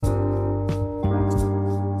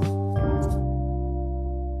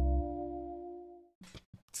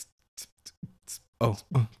Oh.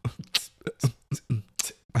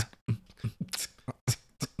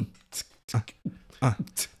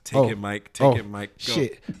 Take it, Mike. Take it, Mike. Go.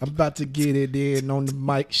 Shit, I'm about to get it in on the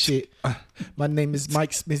mic. Shit, my name is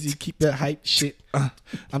Mike Smithy. Keep it hype. Shit,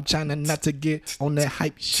 I'm trying to not to get on that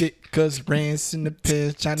hype shit. Cause Rance in the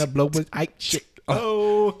pants trying to blow with hype shit.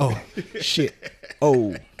 Oh, shit.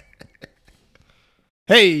 Oh.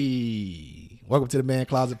 Hey, welcome to the Man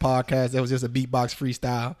Closet Podcast. That was just a beatbox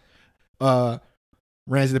freestyle.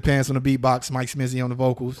 Rance in the pants on the beatbox. Mike Smithy on the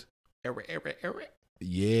vocals.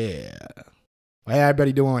 Yeah. How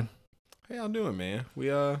everybody doing? How y'all doing, man? We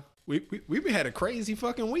had a crazy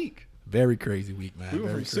fucking week. Very crazy week, man. We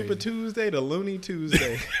went Very from crazy. Super Tuesday to Looney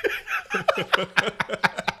Tuesday. It's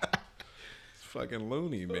fucking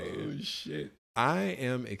loony, man. Oh, shit. I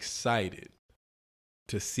am excited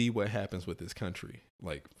to see what happens with this country,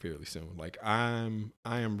 like fairly soon. Like I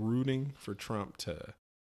am rooting for Trump to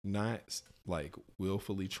not like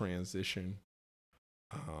willfully transition.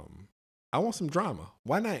 I want some drama.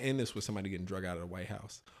 Why not end this with somebody getting drug out of the White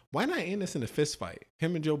House? Why not end this in a fist fight?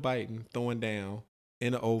 Him and Joe Biden throwing down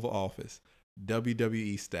in the Oval Office,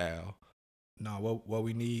 WWE style. No, what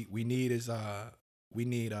we need is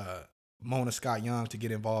Mona Scott Young to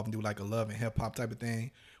get involved and do like a love and hip hop type of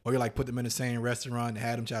thing. Or you like put them in the same restaurant and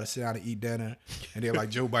have them try to sit down and eat dinner. And they're like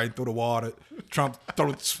Joe Biden throw the water, Trump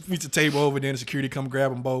sweeps the table over, then the security come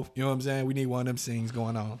grab them both. You know what I'm saying? We need one of them scenes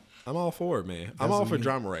going on. I'm all for it, man. I'm all for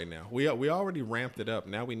drama right now. We already ramped it up.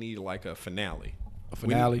 Now we need like a finale. A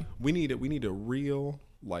finale? We need a real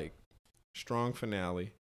like strong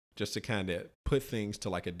finale just to kind of put things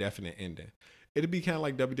to like a definite ending. It'd be kind of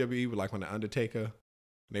like WWE with like when the Undertaker,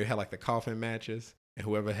 they had like the coffin matches and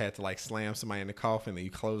whoever had to like slam somebody in the coffin and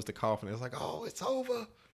you close the coffin. It's like, oh, it's over.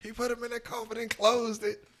 He put him in that coffin and closed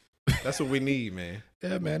it. That's what we need, man.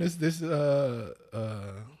 Yeah, man. It's this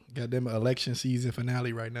goddamn election season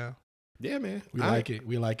finale right now. Yeah, man. We like it.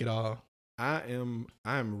 We like it all. I'm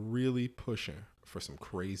really pushing for some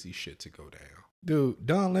crazy shit to go down. Dude,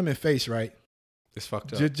 Don Lemon face, right? It's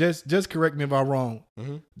fucked up. Just correct me if I'm wrong.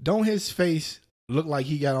 Mm-hmm. Don't his face look like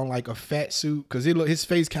he got on like a fat suit? Because his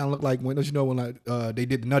face kind of looked like when, don't you know, when like they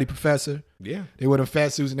did the Nutty Professor? Yeah. They wore them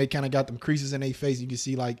fat suits and they kind of got them creases in their face. You can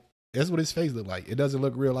see like, that's what his face looked like. It doesn't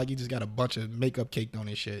look real, like he just got a bunch of makeup caked on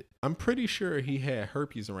his shit. I'm pretty sure he had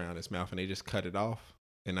herpes around his mouth and they just cut it off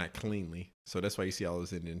and not cleanly. So that's why you see all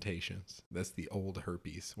those indentations. That's the old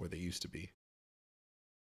herpes where they used to be.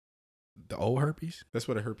 The old herpes? That's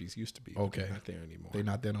what a herpes used to be. Okay. They're not there anymore. They're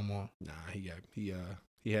not there no more. Nah, he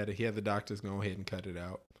had the doctors go ahead and cut it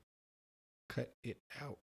out. Cut it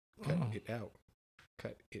out. Cut it out.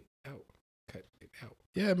 Cut it out. Cut it out.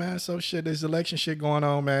 Yeah, man. So shit, this election shit going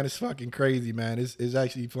on, man. It's fucking crazy, man. It's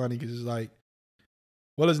actually funny because it's like,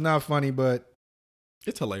 well, it's not funny, but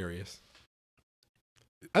it's hilarious.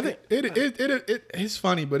 I think it's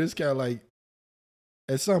funny, but it's kind of like,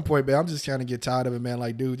 at some point, man, I'm just kind of get tired of it, man.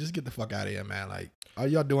 Like, dude, just get the fuck out of here, man. Like, are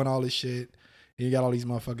y'all doing all this shit? And you got all these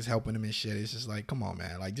motherfuckers helping him and shit. It's just like, come on,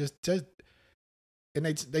 man. Like, just, and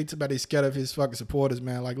they talk about they scared of his fucking supporters,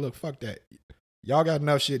 man. Like, look, fuck that. Y'all got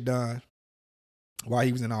enough shit done while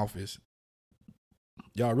he was in office.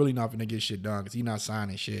 Y'all really not gonna get shit done because he not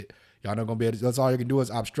signing shit. Y'all not gonna be able to, that's all you can do is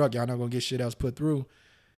obstruct. Y'all not gonna get shit else put through.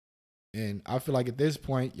 And I feel like at this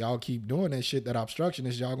point, y'all keep doing that shit, that obstruction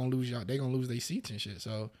is y'all gonna lose they gonna lose their seats and shit.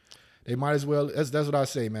 So they might as well, that's what I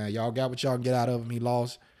say, man. Y'all got what y'all can get out of him. He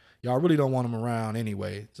lost. Y'all really don't want him around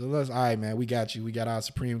anyway. So let's, all right, man, we got you. We got our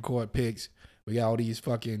Supreme Court picks. We got all these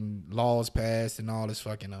fucking laws passed and all this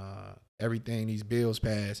fucking everything, these bills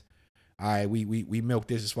passed. All right, we milk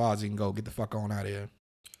this as far as it can go. Get the fuck on out of here.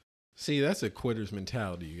 See, that's a quitter's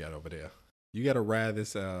mentality you got over there. You got to ride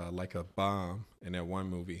this like a bomb in that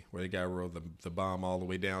one movie where they got to roll the bomb all the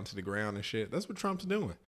way down to the ground and shit. That's what Trump's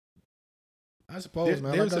doing. I suppose,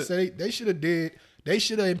 man. Like I said, they should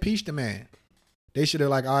have impeached the man. They should have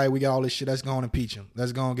like, all right, we got all this shit. Let's go and impeach him.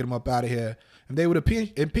 Let's go and get him up out of here. If they would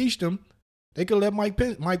have impeached him, they could have let Mike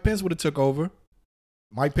Pence. Mike Pence would have took over.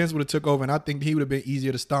 Mike Pence would have took over, and I think he would have been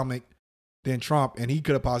easier to stomach than Trump, and he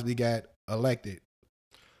could have possibly got elected.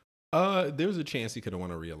 There's a chance he could have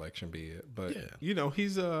won a re-election, but yeah. You know,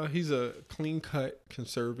 he's a clean-cut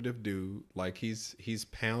conservative dude. Like he's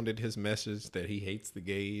pounded his message that he hates the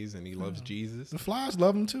gays and he loves Jesus. The flies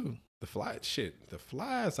love him too. The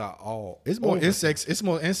flies are all. It's more insects. It's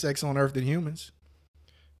more insects on Earth than humans.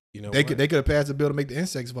 You know, they could have passed a bill to make the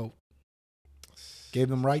insects vote. Gave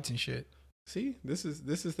them rights and shit. See, this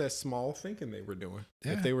is that small thinking they were doing.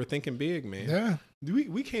 Yeah. If they were thinking big, man. Yeah.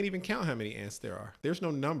 We can't even count how many ants there are. There's no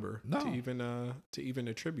number to even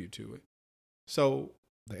attribute to it. So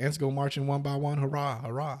the ants go marching one by one. Hurrah,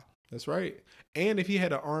 hurrah. That's right. And if you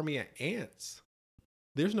had an army of ants,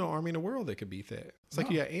 there's no army in the world that could beat that. It's like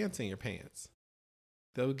you got ants in your pants.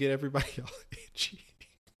 They'll get everybody all itchy.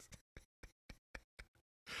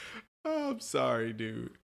 Oh, I'm sorry,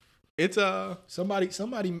 dude. It's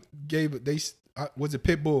somebody gave it. Was it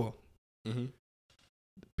Pitbull? Mm-hmm.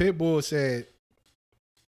 Pitbull said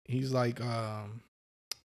he's like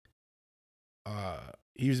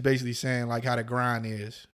he was basically saying like how the grind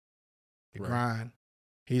is. The grind.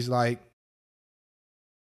 He's like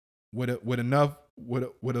with a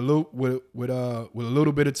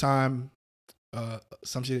little bit of time,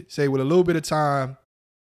 some shit. Say with a little bit of time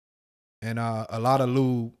and a lot of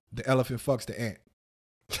lube, the elephant fucks the ant.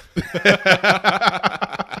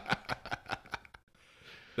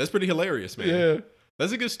 That's pretty hilarious, man. Yeah.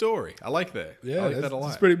 That's a good story. I like that. Yeah, I like that a lot.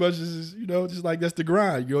 It's pretty much just, just like that's the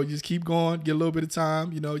grind. You just keep going, get a little bit of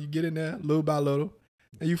time, you get in there little by little,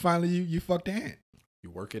 and you finally you fuck the ant. You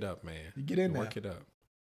work it up, man. You get in there. Work it up.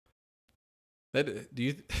 That do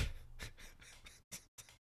you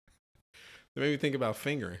That made me think about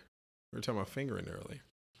fingering. We were talking about fingering earlier.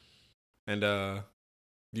 And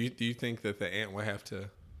do you think that the ant would have to,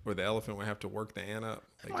 or the elephant would have to work the ant up?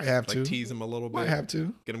 Might have to. Tease him a little bit. Might have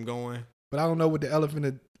to. Get him going. But I don't know what the elephant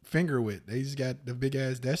would finger with. They just got the big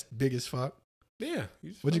ass. That's big as fuck. Yeah.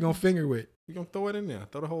 What you gonna finger with? You gonna throw it in there.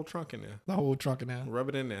 Throw the whole trunk in there. The whole trunk in there. Rub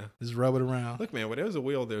it in there. Just rub it around. Look, man, where there's a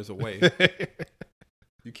will, there's a way.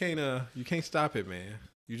 You can't stop it, man.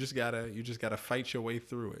 You just gotta fight your way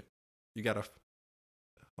through it. You gotta,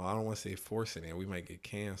 well, I don't want to say forcing it. We might get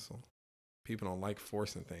canceled. People don't like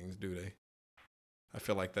forcing things, do they? I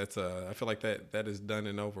feel like that is done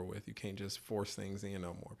and over with. You can't just force things in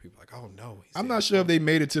no more. People are like, oh no. I'm not sure if they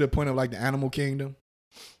made it to the point of like the animal kingdom.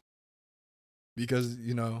 Because,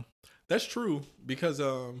 That's true. Because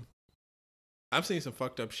I've seen some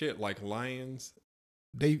fucked up shit like lions.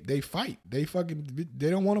 They fight. They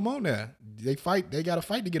don't want them on there. They fight. They got to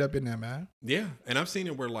fight to get up in there, man. Yeah. And I've seen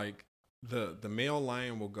it where like the male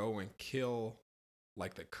lion will go and kill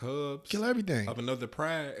like the cubs, kill everything of another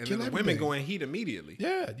pride, and kill then the women go and heat immediately.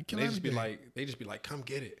 Yeah, you kill they everything. They just be like, come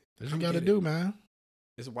get it. That's what you got to do, man.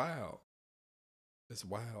 It's wild. It's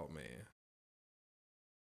wild, man.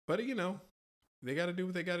 But they got to do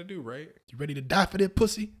what they got to do, right? You ready to die for that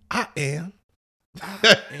pussy? I am.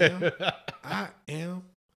 I am.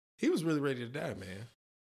 He was really ready to die, man.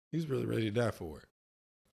 He was really ready to die for it.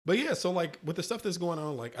 But yeah, so like with the stuff that's going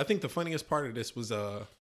on, like I think the funniest part of this was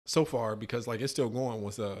so far, because like it's still going,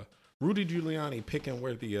 was Rudy Giuliani picking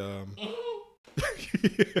where the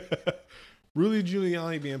Rudy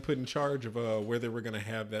Giuliani being put in charge of where they were gonna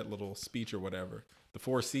have that little speech or whatever, the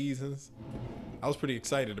Four Seasons. I was pretty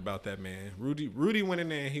excited about that, man. Rudy went in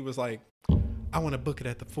there and he was like, I want to book it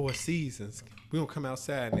at the Four Seasons. We gonna come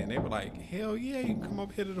outside. And they were like, hell yeah, you can come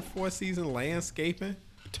up here to the Four Seasons landscaping,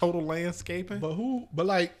 total landscaping. But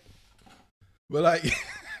like,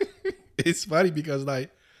 it's funny because like,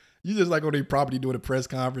 you just like on their property doing a press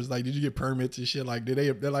conference. Like, did you get permits and shit? Like,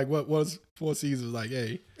 they're like, what was Four Seasons? Like,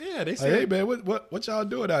 hey. Yeah, they said, like, hey man, what y'all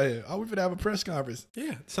doing out here? Oh, we finna have a press conference.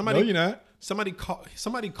 Yeah. No, you're not. Somebody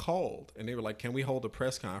called and they were like, can we hold a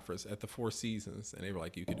press conference at the Four Seasons? And they were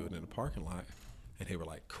like, you could do it in the parking lot. And they were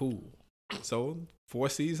like, cool. So Four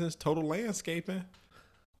Seasons, total landscaping.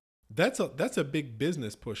 That's a big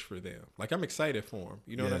business push for them. Like, I'm excited for them.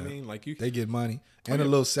 You know what I mean? Like, they get money. And a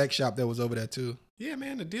little sex shop that was over there too. Yeah,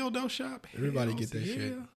 man, the dildo shop. Everybody get that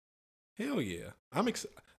shit. Hell yeah.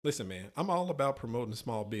 Listen, man, I'm all about promoting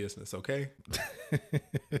small business, okay?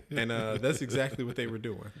 And that's exactly what they were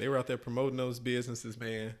doing. They were out there promoting those businesses,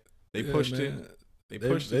 man. They pushed it. They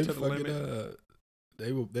pushed it to the limit.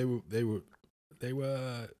 They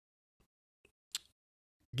were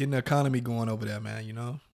getting the economy going over there,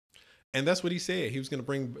 man, And that's what he said. He was going to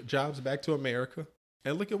bring jobs back to America.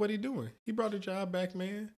 And look at what he's doing. He brought a job back,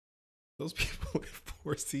 man. Those people at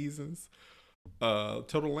Four Seasons,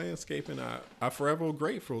 total landscaping. I forever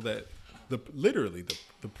grateful that the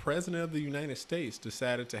president of the United States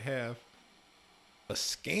decided to have a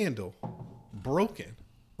scandal broken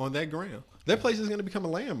on that ground. That place is going to become a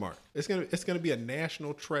landmark. It's going to be a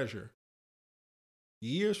national treasure.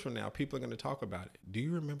 Years from now, people are going to talk about it. Do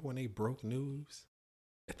you remember when they broke news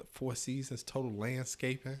at the Four Seasons total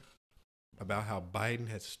landscaping about how Biden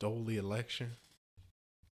had stole the election?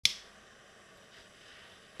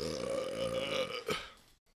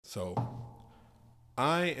 So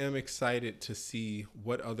I am excited to see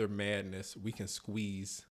what other madness we can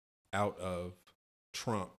squeeze out of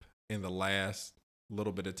Trump in the last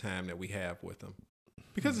little bit of time that we have with him,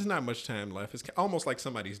 because there's not much time left. It's almost like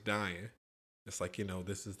somebody's dying. It's like,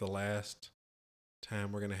 this is the last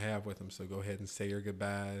time we're going to have with them. So go ahead and say your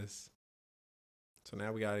goodbyes. So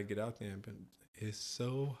now we got to get out there. But it's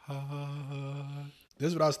so hard. This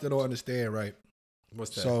is what I still don't understand, right?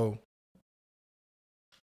 What's that? So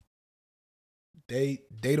they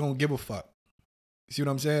don't give a fuck. You see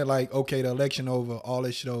what I'm saying? Like, okay, the election over, all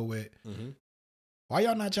this shit over with. Mm-hmm. Why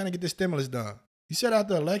y'all not trying to get this stimulus done? You said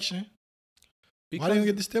after the election. Because Why didn't you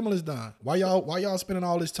get the stimulus done? Why y'all spending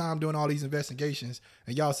all this time doing all these investigations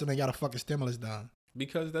and y'all still ain't got a fucking stimulus done?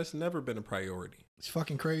 Because that's never been a priority. It's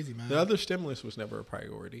fucking crazy, man. The other stimulus was never a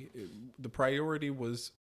priority. The priority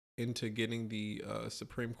was into getting the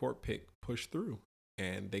Supreme Court pick pushed through,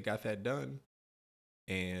 and they got that done,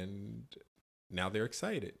 and now they're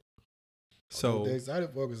excited. So they're excited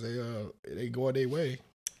for because they going their way.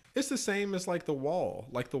 It's the same as like the wall.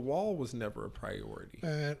 Like the wall was never a priority.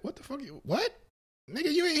 Man, what the fuck? What?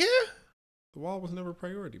 Nigga, you ain't here? The wall was never a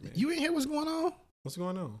priority, man. You ain't hear what's going on? What's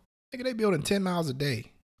going on? Nigga, they building 10 miles a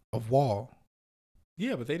day of wall.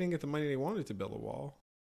 Yeah, but they didn't get the money they wanted to build a wall.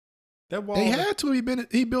 That wall. They had to.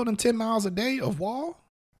 He building 10 miles a day of wall.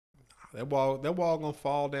 That wall gonna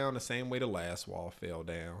fall down the same way the last wall fell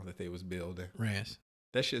down that they was building. Rance.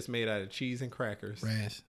 That shit's made out of cheese and crackers.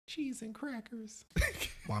 Rance. Cheese and crackers.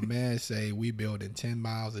 My man say we building 10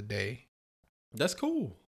 miles a day. That's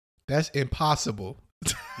cool. That's impossible.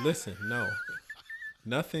 Listen, no.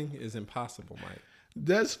 Nothing is impossible, Mike.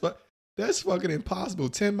 That's fucking impossible.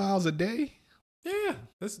 10 miles a day? Yeah,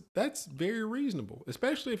 that's very reasonable,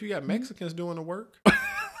 especially if you got Mexicans doing the work.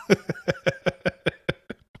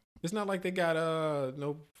 It's not like they got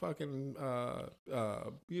no fucking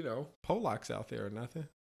Polacks out there or nothing.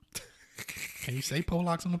 Can you say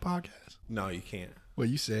Polacks on the podcast? No, you can't. Well,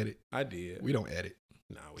 you said it. I did. We don't edit.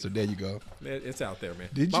 No, so there you go. It's out there, man.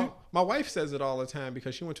 Did you? My wife says it all the time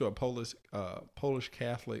because she went to a Polish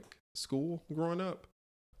Catholic school growing up.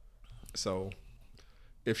 So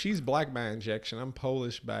if she's black by injection, I'm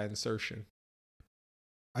Polish by insertion.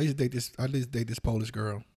 I used to date this Polish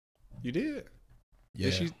girl. You did?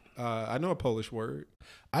 Yeah. I know a Polish word.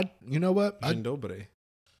 You know what? Dzień dobry.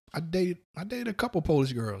 I dated a couple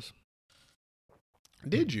Polish girls.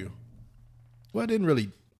 Did you? Well, I didn't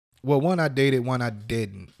really. Well, one I dated, one I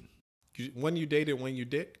didn't. One you dated, one you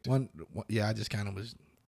dicked? One yeah, I just kind of was.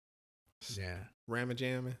 Yeah.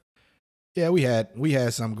 Ramma-jamming? Yeah, we had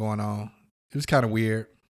something going on. It was kind of weird.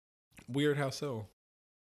 Weird how so?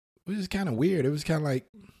 It was just kind of weird. It was kind of like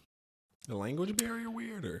the language barrier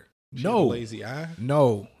weird or no lazy eye?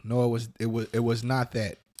 No, it was not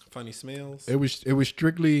that. Funny smells? It was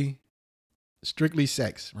strictly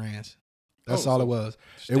sex, Rance. That's all it was.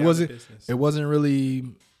 It wasn't really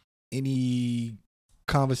any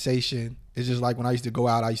conversation. It's just like when I used to go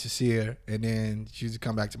out, I used to see her, and then she used to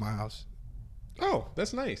come back to my house. Oh,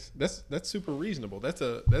 that's nice. That's super reasonable. That's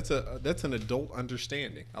an adult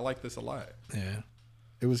understanding. I like this a lot. Yeah,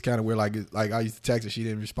 it was kind of weird. Like I used to text her, she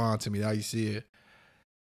didn't respond to me. I used to see her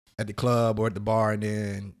at the club or at the bar, and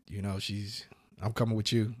then I'm coming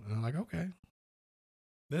with you, and I'm like, okay.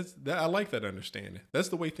 I like that understanding. That's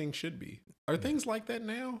the way things should be. Are things like that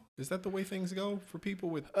now? Is that the way things go for people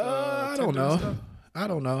with? I don't know. I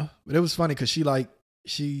don't know. But it was funny because she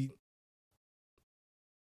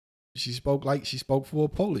spoke full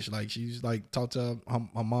Polish. Like she's like talked to her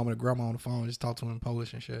mom and her grandma on the phone, just talked to them in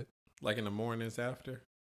Polish and shit. Like in the mornings after.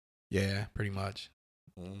 Yeah, pretty much.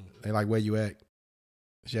 Mm. They like, where you at?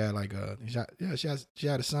 She had like she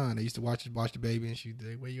had a son. They used to watch the baby, and she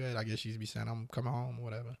where you at? I guess she used to be saying, I'm coming home or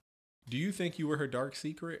whatever. Do you think you were her dark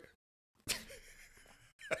secret?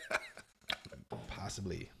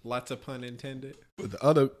 Possibly. Lots of pun intended. But the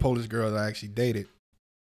other Polish girl that I actually dated,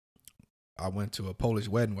 I went to a Polish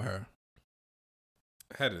wedding with her.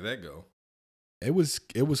 How did that go? It was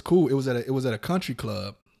cool. It was at a country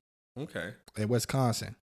club. Okay. In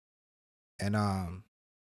Wisconsin. And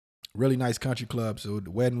really nice country club. So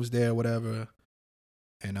the wedding was there, whatever.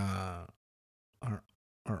 And her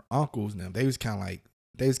uncles and them, they was kind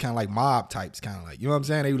of like mob types, kind of like, you know what I'm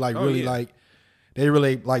saying? They were like they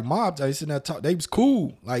really like mob types. Sitting there talk. They was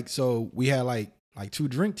cool. Like, so we had like 2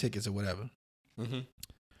 drink tickets or whatever. Mm-hmm.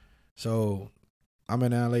 So I'm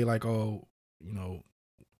in LA, like, oh,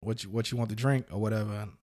 what you want to drink or whatever.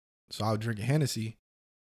 So I was drinking Hennessy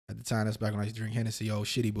at the time. That's back when I used to drink Hennessy, old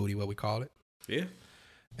shitty booty, what we call it. Yeah.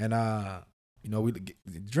 And the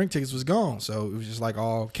drink tickets was gone, so it was just like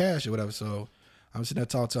all cash or whatever. So I'm sitting there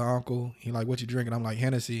talking to our uncle. He like, what you drinking? I'm like,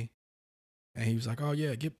 Hennessy. And he was like, oh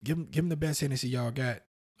yeah, give him the best Hennessy y'all got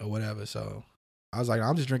or whatever. So I was like,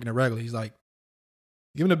 I'm just drinking a regular. He's like,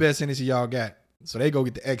 give him the best Hennessy y'all got. So they go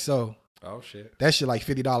get the XO. Oh shit. That shit like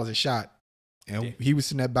 $50 a shot. And he was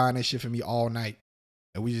sitting there buying that shit for me all night.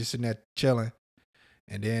 And we just sitting there chilling.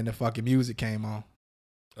 And then the fucking music came on.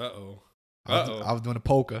 I was doing the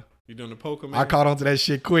polka. You doing the polka, man? I caught on to that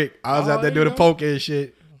shit quick. I was out there you doing the polka and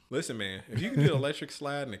shit. Listen, man, if you can do the electric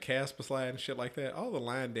slide and the Casper slide and shit like that, all the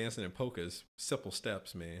line dancing and polka is simple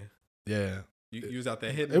steps, man. Yeah. You was out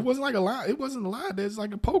there hitting. It wasn't like a line. It wasn't a line. It's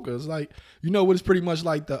like a polka. It's like, you know what? It's pretty much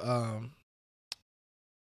like the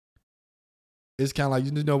it's kind of like,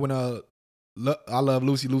 you know, when I Love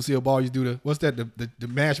Lucy, Lucille Ball used to do what's that, the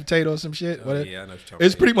mashed potato or some shit? Yeah, I know what you're talking about.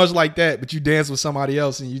 It's pretty much like that, but you dance with somebody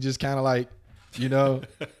else and you just kind of like, you know,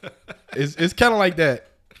 it's kind of like that.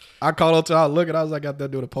 I called up to her, look, and I was like out there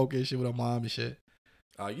doing the polka and shit with her mom and shit.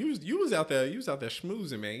 You was out there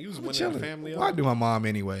schmoozing, man. You was winning the family. Why do my mom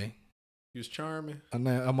anyway? You was charming. And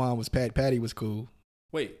then her mom was Patty was cool.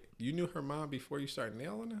 Wait, you knew her mom before you started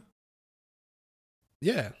nailing her?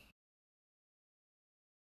 Yeah.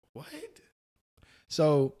 What?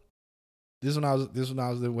 So this when I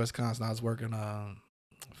was in Wisconsin, I was working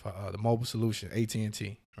for the mobile solution,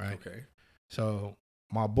 AT&T, right? Okay. So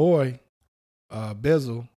my boy,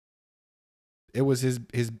 Bizzle, it was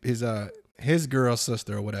his girl's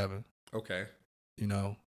sister or whatever. Okay. You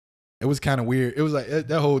know, it was kind of weird. It was like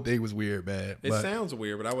that whole thing was weird, man. It sounds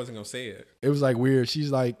weird, but I wasn't gonna say it. It was like weird. She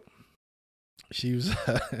was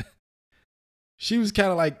she was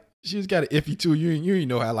kind of like, she was kind of iffy too. You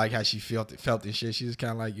know how she felt and shit. She was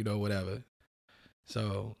kind of like, you know, whatever.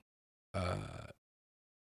 So,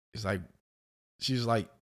 it's like, she was like,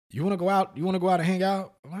 you want to go out? You want to go out and hang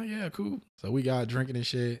out? I'm like, yeah, cool. So we got drinking and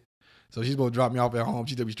shit. So she's supposed to drop me off at home.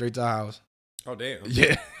 She took me straight to the house. Oh damn.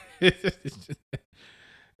 Yeah.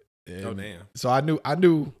 Oh damn. So I knew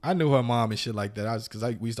her mom and shit like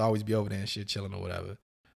that. We used to always be over there and shit, chilling or whatever.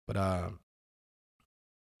 But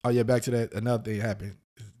oh yeah, back to that. Another thing happened.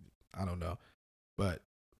 I don't know, but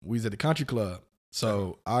we was at the country club.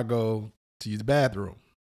 So I go to use the bathroom.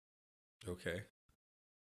 Okay.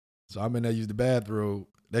 So I'm in there use the bathroom.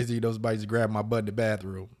 Next thing you know, somebody just grabbed my butt in the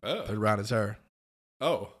bathroom. Oh. Turned around, it's her.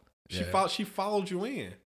 Oh. Yeah. She followed you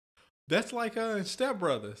in. That's like Step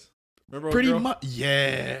Brothers. Remember? Pretty much.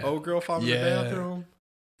 Yeah. Old girl followed in the bathroom.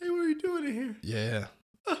 Hey, what are you doing in here? Yeah.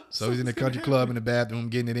 So he's in the country club in the bathroom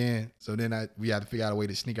getting it in. So then we had to figure out a way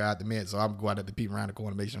to sneak her out the mid. So I'm going to have to peep around the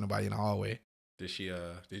corner, make sure nobody in the hallway. Did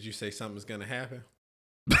you say something's gonna happen?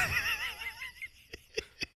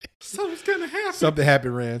 Something's gonna happen. Something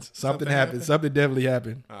happened, Rance. Something happened. Something definitely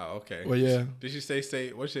happened. Oh, okay. Well, yeah. Did you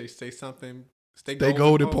say what should say something? Stay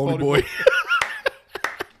golden, pony boy.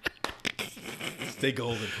 Stay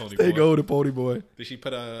golden, pony boy. Stay golden, pony boy. Did she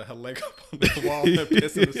put her leg up on the wall and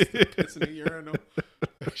piss in the urinal?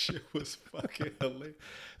 That shit was fucking hilarious.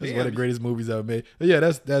 That's one of the greatest movies ever made. But yeah,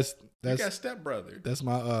 that's you got Step Brother. That's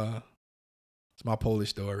my it's my Polish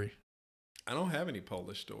story. I don't have any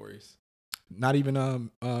Polish stories. Not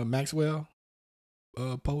even Maxwell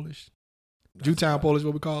Polish. Jewtown Polish,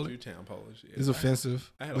 what we call it. Jewtown Polish. Yeah. It's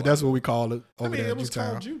offensive, but that's what we call it over there. It was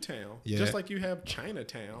called Jewtown. Yeah. Just like you have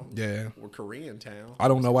Chinatown. Yeah. Or Korean Town. I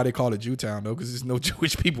don't know why they call it Jewtown though, because there's no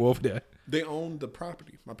Jewish people over there. They owned the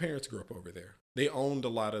property. My parents grew up over there. They owned a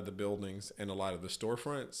lot of the buildings and a lot of the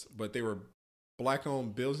storefronts, but they were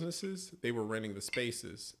Black-owned businesses. They were renting the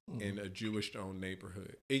spaces in a Jewish-owned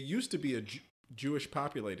neighborhood. It used to be a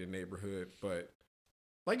Jewish-populated neighborhood, but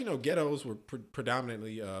like, you know, ghettos were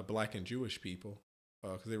predominantly Black and Jewish people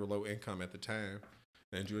because they were low income at the time.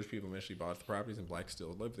 And Jewish people eventually bought the properties, and Blacks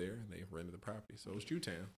still lived there, and they rented the property. So it was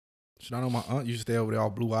Jewtown. So I know my aunt used to stay over there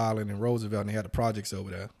off Blue Island and Roosevelt, and they had the projects over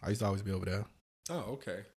there. I used to always be over there. Oh,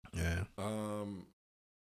 okay. Yeah.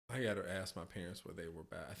 I got to ask my parents what they were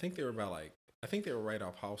about. I think they were right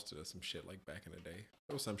off Halsted or some shit like back in the day.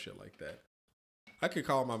 It was some shit like that. I could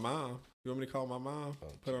call my mom. You want me to call my mom?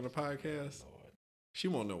 Put on the podcast? Lord. She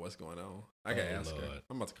won't know what's going on. I gotta ask her.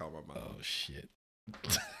 I'm about to call my mom. Oh shit.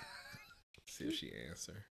 See if she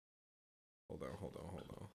answer. Hold on.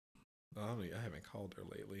 I haven't called her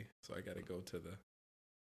lately, so I gotta go to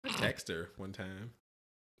I text her one time.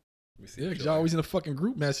 Let me see. Yeah, because y'all always in a fucking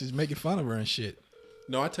group message making fun of her and shit.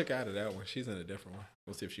 No, I took her out of that one. She's in a different one.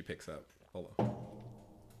 We'll see if she picks up. Hold on.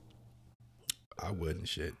 I wouldn't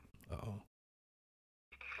shit. Uh-oh.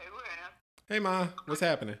 Hey, Ma. What's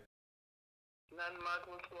happening? Nothing much.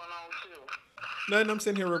 What's going on with you? Nothing. I'm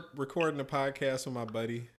sitting here recording a podcast with my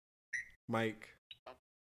buddy, Mike.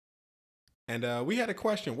 And we had a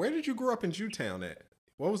question. Where did you grow up in Jewtown at?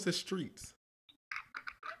 What was the streets?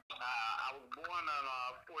 I was born on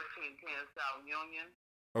 1410 South Union.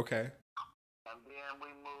 Okay. And then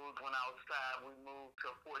when I was 5, we moved to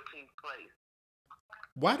 14th Place.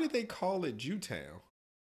 Why did they call it Jewtown?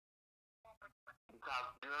 Because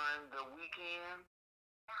during the weekend,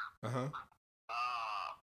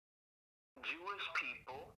 Jewish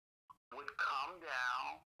people would come down,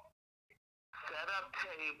 set up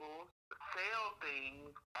tables, sell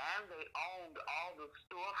things, and they owned all the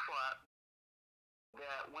storefronts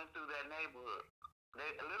that went through that neighborhood. They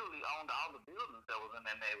literally owned all the buildings that was in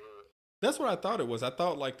that neighborhood. That's what I thought it was. I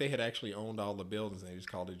thought like they had actually owned all the buildings and they just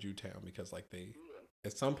called it Jewtown because like they,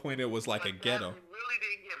 at some point it was like a But ghetto. that really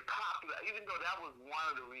didn't get popular, even though that was one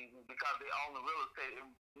of the reasons, because they owned the real estate.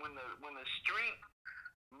 And when the street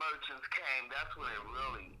merchants came, that's when it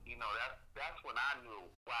really, that's when I knew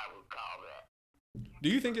why it was called that. Do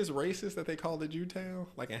you think it's racist that they called it Jewtown?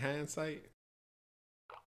 Like in hindsight?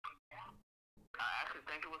 I actually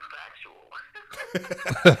think it was factual.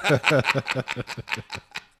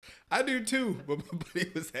 I do too, but my buddy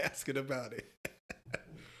was asking about it.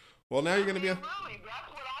 Well, now you're gonna be. Really, that's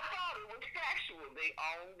what I thought. It was factual. They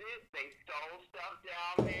owned it. They stole stuff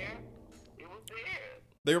down there. It was theirs.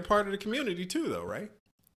 They were part of the community too, though, right?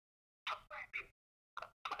 As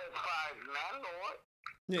far as landlord.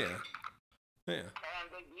 Yeah. Yeah. And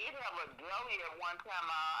they did have a deli at one time.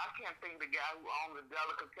 I can't think of the guy who owned the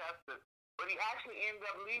delicatessen, but he actually ended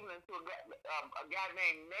up leaving it to a guy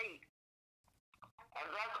named Nate. And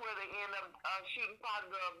that's where they ended up shooting part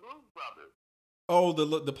of the Blues Brothers. Oh,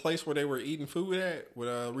 the place where they were eating food at,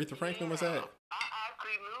 where Aretha Franklin was at. I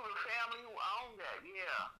actually knew the family who owned that.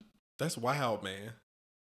 Yeah. That's wild, man.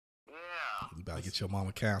 Yeah. You about to get your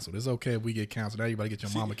mama canceled. It's okay if we get canceled. Now you about to get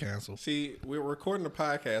your mama canceled. See, we were recording a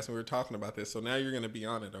podcast and we were talking about this, so now you're gonna be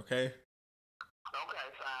on it, okay? Okay,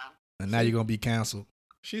 fine. And now you're gonna be canceled.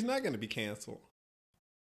 She's not gonna be canceled.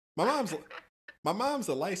 My mom's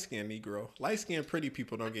a light-skinned Negro. Light-skinned pretty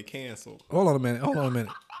people don't get canceled. Hold on a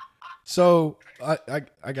minute. So I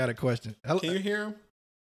got a question. Can you hear him?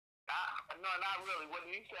 No, not really. What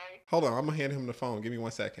did you say? Hold on, I'm gonna hand him the phone. Give me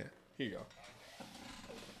 1 second. Here you go.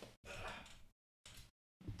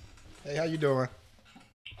 Hey, how you doing?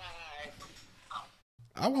 Hi.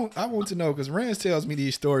 I want to know because Rance tells me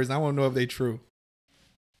these stories and I want to know if they true.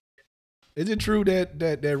 Is it true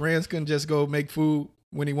that Rance couldn't just go make food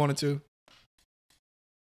when he wanted to?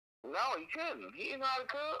 No, he couldn't. He didn't know how to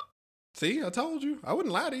cook. See, I told you. I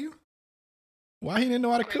wouldn't lie to you. Why he didn't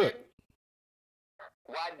know how to cook?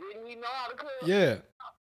 Why didn't he know how to cook? Yeah.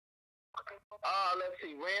 Let's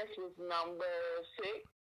see. Rance was number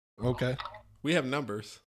 6. Okay. We have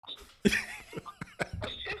numbers. He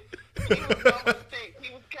was number 6.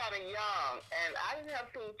 He was kind of young, and I didn't have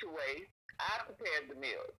food to waste. I prepared the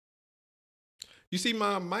meal. You see,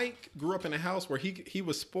 Mike grew up in a house where he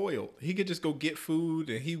was spoiled. He could just go get food,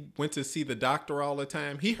 and he went to see the doctor all the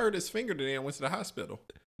time. He hurt his finger today and went to the hospital.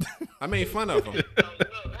 I made fun of him. So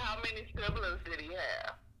look, how many siblings did he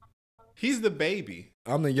have? He's the baby.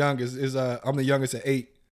 I'm the youngest. I'm the youngest at 8.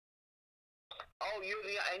 Oh,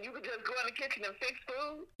 and you could just go in the kitchen and fix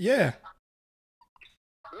food? Yeah.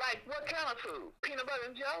 Like what kind of food? Peanut butter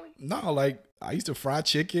and jelly? No, like I used to fry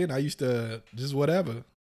chicken. I used to just whatever.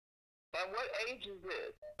 And what age is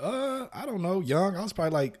this? I don't know. Young. I was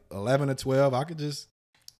probably like 11 or 12. I could just.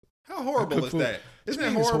 How horrible is that? Isn't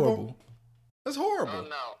that horrible? That's horrible. Oh,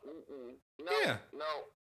 no. Mm-mm. No. Yeah. No.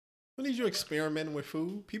 What need you experimenting with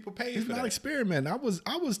food? People pay It's for not that. experimenting. I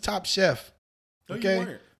was top chef. No, Okay. you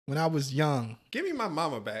weren't. When I was young. Give me my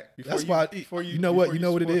mama back. That's why. You know what? You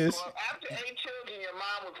know what it is. Well, after 8 children, your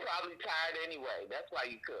mom was probably tired anyway. That's why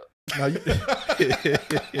you cook.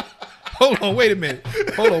 No, Hold on. Wait a minute.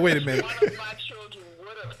 One of my children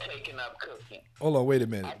would have taken up cooking. Hold on. Wait a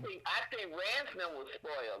minute. I think Ransman was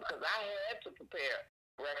spoiled because I had to prepare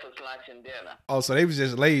breakfast, lunch, and dinner. Oh, so they was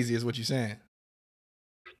just lazy, is what you're saying?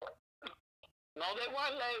 No, they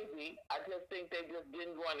weren't lazy. I just think they just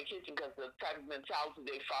didn't go in the kitchen because the type of mentality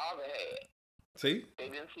their father had. See? They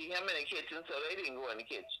didn't see him in the kitchen, so they didn't go in the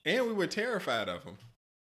kitchen. And we were terrified of him.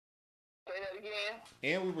 Say that again?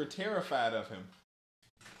 And we were terrified of him.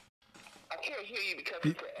 I can't hear you because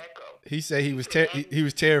it's an echo. He said he was he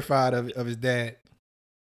was terrified of his dad.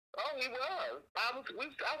 Oh, he was. I was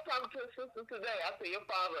talking to his sister today. I said, your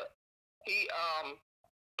father, he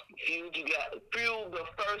fueled the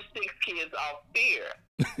first 6 kids off fear.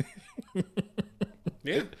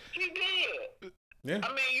 Yeah. He did. Yeah. I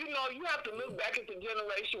mean, you have to look back at the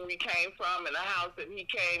generation we came from and the house that he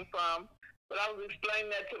came from. But I was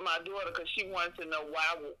explaining that to my daughter because she wanted to know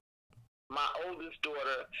why my oldest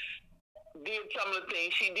daughter did some of the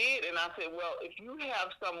things she did. And I said, well, if you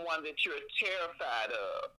have someone that you're terrified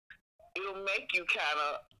of, it'll make you kind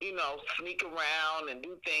of, sneak around and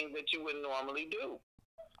do things that you wouldn't normally do.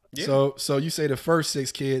 Yeah. So you say the first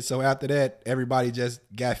 6 kids. So after that, everybody just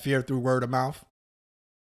got fear through word of mouth.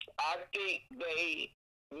 I think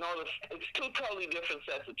it's 2 totally different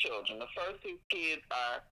sets of children. The first 6 kids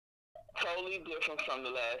are totally different from the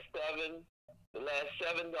last 7. The last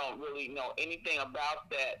 7 don't really know anything about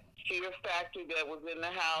that fear factor that was in the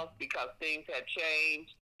house because things had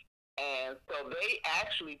changed. And so they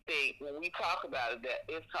actually think when we talk about it that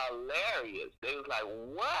it's hilarious. They was like,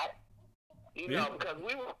 "What?" You Yeah. know, because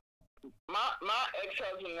we were my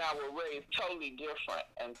ex-husband and I were raised totally different,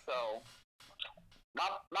 and so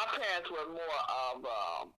my parents were more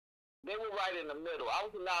of they were right in the middle. I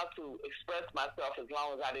was allowed to express myself as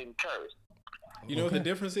long as I didn't curse. You know what the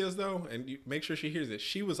difference is though, and you make sure she hears it.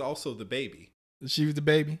 She was also the baby. She was the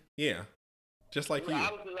baby. Yeah, just like Yeah, you.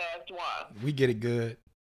 I was the last one. We get it good.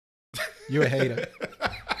 You're a hater.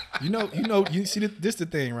 You see, this the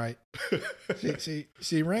thing, right?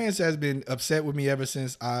 See, Rance has been upset with me ever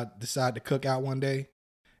since I decided to cook out one day,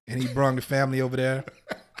 and he brought the family over there,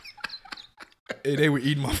 and they were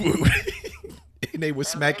eating my food, and they were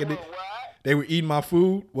smacking it. They were eating my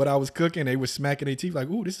food, what I was cooking. They were smacking their teeth like,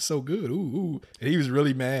 "Ooh, this is so good." Ooh. And he was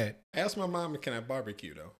really mad. Ask my mom, can I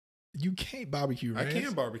barbecue though? You can't barbecue, Rance. I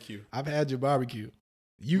can barbecue. I've had your barbecue.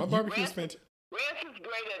 My barbecue is fantastic. Rance is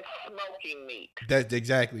great at smoking meat. That's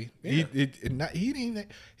exactly. Yeah.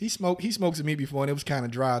 He smoked some meat before, and it was kind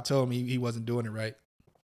of dry. I told him he wasn't doing it right.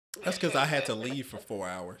 That's because I had to leave for 4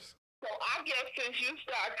 hours. So I guess since you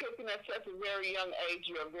started cooking at such a very young age,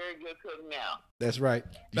 you're a very good cook now. That's right.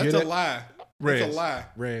 You That's hear a that? lie. Rance. That's a lie.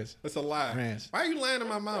 Rance. That's a lie. Rance. Why are you lying to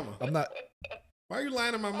my mama? I'm not. Why are you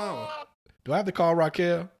lying to my mama? Do I have to call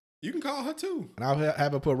Raquel? You can call her too. And I'll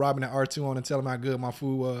have her put Robin and R2 on and tell them how good my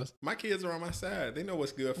food was. My kids are on my side. They know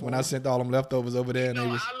what's good for When them. I sent all them leftovers over there, and You they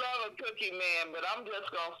know, was I love a cookie man, but I'm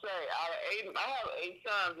just gonna say, I have 8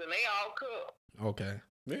 sons, and they all cook. okay.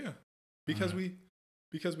 Yeah, because we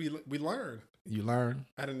learn You learn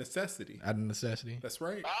out of necessity. out of necessity. That's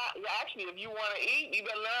right. Actually, if you want to eat, you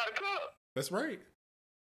better learn how to cook. That's right.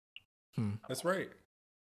 Hmm. That's right.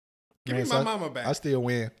 Give Rance, me my mama back. I still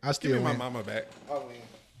win. I Give still me my win. mama back.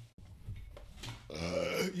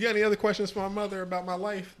 You got any other questions for my mother about my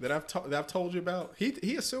life that I've told you about?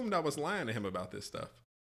 He assumed I was lying to him about this stuff.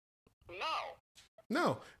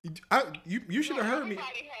 No. You should have heard me.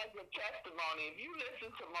 Everybody has a testimony. If you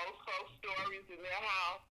listen to most folks' stories in their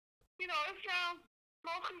house, you know, it sounds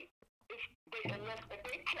mostly, if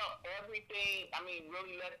they tell everything, I mean,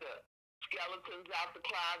 really let the skeletons out the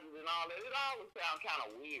closet and all that, it always sounds kind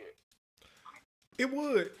of weird. It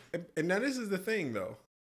would. And now this is the thing though.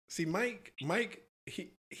 See, Mike,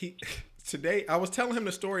 he today I was telling him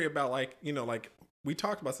the story about like we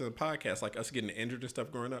talked about this in the podcast, like us getting injured and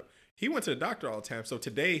stuff growing up. He went to the doctor all the time. So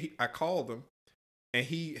today I called him and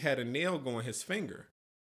he had a nail go in his finger.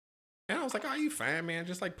 And I was like, "Oh, you fine, man.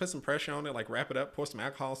 Just like put some pressure on it, like wrap it up, pour some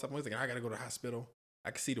alcohol and stuff." I was like, "I gotta go to the hospital.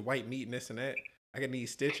 I can see the white meat and this and that. I gotta need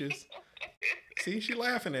stitches." See, she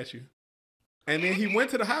laughing at you. And then he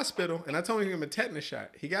went to the hospital, and I told him to give him a tetanus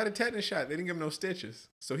shot. He got a tetanus shot. They didn't give him no stitches.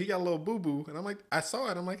 So he got a little boo-boo. And I'm like, I saw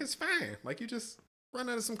it. I'm like, it's fine. Like, you just run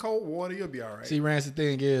out of some cold water. You'll be all right. See, Rance, the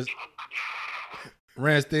thing is,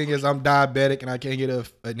 I'm diabetic and I can't get an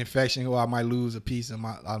infection, or I might lose a piece of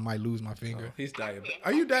I might lose my finger. Oh, he's diabetic.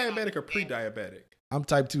 Are you diabetic or pre-diabetic? I'm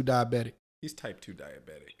type 2 diabetic. He's type 2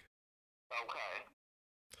 diabetic. Okay.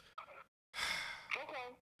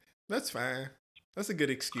 That's fine. That's a good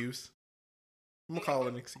excuse. I'm going to call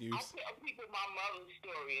it an excuse. I tell people my mother's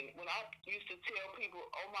story, and when I used to tell people,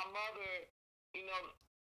 oh, my mother, you know,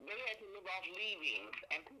 they had to live off leavings,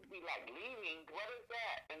 and people be like, leavings? What is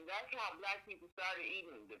that? And that's how black people started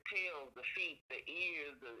eating the tails, the feet, the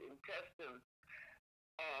ears, the intestines.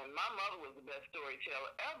 And my mother was the best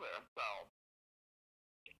storyteller ever, so,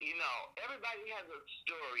 you know, everybody has a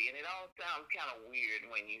story, and it all sounds kind of weird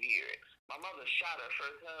when you hear it. My mother shot her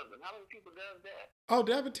first husband. How many people does that? Oh,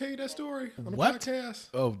 did I ever tell you that story on the What? podcast?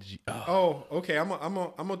 Oh, Okay. I'm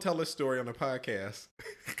gonna tell this story on the podcast. You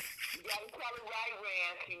gotta tell it right,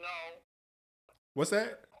 Rance, you know. What's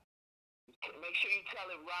that? Make sure you tell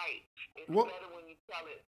it right. It's What? better when you tell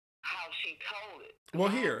it how she told it. Well,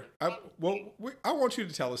 here. I want you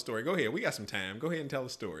to tell a story. Go ahead. We got some time. Go ahead and tell a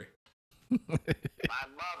story. My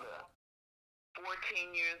mother,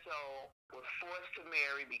 14 years old, was forced to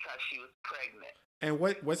marry because she was pregnant. And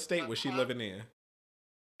what state was she living in?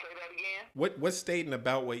 Say that again? What state and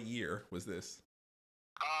about what year was this?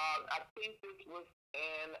 I think this was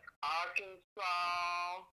in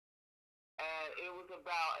Arkansas, and it was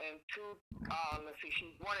about let's see, she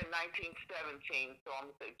was born in 1917, so I'm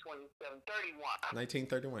going to say 31.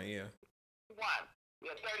 1931, yeah. 31.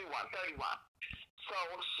 So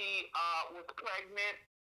she was pregnant,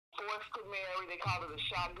 forced to marry. They called it a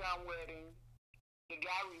shotgun wedding. The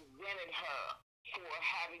guy resented her for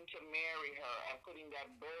having to marry her and putting that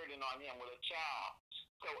burden on him with a child.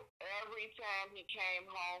 So every time he came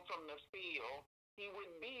home from the field, he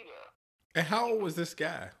would beat her. And how old was this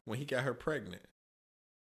guy when he got her pregnant?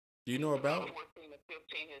 Do you know about? 14 or 15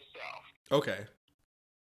 himself. Okay.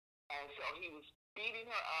 And so he was beating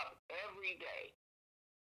her up every day.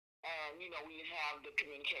 And, you know, we didn't have the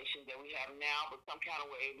communication that we have now, but some kind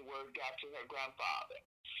of way the word got to her grandfather.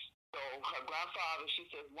 So her grandfather, she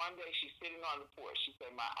says, one day she's sitting on the porch. She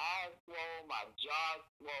said, my eyes swole, my jaw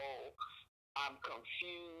swole. I'm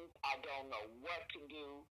confused. I don't know what to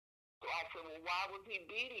do. So I said, well, why was he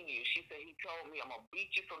beating you? She said, he told me, I'm going to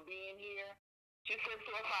beat you for being here. She said,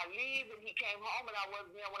 so if I leave and he came home and I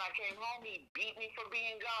wasn't there when I came home, he beat me for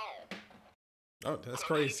being gone. Oh, that's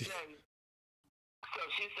So crazy.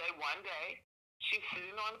 She said one day, she's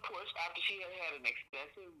sitting on the porch after she had an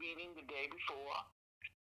extensive beating the day before.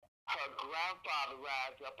 Her grandfather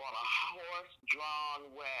rides up on a horse-drawn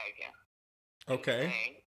wagon.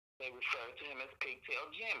 Okay. They refer to him as Pigtail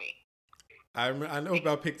Jimmy. I know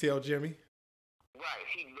about Pigtail Jimmy. Right.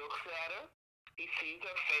 He looks at her. He sees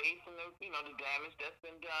her face and the damage that's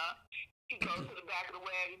been done. He goes to the back of the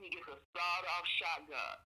wagon. He gets a sawed-off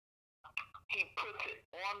shotgun. He puts it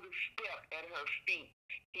on the step at her feet.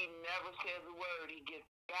 He never says a word. He gets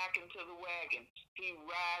back into the wagon. He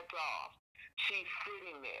rides off. She's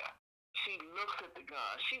sitting there. She looks at the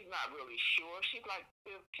gun. She's not really sure. She's like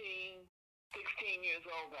 15, 16 years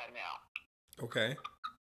old by now. Okay.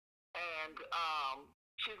 And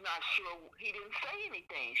she's not sure. He didn't say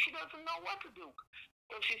anything. She doesn't know what to do.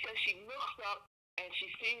 So she says she looks up and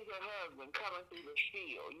she sees her husband coming through the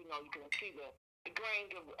field. You know, you can see the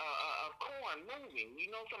grains of corn moving.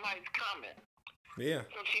 You know somebody's coming. Yeah.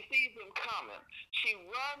 So she sees him coming. She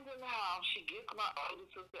runs in the house. She gets my older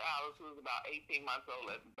sister Alice, who's about 18 months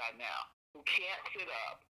old by now, who can't sit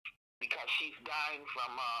up because she's dying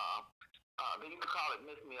from, they used to call it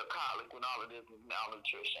colic when all it is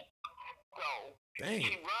malnutrition. So Dang.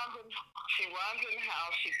 she runs in the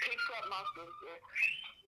house. She picks up my sister.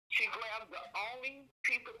 She grabs the only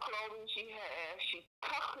piece of clothing she has. She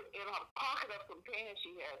tucks it in her pocket of some pants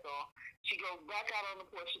she has on. She goes back out on the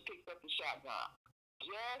porch. She picks up the shotgun.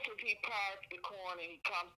 Just as he parks the corn and he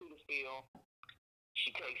comes through the field,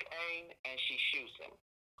 she takes aim and she shoots him.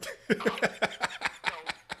 So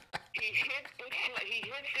he hits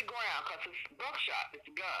the ground because it's buckshot. It's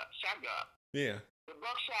a gun, shotgun. Yeah. The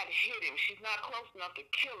buckshot hit him. She's not close enough to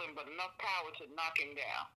kill him, but enough power to knock him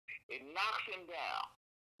down. It knocks him down.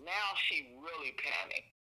 Now she really panicked.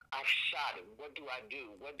 I shot him. What do I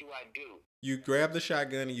do? What do I do? You grabbed the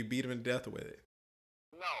shotgun and you beat him to death with it.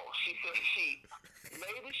 No, she said she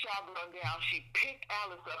laid the shotgun down. She picked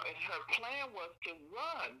Alice up, and her plan was to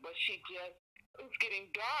run, but it was getting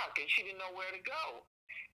dark, and she didn't know where to go.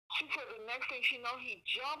 She said the next thing she knows, he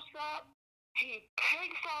jumps up. He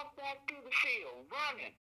takes off back through the field,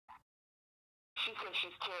 running. She said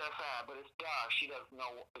she's terrified, but it's dark. She doesn't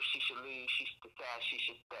know if she should leave. She decides she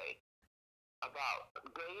should stay. About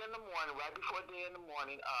day in the morning, right before day in the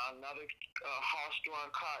morning, another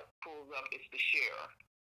horse-drawn cart pulls up. It's the sheriff.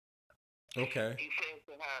 Okay. He says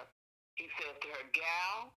to her,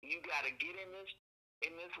 gal, you got to get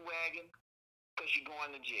in this wagon because you're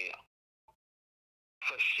going to jail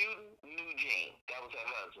for shooting Eugene. That was her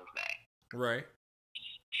husband's name. Right.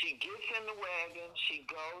 She gets in the wagon. She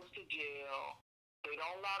goes to jail. They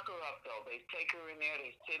don't lock her up, though. They take her in there.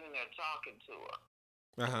 They sit in there talking to her.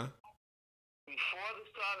 Uh-huh. Before the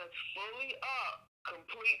sun is fully up,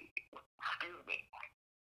 completely,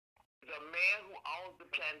 the man who owns the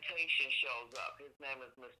plantation shows up. His name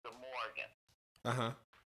is Mr. Morgan. Uh-huh.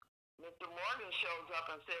 Mr. Morgan shows up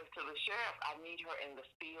and says to the sheriff, I need her in the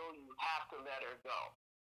field. You have to let her go.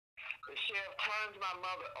 The sheriff turns my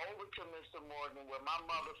mother over to Mr. Morgan, where my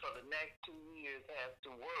mother for the next 2 years has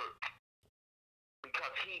to work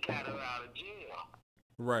because he got her out of jail.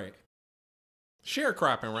 Right.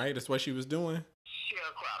 Sharecropping, right? That's what she was doing?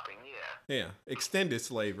 Sharecropping, yeah. Yeah. Extended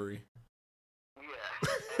slavery. Yeah.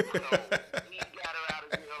 And so he got her out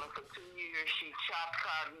of jail, and for 2 years she chopped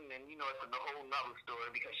cotton, and it's a whole nother story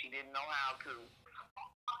because she didn't know how to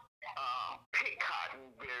pick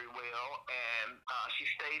cotton very well, and she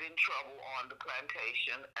stayed in trouble on the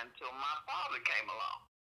plantation until my father came along.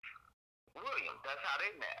 William, that's how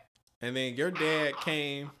they met. And then your dad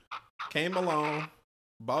came along,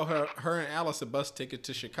 bought her and Alice a bus ticket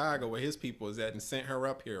to Chicago where his people is at and sent her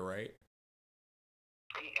up here, right?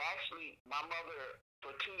 He actually, my mother,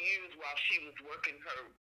 for 2 years while she was working her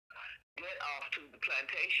debt off to the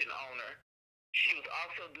plantation owner, she was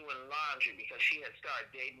also doing laundry because she had started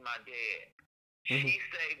dating my dad. Mm-hmm. She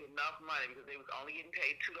saved enough money because they was only getting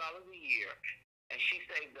paid $2 a year, and she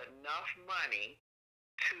saved enough money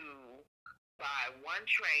to buy one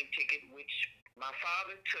train ticket, which my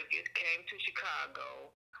father took it, came to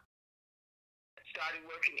Chicago, started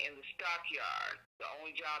working in the stockyard, the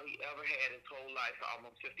only job he ever had his whole life for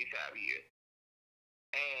almost 55 years.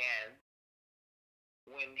 And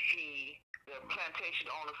when the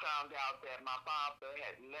plantation owner found out that my father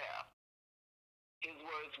had left, his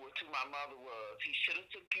words were to my mother was, he should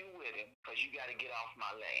have took you with him because you got to get off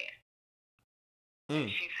my land. And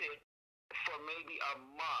she said for maybe a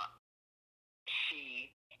month,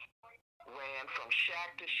 she ran from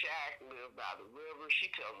shack to shack, lived by the river. She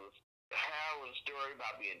tells us the harrowing story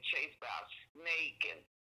about being chased by a snake, and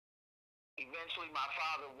eventually my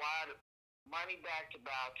father wired money back to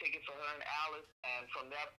buy a ticket for her and Alice, and from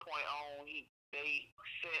that point on, they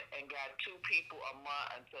sent and got 2 people a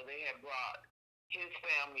month until they had brought his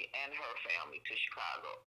family and her family to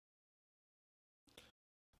Chicago.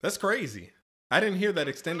 That's crazy. I didn't hear that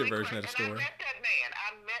extended Really version of the story. And I met that man.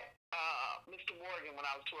 I met Mr. Morgan when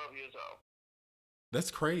I was 12 years old.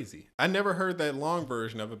 That's crazy. I never heard that long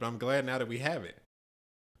version of it, but I'm glad now that we have it.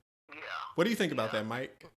 Yeah. What do you think about that,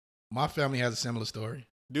 Mike? My family has a similar story.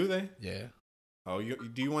 Do they? Yeah. Oh,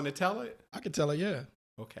 do you want to tell it? I can tell it, yeah.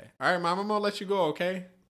 Okay. All right, Mom, I'm going to let you go, okay?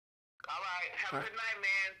 All right. Have a good night,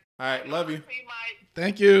 man. All right, love you. See you, Mike.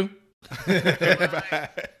 Thank you. Bye.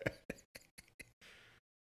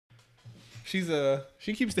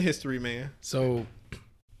 She keeps the history, man. So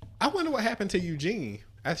I wonder what happened to Eugene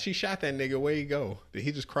after she shot that nigga. Where'd he go? Did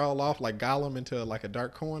he just crawl off like Gollum into like a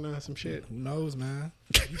dark corner or some shit? who knows, man?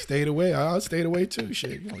 You stayed away. I stayed away too.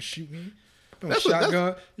 Shit, you gonna shoot me? You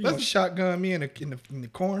gonna shotgun me in the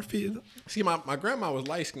cornfield? See, my grandma was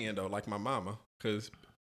light skinned though, like my mama. Cause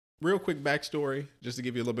real quick backstory, just to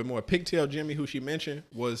give you a little bit more. Pigtail Jimmy, who she mentioned,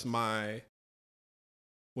 was my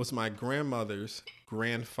grandmother's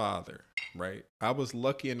grandfather, right? I was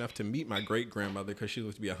lucky enough to meet my great grandmother because she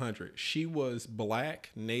lived to be 100. She was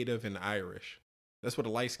Black, Native, and Irish. That's where the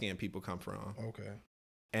light skinned people come from. Okay.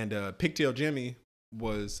 And Pigtail Jimmy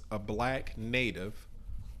was a Black Native,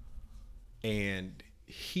 and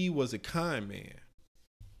he was a con man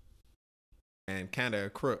and kind of a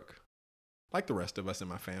crook, like the rest of us in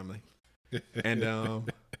my family. And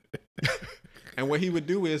and what he would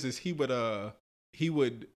do is he would he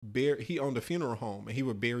owned a funeral home, and he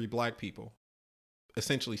would bury Black people,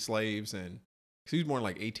 essentially slaves, and he was born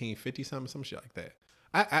like 1850 something, some shit like that.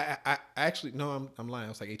 I actually no, I'm lying. It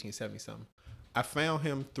was like 1870 something. I found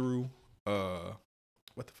him through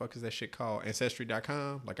what the fuck is that shit called?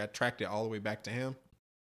 Ancestry.com. Like I tracked it all the way back to him,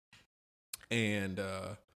 and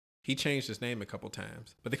he changed his name a couple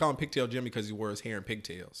times, but they call him Pigtail Jimmy because he wore his hair in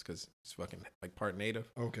pigtails because he's fucking like part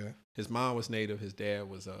Native. Okay. His mom was Native. His dad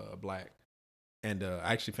was Black. And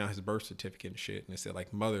I actually found his birth certificate and shit, and it said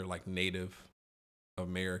like mother like Native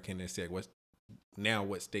American. It said what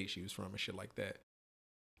state she was from and shit like that.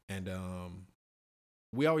 And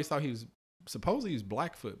we always thought he was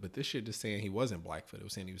Blackfoot, but this shit just saying he wasn't Blackfoot. It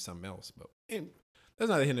was saying he was something else. But that's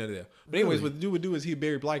not the hint of there. But anyways, Really? what the dude would do is he'd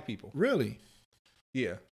bury Black people. Really?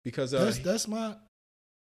 Yeah, because That's my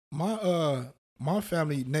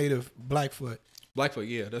family Native Blackfoot. Blackfoot.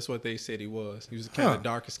 Yeah, that's what they said he was. He was kind of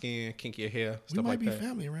darker skin, kinkier hair, We stuff might like be that.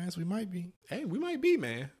 family, Rance. We might be. Hey, we might be,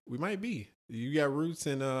 man. We might be. You got roots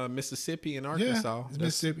in Mississippi and Arkansas. Yeah, it's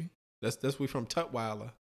Mississippi. That's we from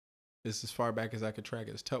Tutwiler. It's as far back as I could track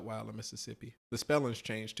it. It's Tutwiler, Mississippi. The spelling's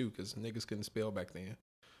changed too because niggas couldn't spell back then.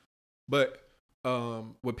 But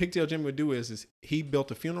what Pigtail Jimmy would do is he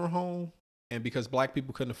built a funeral home, and because Black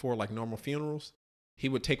people couldn't afford like normal funerals, he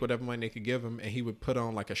would take whatever money they could give him, and he would put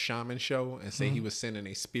on like a shaman show and say he was sending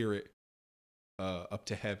a spirit up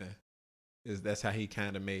to heaven. That's how he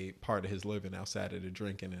kind of made part of his living outside of the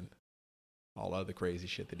drinking and all other crazy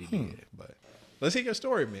shit that he did. But let's hear your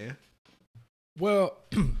story, man. Well,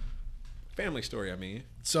 Family story, I mean.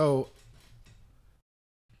 so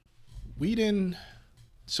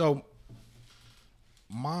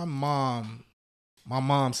my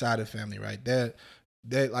mom's side of the family, right? That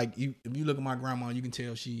like if you look at my grandma, you can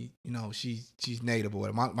tell she's Native or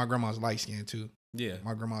whatever. My grandma's light skinned too. Yeah.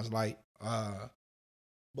 My grandma's light.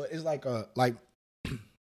 But it's like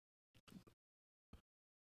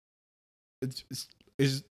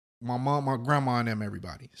it's my mom, my grandma, and them,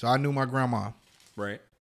 everybody. So I knew my grandma. Right.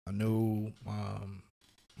 I knew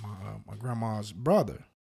my grandma's brother.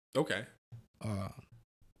 Okay.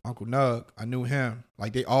 Uncle Nug. I knew him.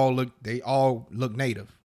 Like they all look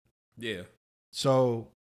Native. Yeah. So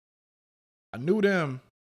I knew them.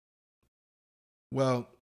 Well,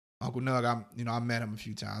 Uncle Nug, I met him a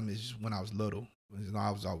few times. It's just when I was little.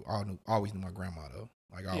 I always knew my grandma though.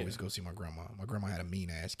 Like I always go see my grandma. My grandma had a mean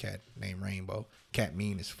ass cat named Rainbow. Cat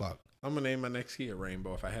mean as fuck. I'm gonna name my next kid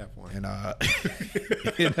Rainbow if I have one. And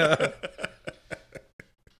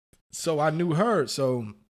so I knew her.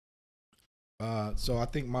 So I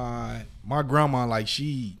think my grandma, like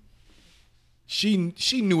she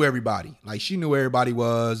knew everybody. Like she knew where everybody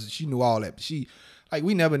was. She knew all that. She like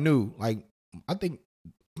we never knew. Like I think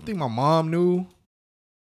my mom knew.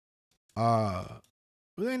 But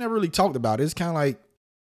they never really talked about it. It's kind of like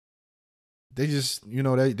they just,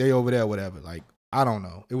 they over there, whatever. Like I don't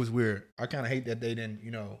know. It was weird. I kind of hate that they didn't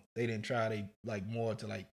try to like more to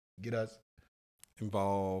like get us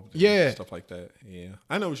involved. Yeah. Stuff like that. Yeah.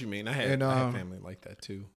 I know what you mean. I had family like that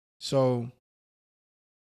too. So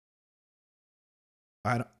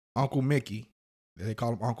I had Uncle Mickey. They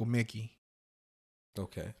call him Uncle Mickey.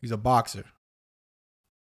 Okay. He's a boxer.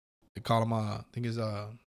 They call him I think it's they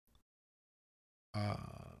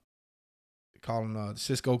call him the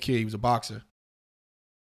Cisco Kid. He was a boxer.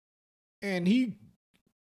 And he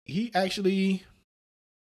actually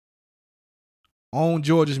owned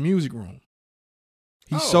George's music room.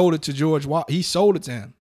 He sold it to George. He sold it to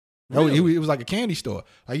him. Really? It was like a candy store.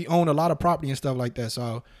 Like he owned a lot of property and stuff like that.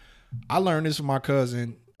 So I learned this from my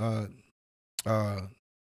cousin,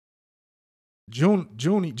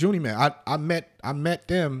 Junie man. I met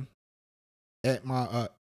them at my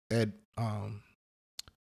at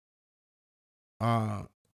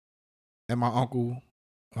my uncle.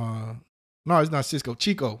 No, it's not Cisco.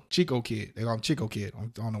 Chico Kid. They call him Chico Kid. I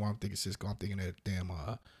don't know why I'm thinking Cisco. I'm thinking that damn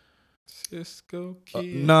Cisco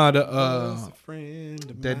Kid. That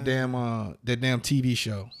that damn TV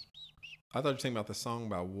show. I thought you were talking about the song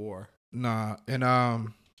about war. Nah,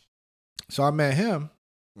 and so I met him,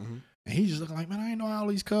 Mm-hmm. and he just looking like, man, I ain't know all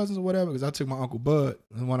these cousins or whatever, because I took my Uncle Bud,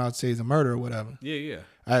 the one I'd say is a murderer or whatever. Yeah.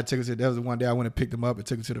 I had took him to, that was the one day I went and picked him up and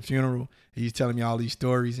took him to the funeral. He's telling me all these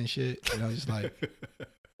stories and shit. And I was just like,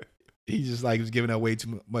 he just like was giving out way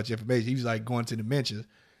too much information. He was like going to dementia.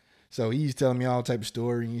 So he's telling me all type of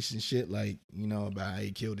stories and shit, like, about how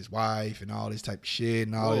he killed his wife and all this type of shit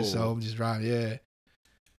and all this. So I'm just driving,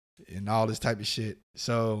 and all this type of shit.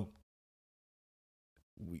 So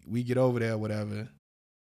we get over there, whatever.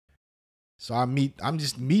 So I'm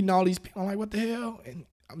just meeting all these people. I'm like, what the hell? And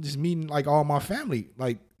I'm just meeting like all my family,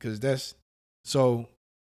 like, cause that's so,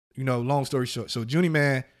 long story short. So Junie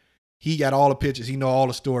man, he got all the pictures. He know all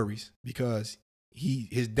the stories because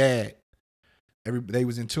his dad, they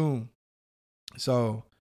was in tune. So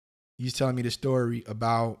he's telling me the story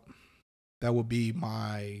about that would be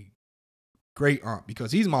my great aunt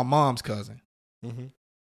because he's my mom's cousin. Mm-hmm.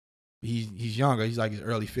 He's younger. He's like his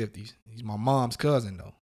early 50s. He's my mom's cousin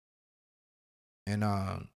though. And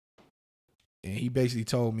he basically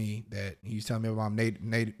told me that he was telling me about my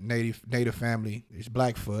native family. There's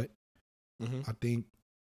Blackfoot. Mm-hmm. I think,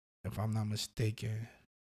 if I'm not mistaken,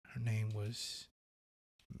 her name was,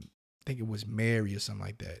 I think it was Mary or something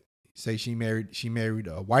like that. Say she married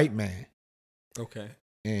a white man. Okay.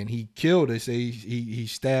 And he killed her. Say he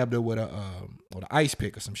stabbed her with an ice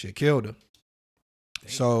pick or some shit. Killed her. Damn.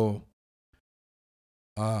 So,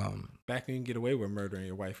 back when you can get away with murdering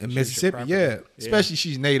your wife in Mississippi, yeah. Especially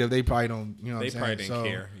she's native, they probably don't. They probably didn't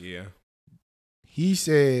care. Yeah. He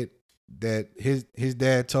said that his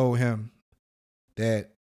dad told him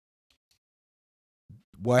that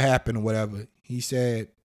what happened or whatever. He said,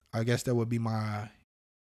 I guess that would be my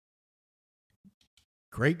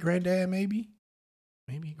great granddad, maybe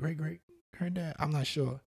great granddad. I'm not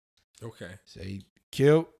sure. Okay. So he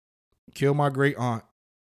killed my great aunt.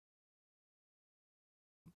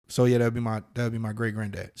 So yeah, that'd be my great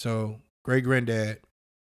granddad. So great granddad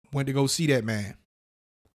went to go see that man.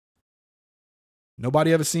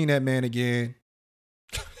 Nobody ever seen that man again.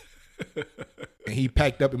 And he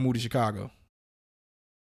packed up and moved to Chicago.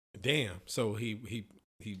 Damn. So he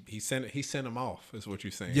sent him off, is what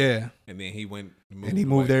you're saying. Yeah. And then he went and he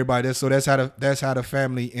moved everybody. So that's how the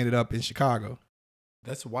family ended up in Chicago.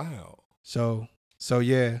 That's wild. So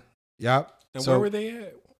yeah. Yep. And where were they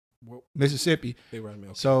at? Mississippi. They were in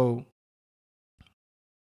Milwaukee. So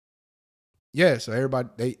yeah, so everybody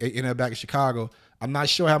they ended up back in Chicago. I'm not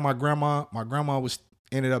sure how my grandma was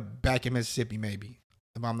ended up back in Mississippi, maybe,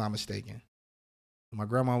 if I'm not mistaken. My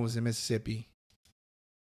grandma was in Mississippi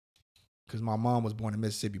because my mom was born in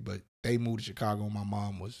Mississippi, but they moved to Chicago when my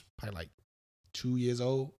mom was probably like 2 years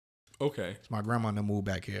old. Okay. So my grandma then moved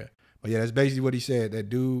back here. But yeah, that's basically what he said. That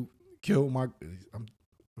dude killed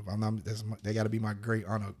they got to be my great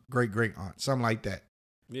aunt or great aunt, something like that.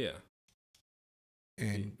 Yeah.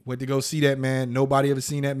 And went to go see that man. Nobody ever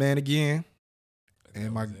seen that man again.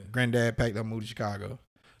 And my granddad packed up and moved to Chicago.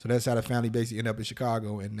 So that's how the family basically ended up in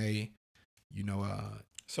Chicago. And they you know,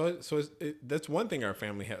 So that's one thing our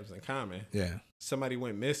family has in common. yeah. Somebody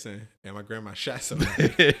went missing, and my grandma shot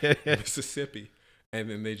somebody in Mississippi, and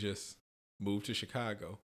then they just moved to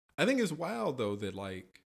Chicago. I think it's wild though that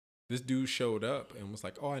like this dude showed up and was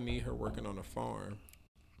like, "Oh, I need her working on a farm,"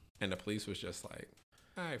 and the police was just like,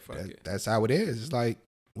 "All right, fuck it." That's how it is. It's like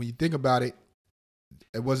when you think about it,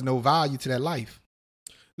 there was no value to that life.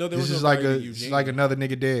 No, there This was is no like value a to it's Eugene. like another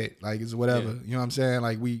nigga dead. Like it's whatever. Yeah. You know what I'm saying?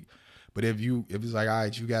 Like but if it's like, all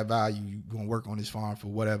right, you got value, you gonna work on this farm for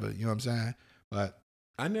whatever. You know what I'm saying? But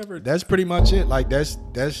I never. that's pretty much it. Like that's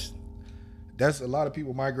a lot of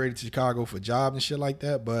people migrated to Chicago for jobs and shit like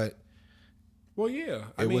that. But Well, yeah,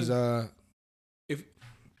 it was if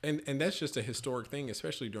and that's just a historic thing,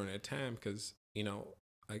 especially during that time, because you know,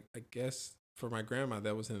 I guess for my grandma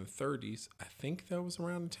that was in the 30s. I think that was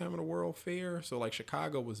around the time of the World Fair. So like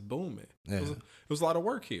Chicago was booming. Yeah. It was a lot of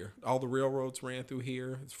work here. All the railroads ran through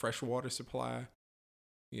here. It's fresh water supply.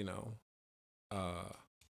 You know,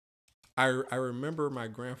 I remember my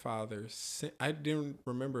grandfather sent. I didn't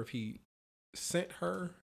remember if he sent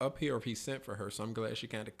her up here or if he sent for her. So I'm glad she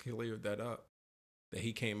kind of cleared that up. That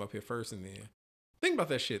he came up here first, and then think about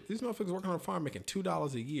that shit. These motherfuckers working on a farm making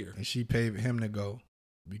 $2 a year, and she paid him to go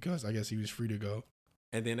because I guess he was free to go.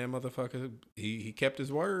 and then that motherfucker he kept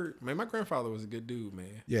his word. Man, my grandfather was a good dude,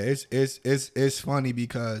 man. Yeah, it's funny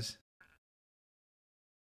because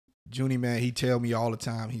Junie, man, he tell me all the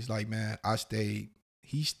time. He's like, man, I stayed.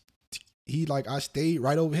 He like I stayed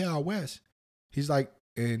right over here out west. He's like,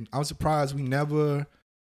 and I'm surprised we never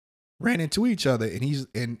ran into each other.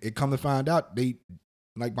 And it come to find out they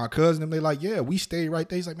like my cousin and they like, yeah, we stayed right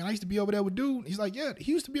there. He's like, man, I used to be over there with dude. He's like, yeah,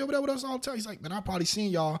 he used to be over there with us all the time. He's like, man, I probably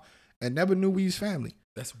seen y'all and never knew we was family.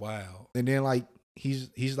 That's wild. And then like he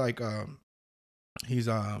was like he's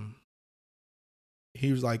high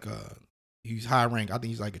rank. I think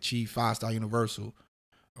he's like a chief 5-star universal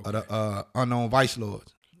of the unknown vice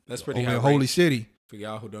lords. That's pretty over high in Holy rank City. for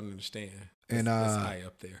y'all who don't understand. And That's high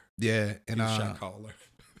up there. yeah, and He's shot caller.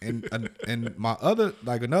 and my other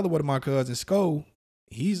like another one of my cousins, Sko,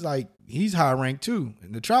 he's high rank too,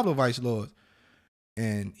 in the traveler vice lords.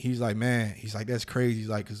 And he's like, man, he's like, that's crazy. He's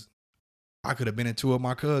like, cause I could have been in two of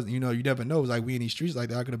my cousins. You know, you never know. It's like we in these streets like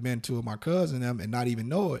that. I could have been two of my cousins and not even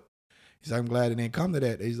know it. He's like, I'm glad it didn't come to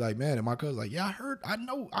that. He's like, man, and my cousin's like, yeah, I heard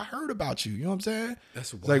about you. You know what I'm saying?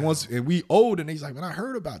 That's wild. It's like once and we old and he's like, man, I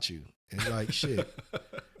heard about you. And it's like, shit.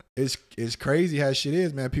 It's crazy how shit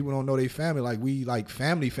is, man. People don't know their family. Like we like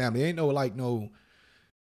family. Ain't no like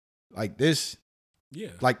this. Yeah.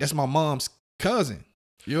 Like that's my mom's cousin.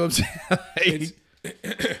 You know what I'm saying?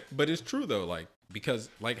 But it's true though, like because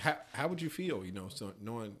like how would you feel, you know, so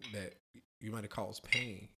knowing that you might have caused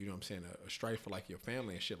pain, you know what I'm saying, a strife for like your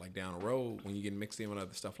family and shit like down the road when you get mixed in with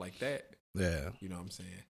other stuff like that. Yeah. You know what I'm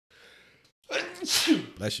saying?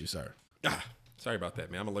 Bless you, sir. Sorry about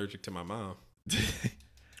that, man. I'm allergic to my mom.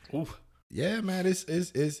 Oof. Yeah, man. That's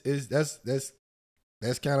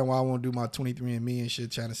kind of why I want to do my 23andMe and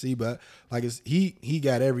shit, trying to see. But like he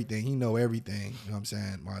got everything. He know everything. You know what I'm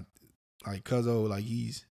saying? My like Cuzzo, like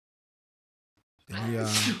he's and he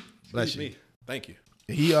bless you. Me. Thank you.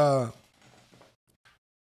 He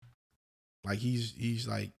like he's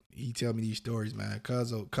like he tell me these stories, man.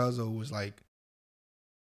 Cuzzo was like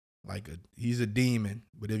he's a demon.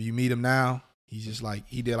 But if you meet him now, he's just like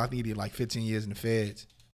I think he did like 15 years in the feds.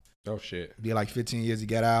 Oh shit. He did like 15 years, he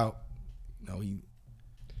got out. You know,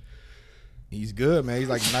 he's good, man. He's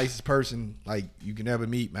like the nicest person like you can ever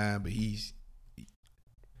meet, man. But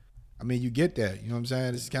I mean, you get that. You know what I'm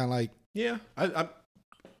saying? It's kind of like, yeah, I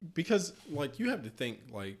because like you have to think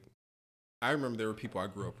like I remember there were people I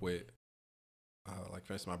grew up with, like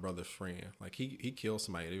for instance my brother's friend, like he killed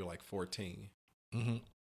somebody. They were like 14, mm-hmm.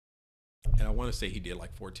 and I want to say he did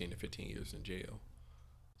like 14 to 15 years in jail.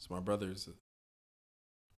 So my brother's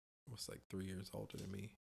was like 3 years older than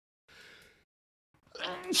me.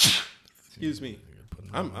 Excuse me.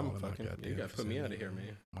 I'm fucking. You gotta put me out of here,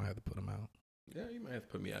 man. Might have to put him out. Yeah, you might have to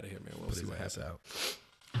put me out of here, man. We'll Put see his what ass happens.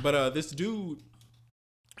 out. But this dude,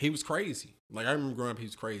 he was crazy. Like I remember growing up, he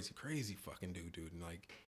was crazy fucking dude. And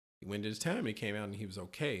like when his time he came out and he was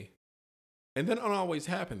okay. And then it don't always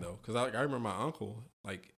happen though, because I remember my uncle,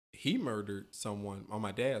 like he murdered someone on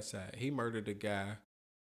my dad's side. He murdered a guy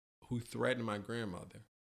who threatened my grandmother.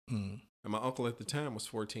 Mm. And my uncle at the time was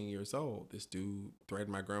 14 years old. This dude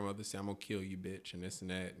threatened my grandmother, said, I'm going to kill you, bitch, and this and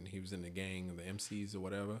that. And he was in the gang of the MCs or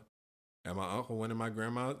whatever. And my uncle went to my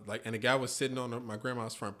grandma, like, and the guy was sitting on my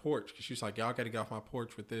grandma's front porch because she was like, y'all got to get off my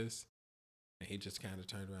porch with this. And he just kind of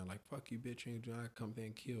turned around like, fuck you, bitch, and I come there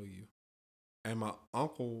and kill you. And my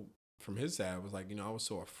uncle from his side was like, you know, I was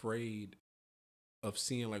so afraid of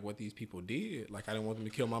seeing like what these people did. Like I didn't want them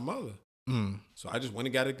to kill my mother. Mm. So I just went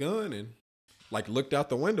and got a gun and like looked out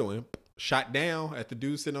the window and shot down at the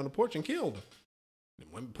dude sitting on the porch and killed him.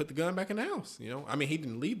 And went and put the gun back in the house. You know, I mean, he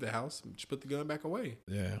didn't leave the house; just put the gun back away.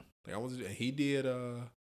 Yeah. Like he did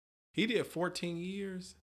 14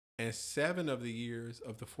 years, and 7 of the years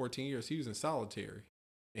of the 14 years he was in solitary,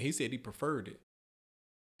 and he said he preferred it.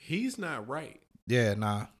 He's not right. Yeah,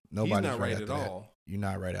 nah. Nobody's He's not right after at that. all. You're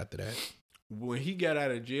not right after that. When he got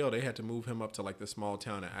out of jail, they had to move him up to like the small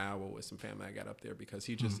town in Iowa with some family I got up there because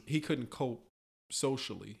he couldn't cope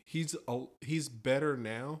socially. He's better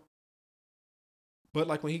now. But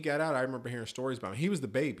like when he got out, I remember hearing stories about him. He was the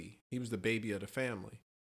baby. He was the baby of the family.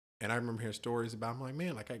 And I remember hearing stories about him like,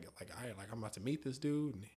 man, I'm about to meet this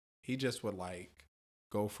dude. And he just would like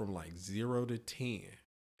go from like 0 to 10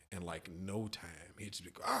 in like no time. He'd just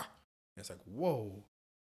be And it's like, whoa.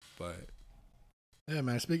 But yeah,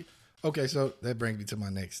 man. Okay, so that brings me to my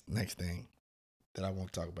next thing that I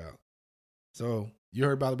want to talk about. So you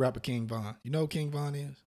heard about the rapper King Von. You know who King Von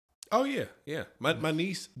is? Oh yeah. My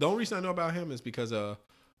niece. The only reason I know about him is because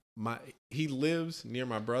he lives near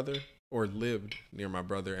my brother or lived near my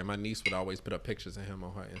brother, and my niece would always put up pictures of him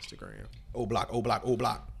on her Instagram. O Block.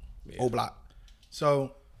 Yeah. O Block.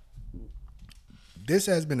 So this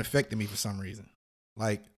has been affecting me for some reason.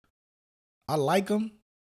 Like I like him.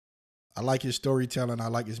 I like his storytelling. I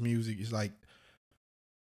like his music. It's like,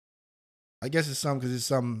 I guess it's something because it's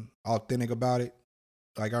something authentic about it.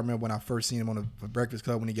 Like I remember when I first seen him on the Breakfast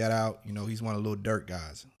Club when he got out. You know, he's one of the Lil Durk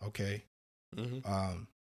guys. Okay. Mm-hmm.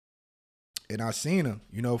 And I seen him,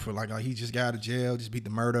 you know, for like he just got out of jail, just beat the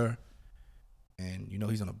murder, and you know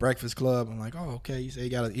he's on the Breakfast Club. I'm like, oh okay. He said he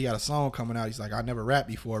got a song coming out. He's like, I never rapped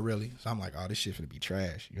before really. So I'm like, oh, this shit finna be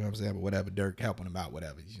trash. You know what I'm saying? But whatever, Durk helping him out,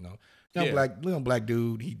 whatever. You know. Young black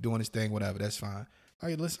dude, he doing his thing, whatever, that's fine.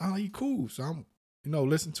 Like, listen, he cool. So I'm,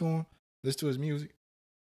 listen to him, listen to his music.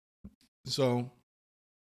 So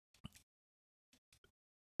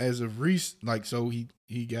as of recent, like, so he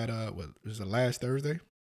got what was it last Thursday?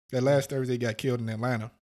 That last Thursday he got killed in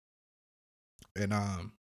Atlanta. And I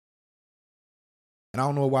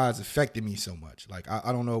don't know why it's affected me so much. Like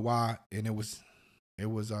I don't know why. And it was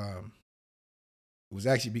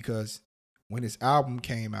actually because when his album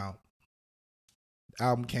came out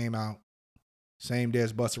same day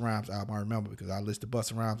as Busta Rhymes album. I remember because I listened to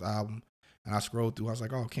Busta Rhymes album and I scrolled through. I was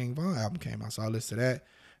like, oh, King Von album came out. So I listened to that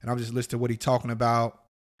and I'm just listening to what he talking about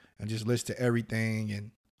and just listen to everything. And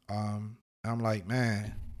I'm like,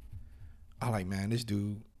 man, this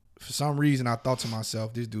dude, for some reason I thought to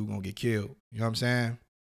myself, this dude gonna get killed. You know what I'm saying?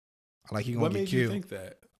 He gonna get killed. What made you think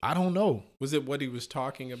that? I don't know. Was it what he was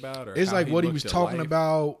talking about, or it's like what he was talking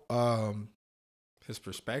about? His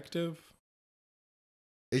perspective.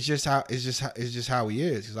 It's just how he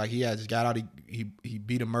is. It's like he had just got out. He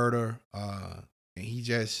beat a murder, and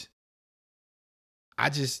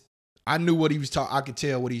I knew what he was talking. I could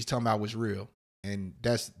tell what he's talking about was real, and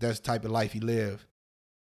that's the type of life he lived.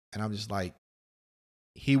 And I'm just like,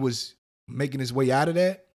 he was making his way out of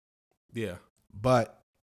that. Yeah, but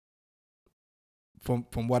from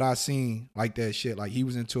what I seen, like that shit, like he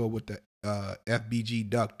was into it with the FBG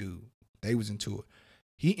Duck dude. They was into it.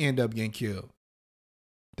 He ended up getting killed.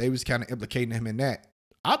 They was kind of implicating him in that.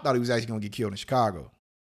 I thought he was actually gonna get killed in Chicago.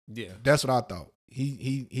 Yeah, that's what I thought.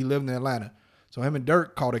 He lived in Atlanta, so him and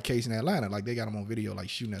Durk caught a case in Atlanta. Like they got him on video, like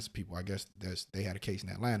shooting at some people. I guess they had a case in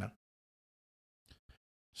Atlanta.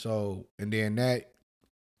 So and then that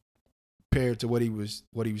paired to what he was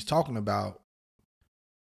talking about,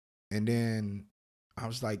 and then I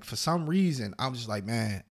was like, for some reason, I was just like,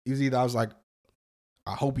 man, it was either I was like,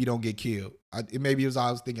 I hope he don't get killed. I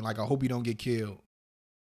was thinking like, I hope he don't get killed.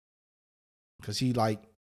 Cause he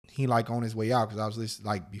on his way out. Cause I was listening,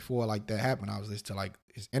 like before like that happened, I was listening to like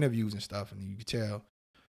his interviews and stuff, and you could tell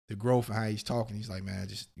the growth and how he's talking. He's like, man,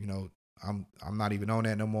 just I'm not even on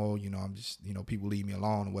that no more. I'm just people leave me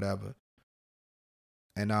alone or whatever.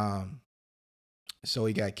 And so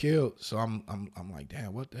he got killed. So I'm like,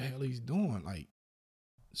 damn, what the hell he's doing? Like,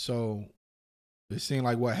 so it seemed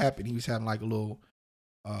like what happened. He was having like a little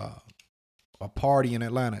a party in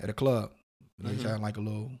Atlanta at a club. He's having like a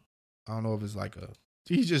little. I don't know if it's like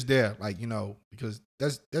he's just there, like, because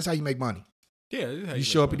that's how you make money. Yeah, you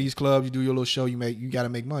show up at these clubs, you do your little show, you got to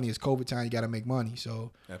make money. It's COVID time, you got to make money.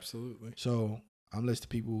 So absolutely. So I'm listening to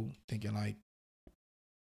people thinking like,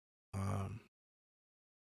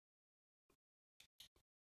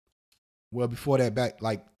 well, before that back,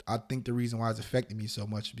 like I think the reason why it's affecting me so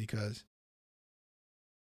much is because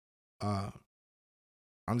I'm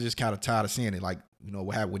just kind of tired of seeing it. Like,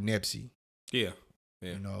 what happened with Nipsey. Yeah.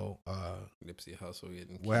 Yeah. Nipsey Hussle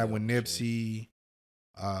getting killed. What happened with Nipsey?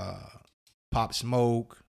 Pop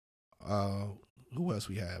Smoke. Who else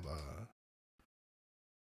we have?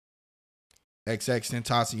 XX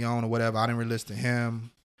Tentacion or whatever. I didn't really listen to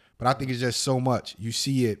him. But I think it's just so much. You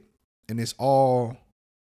see it, and it's all.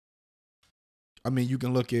 I mean, you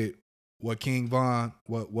can look at what King Von,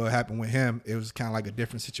 what happened with him. It was kind of like a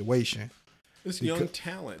different situation. It's young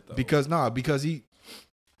talent, though. Because he,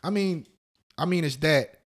 I mean, it's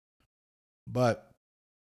that. But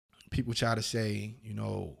people try to say, you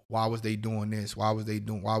know, why was they doing this? Why was they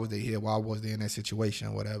here? Why was they in that situation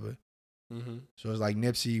or whatever? Mm-hmm. So it's like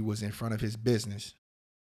Nipsey was in front of his business,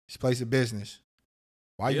 his place of business.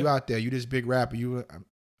 Why you out there? You this big rapper.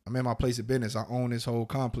 I'm in my place of business. I own this whole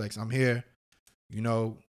complex. I'm here. You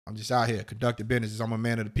know, I'm just out here conducting business. I'm a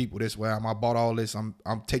man of the people. This way, I bought all this. I'm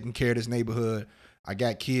taking care of this neighborhood. I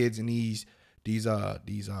got kids in these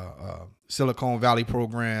Silicon Valley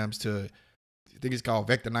programs to, I think it's called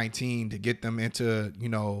Vector 19, to get them into, you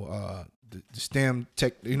know, the STEM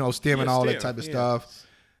tech, you know, STEM and all that type of stuff.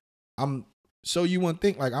 So you wouldn't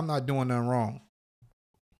think like I'm not doing nothing wrong.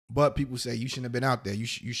 But people say you shouldn't have been out there. You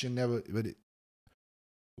should never. But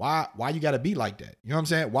why you got to be like that? You know what I'm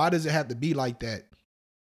saying? Why does it have to be like that?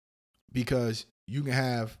 Because you can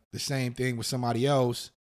have the same thing with somebody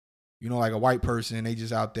else. You know, like a white person, they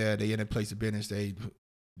just out there. They in a place of business.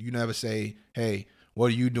 You never say, "Hey, what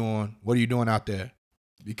are you doing? What are you doing out there?"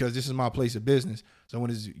 Because this is my place of business. So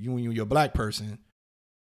when it's you and you're a black person,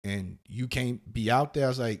 and you can't be out there, I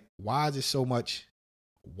was like, why is it so much?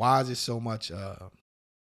 Why is it so much?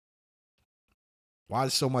 Why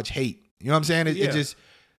is so much hate? You know what I'm saying? It just.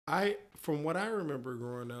 From what I remember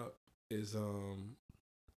growing up is, and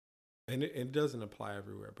it doesn't apply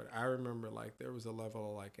everywhere, but I remember like there was a level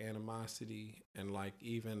of like animosity and like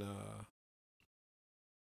even,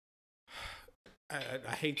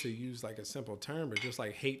 I hate to use like a simple term, but just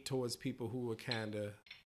like hate towards people who were kind of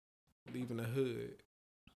leaving the hood.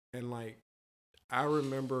 And like, I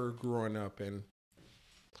remember growing up and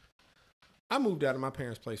I moved out of my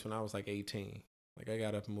parents' place when I was like 18. Like I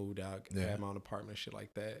got up and moved out, had my own apartment, shit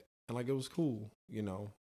like that. And like, it was cool, you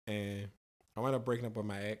know, and I wound up breaking up with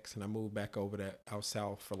my ex and I moved back over there out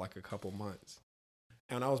south for like a couple months.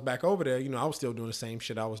 And when I was back over there, you know, I was still doing the same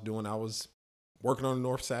shit I was doing. I was working on the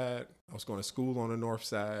north side. I was going to school on the north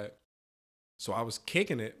side. So I was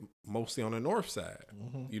kicking it mostly on the north side.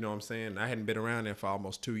 Mm-hmm. You know what I'm saying? I hadn't been around there for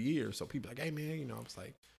almost 2 years. So people like, hey man, you know, I was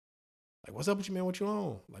like, what's up with you, man? What you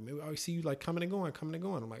on? Like, maybe I always see you like coming and going.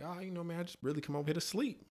 I'm like, oh, you know, man, I just really come over here to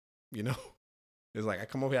sleep. You know, it's like I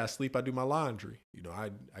come over here, I sleep, I do my laundry. You know,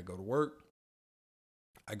 I go to work,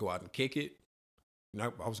 I go out and kick it. You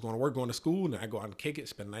know, I was going to work, going to school, and I go out and kick it,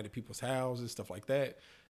 spend the night at people's houses, stuff like that.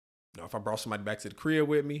 You know, if I brought somebody back to the crib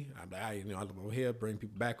with me, I live over here, bring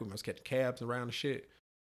people back with me. I was catching cabs around and shit.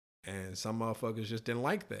 And some motherfuckers just didn't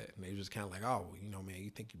like that. And they just kind of like, oh, well, you know, man,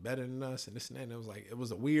 you think you're better than us and this and that. And it was like, it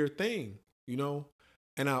was a weird thing, you know?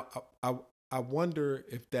 And I wonder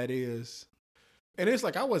if that is, and it's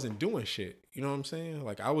like, I wasn't doing shit. You know what I'm saying?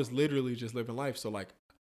 Like, I was literally just living life. So like,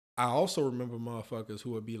 I also remember motherfuckers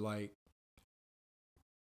who would be like,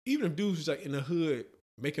 even if dudes was like in the hood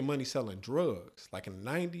making money selling drugs, like in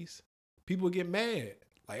the 90s, people would get mad.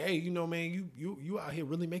 Like, hey, you know, man, you out here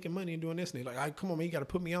really making money and doing this. And they're like, all right, come on, man, you got to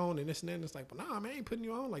put me on and this and that. And it's like, well, nah, man, I ain't putting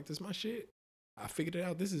you on. Like, this is my shit. I figured it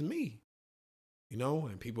out. This is me. You know,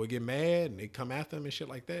 and people would get mad and they come after them and shit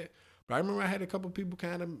like that. But I remember I had a couple people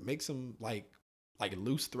kind of make some like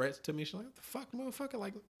loose threats to me. She's like, what the fuck, motherfucker?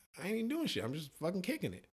 Like, I ain't even doing shit. I'm just fucking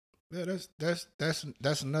kicking it. Yeah,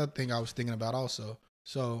 that's another thing I was thinking about also.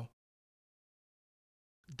 So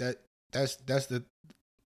that's the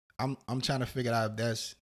I'm trying to figure out if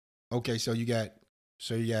that's okay. So you got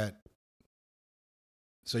Nipsey.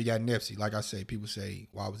 Like I say, people say,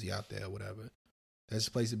 why was he out there or whatever? That's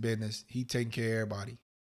a place of business. He taking care of everybody.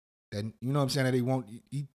 That, you know what I'm saying? That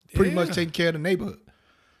he pretty much taking care of the neighborhood.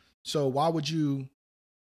 So why would you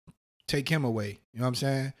take him away? You know what I'm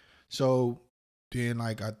saying? So then,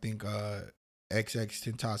 like, I think XX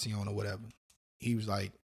Tentacion or whatever, he was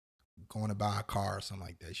like going to buy a car or something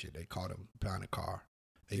like that shit. They caught him buying a car.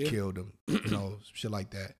 They killed him, you know, shit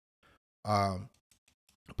like that.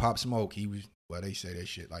 Pop Smoke, they say that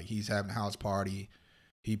shit. Like, he's having a house party.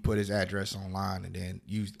 He put his address online, and then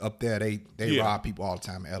up there, they rob people all the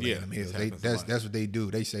time in LA and them hills. That's what they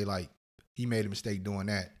do. They say, like, he made a mistake doing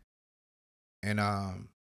that. And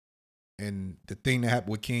the thing that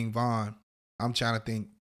happened with King Von, I'm trying to think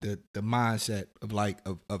the mindset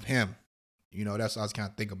of him. You know, that's what I was kind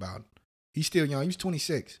of thinking about. He's still young. He was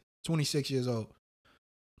 26 years old.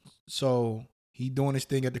 So he doing his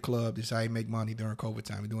thing at the club. This is how he make money during COVID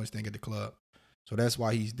time. He doing his thing at the club. So that's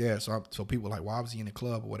why he's there. So people are like, why was he in the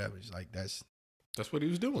club or whatever? It's like that's what he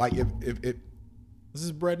was doing. like if this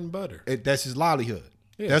is bread and butter. that's his livelihood.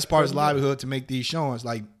 Yeah, That's part of his bread and butter. livelihood to make these showings.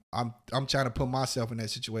 Like I'm trying to put myself in that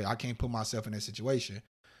situation. I can't put myself in that situation.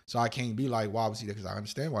 So I can't be like, why was he there? Because I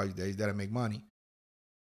understand why he's there. He's there to make money.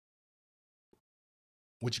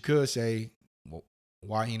 What you could say, well,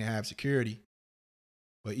 why he didn't have security.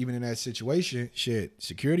 But even in that situation, shit,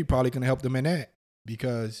 security probably couldn't help them in that.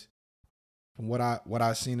 Because from what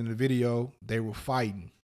I seen in the video, they were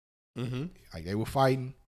fighting. Mm-hmm. Like they were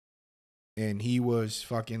fighting. And he was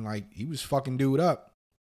fucking dude up.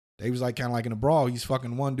 They was like kind of like in a brawl. He's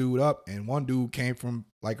fucking one dude up, and one dude came from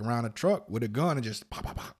like around a truck with a gun and just pop,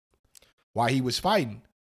 pop, pop. While he was fighting.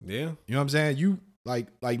 Yeah. You know what I'm saying? You like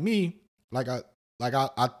me,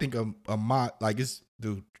 I think a mod, like it's,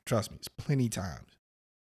 dude, trust me, it's plenty times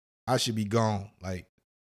I should be gone. Like,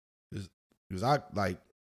 because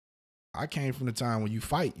I came from the time when you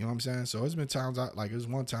fight, you know what I'm saying? So it's been times there's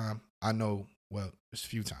one time I know, well, there's a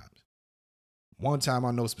few times. One time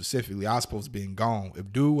I know specifically I was supposed to be gone.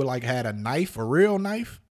 If dude would like had a knife, a real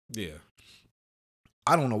knife. Yeah.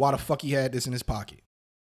 I don't know why the fuck he had this in his pocket.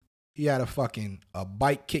 He had a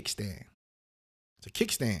bike kickstand. It's a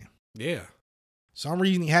kickstand. Yeah. Some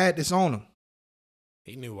reason he had this on him.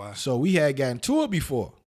 He knew why. So we had gotten to it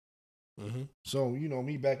before. Mm-hmm. So, you know,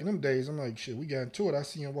 me back in them days, I'm like, shit, we got into it. I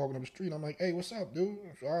see him walking up the street. I'm like, hey, what's up, dude?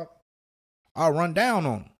 So I'll run down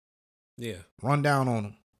on him. Yeah. Run down on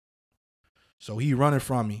him. So he running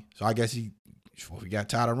from me. So I guess he got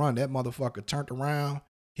tired of running. That motherfucker turned around,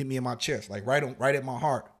 hit me in my chest, like right at my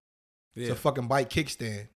heart. Yeah. It's a fucking bike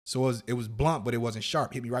kickstand. So it was blunt, but it wasn't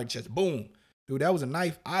sharp. Hit me right in the chest. Boom. Dude, that was a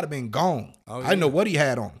knife. I'd have been gone. Oh, yeah. I didn't know what he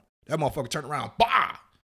had on him. That motherfucker turned around. Bah!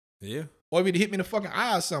 Yeah. Or if he'd hit me in the fucking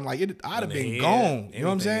eye or something, like I'd have been gone. You know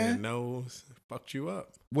what I'm saying? Nose fucked you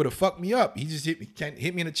up. Would have fucked me up. He just hit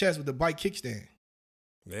me in the chest with the bike kickstand.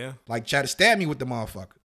 Yeah. Like tried to stab me with the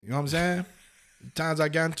motherfucker. You know what I'm saying? Times I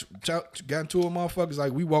got into a motherfuckers,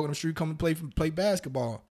 like we walking the street, come and play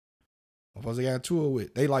basketball. Motherfuckers I got into it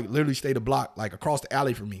with. They like literally stayed a block, like across the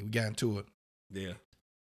alley from me. We got into it. Yeah.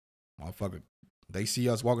 Motherfucker, they see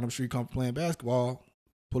us walking up the street, come playing basketball,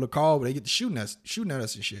 pull a call, but they get to shooting at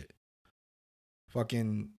us and shit.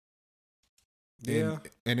 Fucking yeah.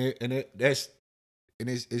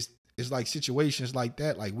 It's like situations like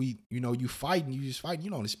that. Like you fighting, you just fighting. You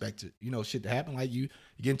don't expect it, shit to happen. Like you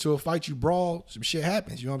get into a fight, you brawl, some shit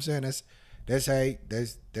happens. You know what I'm saying?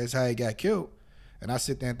 That's how he got killed. And I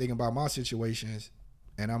sit there and think about my situations,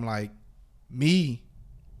 and I'm like, me,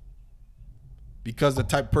 because the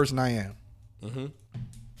type of person I am, mm-hmm.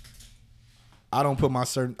 I don't put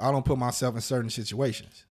myself in certain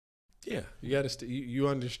situations. Yeah, you got to. You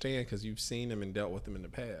understand because you've seen them and dealt with them in the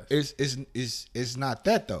past. It's not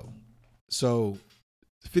that though. So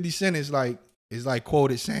 50 Cent is like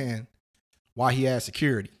quoted saying why he has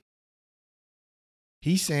security.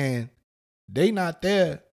 He's saying they not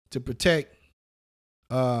there to protect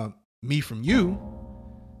me from you.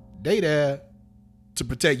 They there to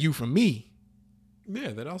protect you from me.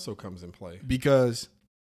 Yeah, that also comes in play because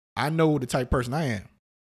I know the type of person I am.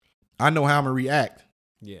 I know how I'm gonna react.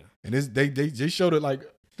 Yeah. And they showed it like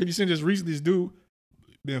 50 Cent just recently, this dude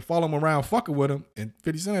been following him around fucking with him, and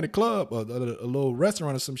 50 Cent at a club or a little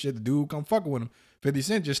restaurant or some shit, the dude come fucking with him. 50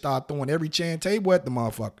 Cent just started throwing every chair and table at the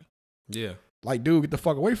motherfucker. Yeah. Like, dude, get the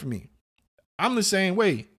fuck away from me. I'm the same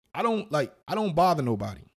way. I don't bother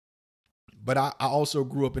nobody. But I also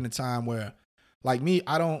grew up in a time where, like me,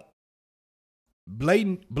 I don't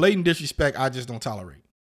blatant disrespect, I just don't tolerate.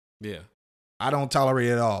 Yeah. I don't tolerate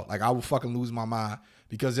it at all. Like I will fucking lose my mind.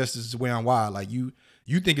 Because that's just the way I'm wired. Like you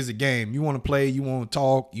think it's a game. You want to play, you want to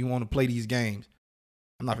talk, you want to play these games.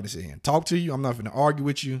 I'm not finna sit here and talk to you. I'm not finna argue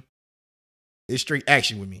with you. It's straight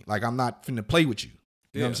action with me. Like I'm not finna play with you.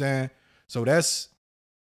 You know what I'm saying? So that's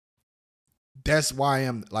why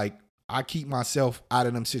I'm like, I keep myself out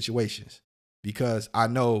of them situations. Because I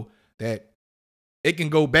know that it can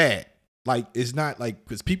go bad. Like, it's not like,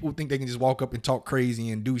 because people think they can just walk up and talk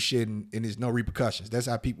crazy and do shit and there's no repercussions. That's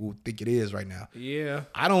how people think it is right now. Yeah.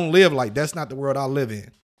 I don't live like, that's not the world I live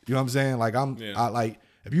in. You know what I'm saying? Like, I like,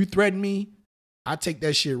 if you threaten me, I take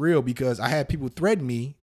that shit real because I had people threaten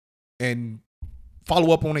me and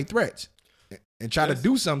follow up on their threats and try to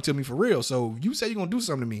do something to me for real. So you say you're going to do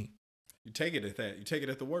something to me. You take it at that. You take it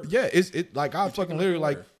at the word. Yeah. It's like, I fucking literally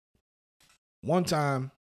like, one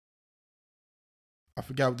time, I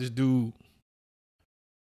forgot what this dude.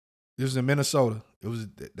 This was in Minnesota. It was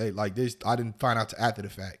they like this. I didn't find out till after the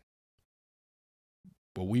fact.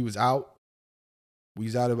 But we was out. We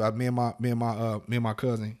was out of me and my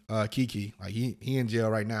cousin Kiki. Like he in jail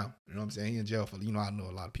right now. You know what I'm saying? He in jail for, you know, I know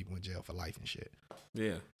a lot of people in jail for life and shit.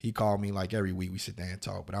 Yeah. He called me like every week. We sit there and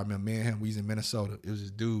talk. But I remember me and him, we was in Minnesota. It was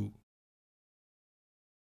this dude.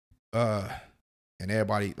 And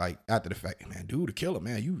everybody, like, after the fact, man, dude, the killer,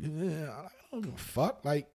 man, I don't give a fuck.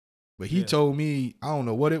 Like, but he told me, I don't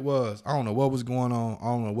know what it was. I don't know what was going on. I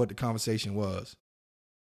don't know what the conversation was.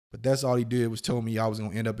 But that's all he did was told me I was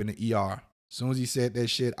going to end up in the ER. As soon as he said that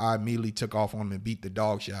shit, I immediately took off on him and beat the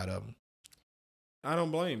dog shit out of him. I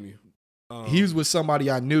don't blame you. He was with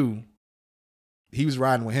somebody I knew. He was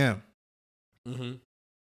riding with him. Mm-hmm.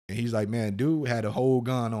 And he's like, man, dude had a whole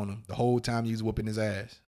gun on him the whole time he was whooping his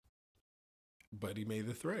ass. But he made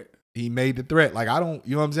the threat. He made the threat. Like, I don't,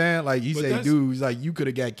 you know what I'm saying? Like, he said, dude, he's like, you could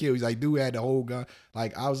have got killed. He's like, dude had the whole gun.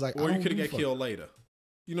 Like, I was like, or you could have got killed later.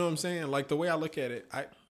 You know what I'm saying? Like, the way I look at it,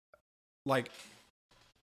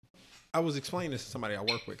 I was explaining this to somebody I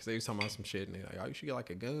work with because they was talking about some shit and they're like, oh, you should get like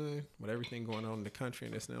a gun with everything going on in the country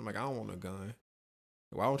and this and that. I'm like, I don't want a gun.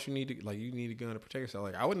 Why don't you need to, like, you need a gun to protect yourself?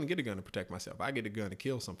 Like, I wouldn't get a gun to protect myself. I get a gun to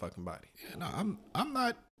kill some fucking body. Yeah, no, I'm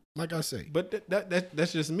not, like I say. But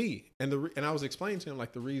that's just me. And I was explaining to him,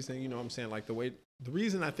 like, the reason, you know what I'm saying? Like, the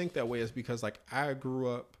reason I think that way is because, like, I grew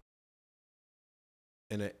up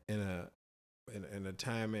in a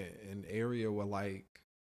time, an area where, like,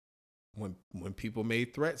 when people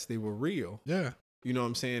made threats, they were real. Yeah. You know what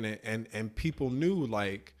I'm saying? And people knew,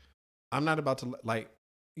 like, I'm not about to, like,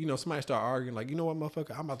 you know, somebody start arguing, like, you know what,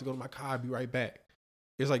 motherfucker, I'm about to go to my car, I'll be right back.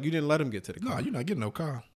 It's like, you didn't let him get to the car. No, you're not getting no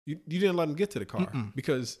car. You didn't let him get to the car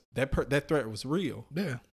because that threat was real.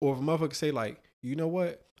 Yeah. Or if a motherfucker say, like, you know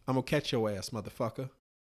what, I'm going to catch your ass, motherfucker.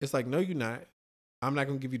 It's like, no, you're not. I'm not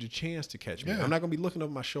going to give you the chance to catch me. Yeah. I'm not going to be looking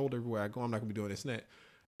over my shoulder everywhere I go. I'm not going to be doing this and that.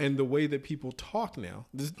 And the way that people talk now,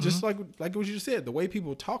 just like what you just said, the way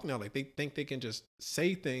people talk now, like, they think they can just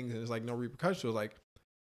say things and there's, like, no repercussions. So, like,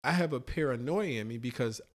 I have a paranoia in me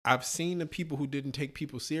because I've seen the people who didn't take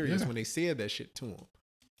people serious when they said that shit to them.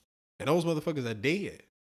 And those motherfuckers are dead.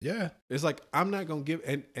 Yeah. It's like, I'm not going to give,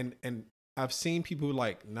 and I've seen people who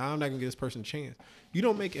like, nah, I'm not going to give this person a chance. You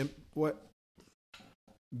don't make,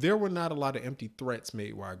 there were not a lot of empty threats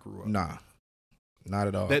made where I grew up. Nah, not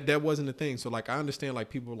at all. That wasn't a thing. So, like, I understand, like,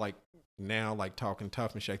 people, like, now, like, talking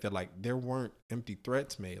tough and shit like that, like, there weren't empty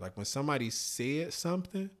threats made. Like, when somebody said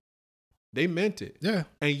something, they meant it. Yeah.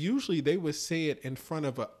 And usually they would say it in front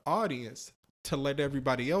of an audience to let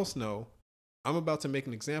everybody else know, I'm about to make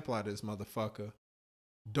an example out of this motherfucker.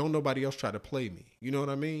 Don't nobody else try to play me. You know what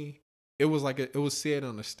I mean? It was like, it was said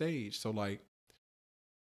on the stage. So, like,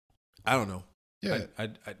 I don't know. Yeah.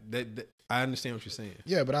 I understand what you're saying.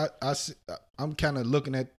 Yeah, but I'm kind of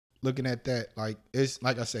looking at that. Like, it's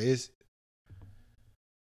like I say, it's,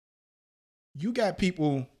 you got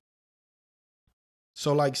people.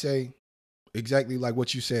 So, like, say, exactly like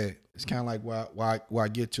what you said. It's kind of like why I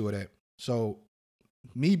get to it at. So,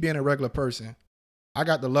 me being a regular person, I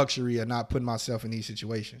got the luxury of not putting myself in these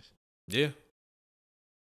situations. Yeah.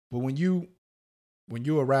 But when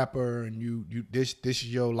you're a rapper and you this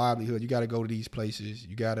is your livelihood, you got to go to these places.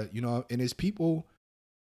 You got to, you know, and it's people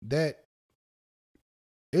that,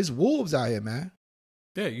 it's wolves out here, man.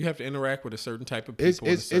 Yeah, you have to interact with a certain type of people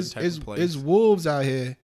in a certain type of place. It's wolves out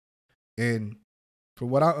here, and from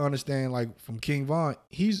what I understand, like, from King Von,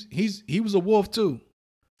 he was a wolf too.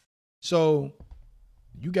 So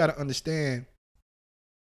you got to understand,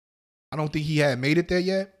 I don't think he had made it there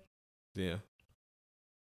yet. Yeah.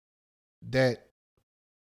 That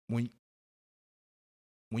when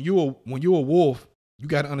you're a wolf, you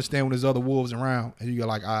got to understand when there's other wolves around, and you're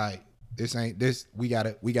like, all right, this ain't this. We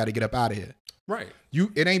gotta get up out of here. Right.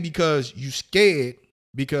 It ain't because you scared,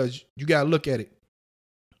 because you gotta look at it,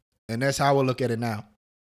 and that's how I look at it now.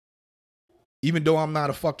 Even though I'm not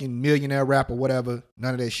a fucking millionaire rapper, whatever,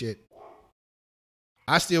 none of that shit,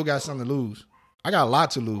 I still got something to lose. I got a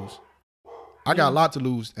lot to lose.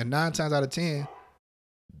 And 9 times out of 10,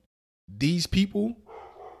 these people,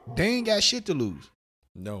 they ain't got shit to lose.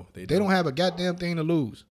 No, they don't have a goddamn thing to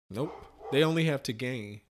lose. Nope. They only have to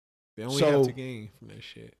gain. They only have to gain from that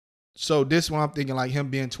shit. So this one, I'm thinking, like, him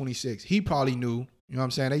being 26, he probably knew. You know what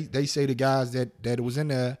I'm saying? They say the guys that was in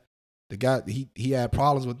there, the guy, he had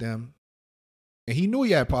problems with them, and he knew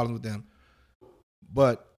he had problems with them.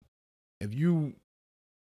 But if you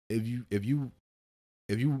the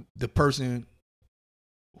person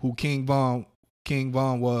who King Von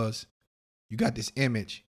was, you got this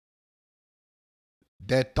image.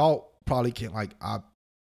 That thought probably can't, like,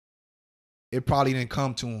 it probably didn't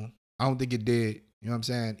come to him. I don't think it did. You know what I'm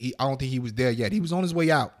saying? I don't think he was there yet. He was on his way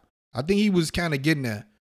out. I think he was kind of getting there.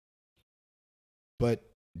 But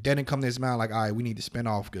Then it come to his mind like, all right, we need to spin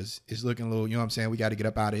off because it's looking a little, you know what I'm saying? We got to get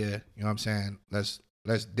up out of here. You know what I'm saying?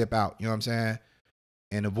 Let's dip out, you know what I'm saying?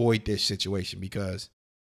 And avoid this situation because,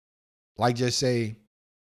 like, just say,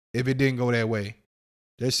 if it didn't go that way,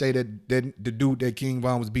 let's say that the dude that King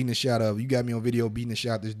Von was beating the shit out of, you got me on video beating the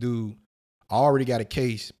shit out of this dude. I already got a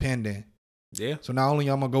case pending. Yeah. So not only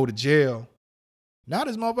I'm going to go to jail, now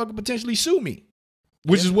this motherfucker potentially sue me,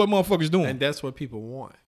 which is what motherfuckers doing. And that's what people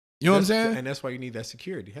want. You know what I'm saying? And that's why you need that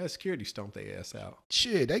security. Have security stomp their ass out.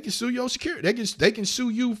 Shit, they can sue your security. They can sue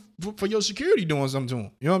you for your security doing something to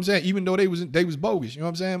them. You know what I'm saying? Even though they was bogus. You know what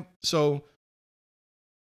I'm saying? So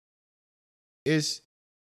is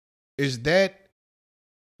that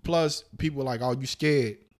plus people like, oh, you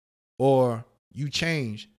scared or you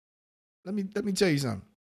change. Let me tell you something.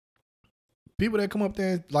 People that come up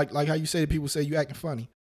there like how you say people say you acting funny.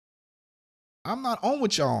 I'm not on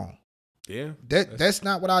with y'all. Yeah. That's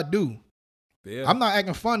not what I do. Yeah. I'm not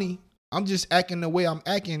acting funny. I'm just acting the way I'm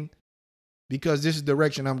acting because this is the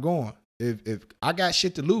direction I'm going. If I got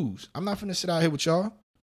shit to lose, I'm not finna sit out here with y'all.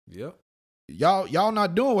 Yep. Y'all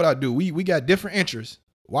not doing what I do. We got different interests.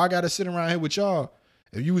 Why I gotta sit around here with y'all?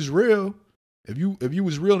 If you was real, if you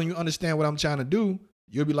was real and you understand what I'm trying to do,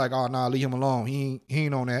 you'll be like, oh nah, leave him alone. He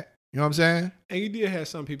ain't on that. You know what I'm saying? And you did have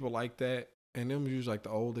some people like that, and them usually like the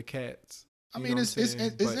older cats. I mean, it's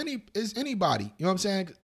anybody. You know what I'm saying?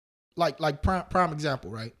 Like prime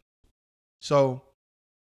example, right? So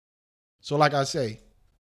like I say,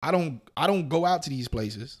 I don't go out to these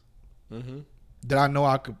places that I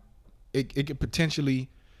know it could potentially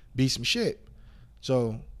be some shit.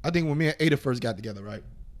 So I think when me and Ada first got together, right?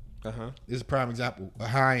 This is a prime example of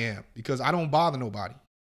how I am because I don't bother nobody.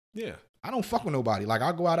 Yeah. I don't fuck with nobody. Like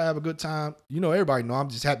I go out, I have a good time. You know, everybody know I'm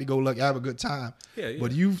just happy go lucky. I have a good time. Yeah.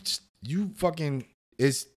 But you fucking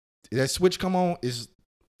is that switch come on is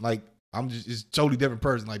like I'm just it's totally different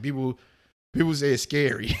person. Like people say it's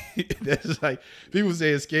scary. That's like people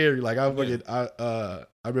say it's scary. Like I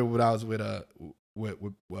remember when I was with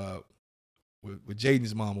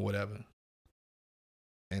Jaden's mom or whatever,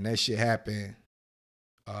 and that shit happened.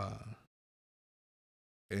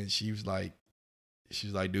 And she was like,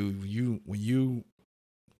 dude, when you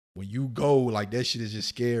go, like that shit is just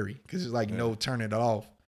scary because it's like no turning it off.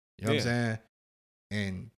 You know what I'm saying?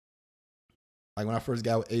 And like when I first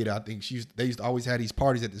got with Ada, I think they used to always have these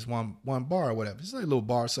parties at this one bar or whatever. It's like a little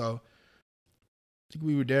bar. So I think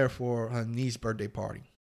we were there for her niece's birthday party.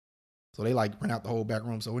 So they like rent out the whole back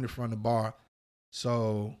room. So we're in the front of the bar.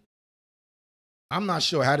 So I'm not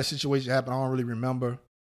sure how the situation happened. I don't really remember.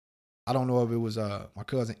 I don't know if it was my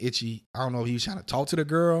cousin Itchy. I don't know if he was trying to talk to the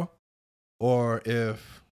girl or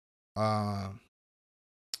if either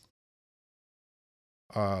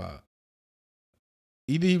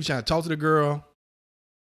he was trying to talk to the girl.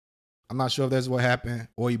 I'm not sure if that's what happened,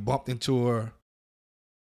 or he bumped into her. I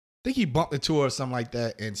think he bumped into her or something like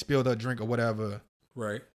that and spilled her drink or whatever.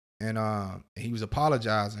 Right. And he was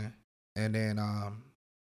apologizing, and then I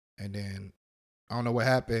don't know what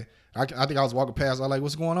happened. I think I was walking past. I was like,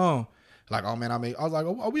 "What's going on?" Like, "Oh man, I was like,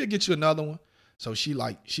 "Oh, we'll get you another one." So she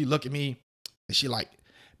looked at me and she like,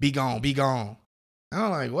 "Be gone, be gone." And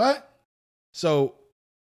I'm like, "What?" So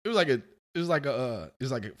it was like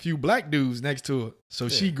a few black dudes next to her. So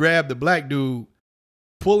she grabbed the black dude,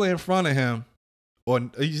 pull in front of him, or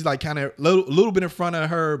he's like kind of little bit in front of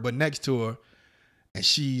her, but next to her, and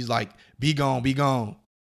she's like, "Be gone, be gone."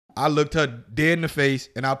 I looked her dead in the face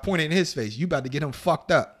and I pointed in his face. "You about to get him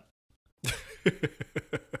fucked up."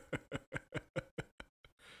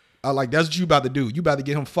 I was like, "That's what you about to do. You about to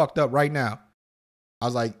get him fucked up right now." I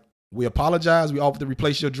was like, "We apologize. We offered to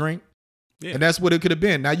replace your drink." Yeah. And that's what it could have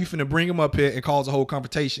been. Now you finna bring him up here and cause a whole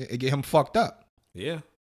confrontation and get him fucked up. Yeah.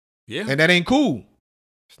 Yeah. And that ain't cool.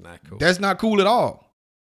 It's not cool. That's not cool at all.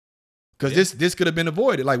 Because this could have been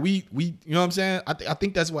avoided. Like we you know what I'm saying? I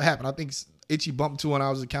think that's what happened. I think Itchy bumped into her and I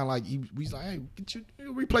was kind of like, he's like, "Hey, get you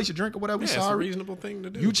replace your drink or whatever." Yeah, sorry. it's a reasonable thing to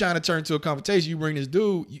do. You trying to turn to a confrontation. You bring this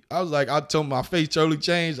dude. I was like, I told him my face totally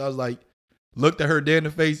changed. I was like, looked at her dead in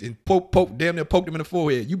the face and damn near poked him in the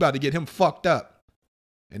forehead. "You about to get him fucked up."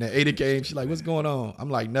 And then Ada came. She's like, "What's going on?" I'm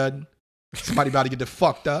like, "Nothing. Somebody about to get the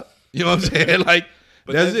fucked up." You know what I'm saying? Like,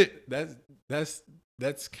 but that's it.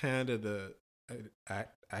 That's kind of the.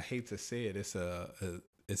 I hate to say it. It's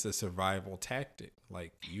a survival tactic.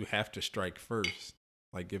 Like you have to strike first.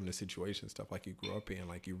 Like given the situation stuff like you grew up in,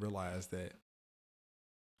 like you realize that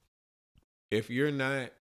if you're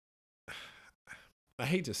not, I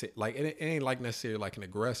hate to say, like it ain't like necessarily like an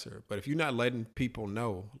aggressor, but if you're not letting people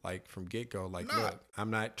know, like from get go, like look, I'm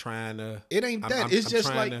not trying to. It ain't that. It's just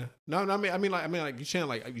like no. I mean, like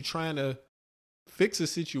you're trying to fix a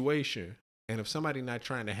situation, And if somebody not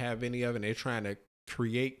trying to have any of it, and they're trying to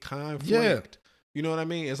create conflict. Yeah. You know what I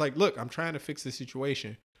mean? It's like, look, I'm trying to fix the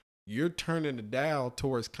situation. You're turning the dial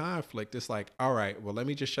towards conflict. It's like, all right, well, let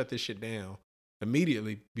me just shut this shit down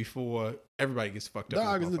immediately before everybody gets fucked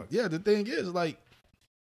up. The thing is, like,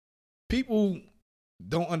 people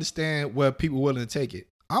don't understand where people willing to take it.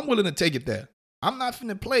 I'm willing to take it there. I'm not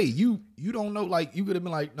finna play. You don't know, like, you could have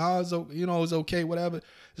been like, nah, it's okay, it's okay, whatever.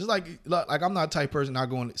 It's like I'm not the type of person not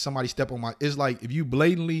going, somebody step on my, it's like, if you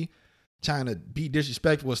blatantly trying to be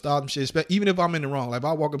disrespectful or start some shit, even if I'm in the wrong, like if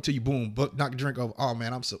I walk up to you, boom, knock a drink over, oh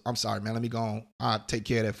man, I'm sorry, man, let me go on. I'll take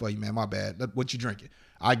care of that for you, man, my bad. What you drinking?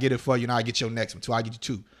 I get it for you, and I get your next one too. I get you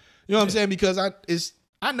two. You know what I'm saying? Because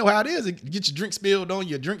I know how it is. Get your drink spilled on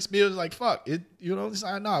you. Drink spills, like, fuck it. It's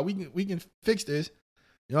like, nah, we can fix this.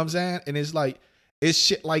 You know what I'm saying? And it's like, it's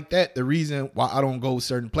shit like that. The reason why I don't go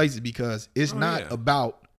certain places, because it's not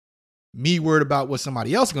about me worried about what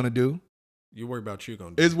somebody else gonna do. You worry about you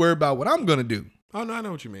gonna do. It's worried about what I'm gonna do. Oh no, I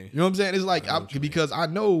know what you mean. You know what I'm saying? It's like, because I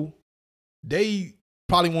know they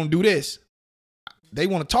probably want to do this. They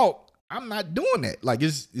want to talk. I'm not doing that. Like,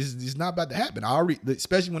 it's not about to happen. I already,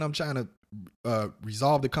 especially when I'm trying to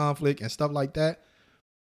resolve the conflict and stuff like that.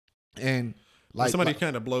 And like, when somebody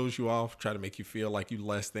kind of blows you off, try to make you feel like you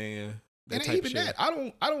less than. And even that, I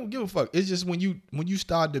don't give a fuck. It's just when you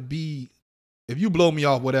start to be, if you blow me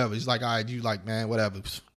off, whatever, it's like, all right, you like, man, whatever.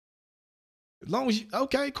 As long as you,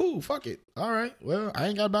 okay, cool, fuck it. All right, well, I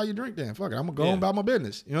ain't got to buy your drink then. Fuck it, I'm going to go on about my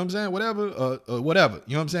business. You know what I'm saying? Whatever, whatever.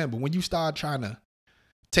 You know what I'm saying? But when you start trying to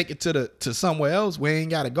take it to somewhere else where you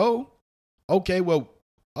ain't got to go, okay, well,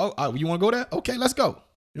 you want to go there? Okay, let's go.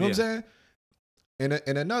 You know what I'm saying?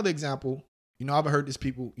 And another example, I've heard this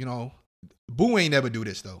people, Boo ain't never do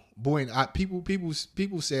this though. Boo ain't,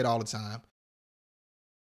 people say it all the time.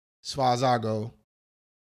 As far as I go,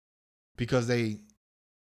 because they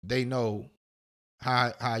know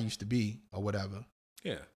how I used to be or whatever.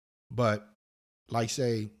 Yeah. But like,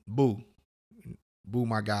 say, Boo,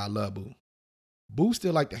 my guy, I love Boo. Boo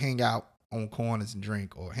still like to hang out on corners and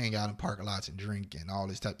drink, or hang out in parking lots and drink and all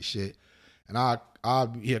this type of shit. And I'll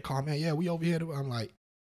be here, call, man, yeah, we over here. I'm like,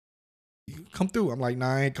 you come through. I'm like,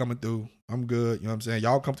 nah, I ain't coming through. I'm good. You know what I'm saying?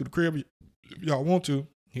 Y'all come to the crib if y'all want to.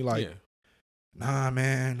 He like, nah,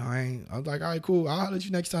 man, I ain't. I was like, all right, cool. I'll holler at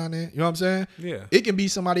you next time then. You know what I'm saying? Yeah. It can be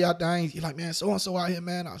somebody out there. He's like, man, so-and-so out here,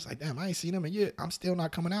 man. I was like, damn, I ain't seen him in years. I'm still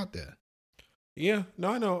not coming out there. Yeah.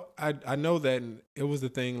 No, I know. I know that it was the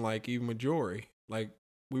thing, like, even with Jory. Like,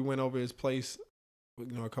 we went over his place,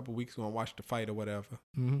 a couple weeks ago and watched the fight or whatever.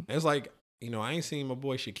 Mm-hmm. It's like, I ain't seen my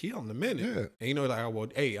boy Shaquille in a minute. Yeah. And like, oh, well,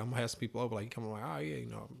 hey, I'm gonna have some people over. Like, you come like, oh yeah,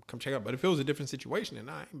 come check out. But if it was a different situation, then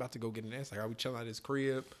I ain't about to go get in there. It's like, are we chilling at his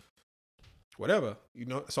crib? Whatever.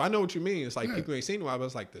 So I know what you mean. It's like, people ain't seen a while, but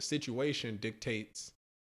it's like the situation dictates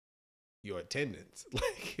your attendance.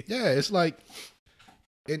 Like, yeah, it's like,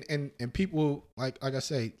 and people, like I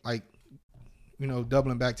say, like,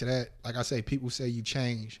 doubling back to that, like I say, people say you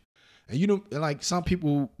change. And like, some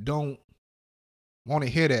people don't want to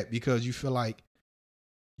hear that because you feel like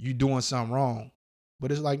you doing something wrong.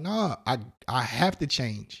 But it's like, nah, I have to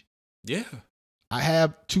change. Yeah. I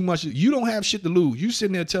have too much. You don't have shit to lose. You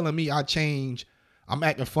sitting there telling me I change, I'm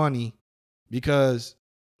acting funny because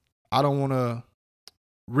I don't want to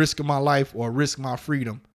risk my life or risk my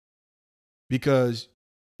freedom because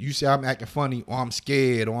you say I'm acting funny or I'm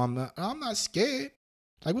scared or I'm not scared.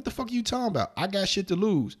 Like, what the fuck are you talking about? I got shit to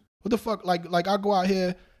lose. What the fuck? Like I go out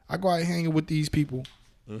here hanging with these people.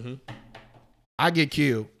 Mm-hmm. I get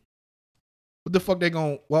killed. What the fuck they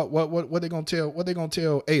gonna what they gonna tell? What they gonna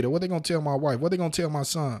tell Ada? What they gonna tell my wife? What they gonna tell my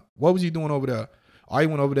son? What was he doing over there? Oh, he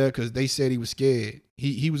went over there because they said he was scared.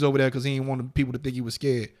 He was over there because he didn't want people to think he was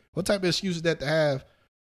scared. What type of excuse is that to have?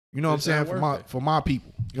 You know what I'm saying? For my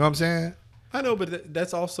people. You know what I'm saying? I know, but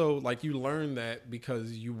that's also like, you learn that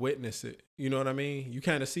because you witness it. You know what I mean? You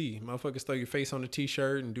kind of see motherfuckers throw your face on the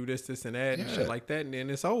t-shirt and do this and that and shit like that, and then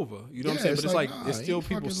it's over. You know what I'm saying? But it's like, it's still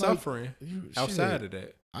people suffering outside of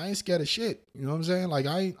that. I ain't scared of shit. You know what I'm saying? Like,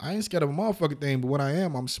 I ain't scared of a motherfucking thing, but what I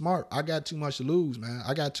am, I'm smart. I got too much to lose, man.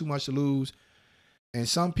 I got too much to lose. And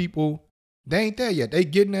some people, they ain't there yet. They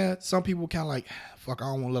getting there. Some people kind of like, fuck, I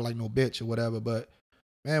don't want to look like no bitch or whatever. But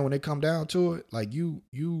man, when they come down to it, like, you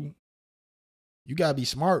gotta be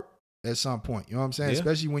smart at some point. You know what I'm saying? Yeah.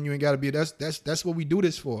 Especially when you ain't gotta be. That's what we do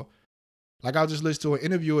this for. Like, I just listened to an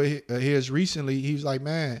interview of his recently. He was like,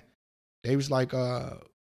 man, they was like,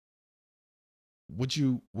 would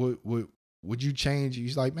you change?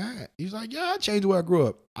 He's like, man, yeah, I changed where I grew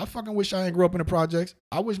up. I fucking wish I ain't grew up in the projects.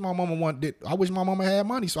 I wish my mama had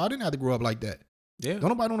money, so I didn't have to grow up like that. Yeah. Don't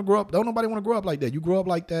nobody want to grow up like that. You grow up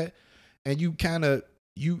like that, and you kind of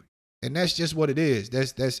And that's just what it is.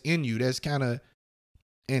 That's in you. That's kind of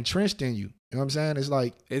entrenched in you. You know what I'm saying? It's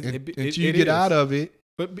like until you get out of it.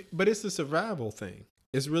 But it's a survival thing.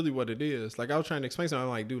 It's really what it is. Like I was trying to explain something. I'm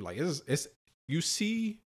like, dude, like it's you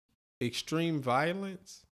see extreme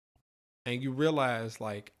violence and you realize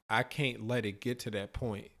like I can't let it get to that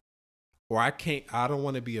point. Or I don't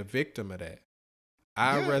want to be a victim of that.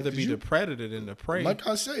 I'd rather be the predator than the prey. Like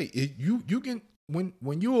I say, you can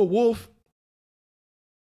when you're a wolf,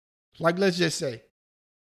 like let's just say,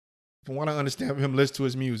 from what I understand from him, listen to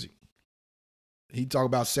his music. He talk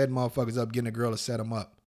about setting motherfuckers up, getting a girl to set him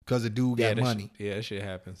up because the dude got money. That shit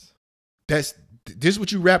happens. This is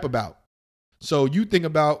what you rap about. So you think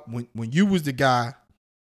about when you was the guy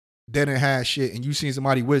that didn't have shit and you seen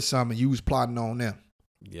somebody with something and you was plotting on them.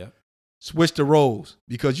 Yeah. Switch the roles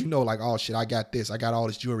because you know, like, oh shit, I got this, I got all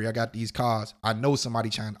this jewelry, I got these cars. I know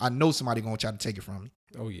somebody gonna try to take it from me.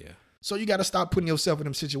 Oh yeah. So you got to stop putting yourself in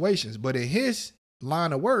them situations. But in his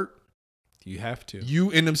line of work, you have to.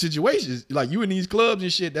 You in them situations, like you in these clubs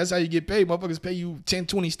and shit. That's how you get paid. Motherfuckers pay you 10,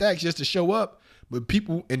 20 stacks just to show up. But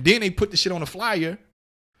people, and then they put the shit on a flyer,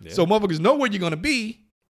 so motherfuckers know where you're gonna be.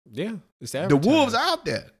 Yeah, it's the wolves are out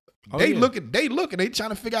there. They look, and they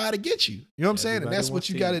trying to figure out how to get you. You know what I'm saying? And that's what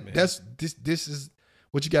you got to. This is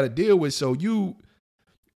what you got to deal with. So you,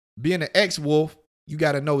 being an ex-wolf, you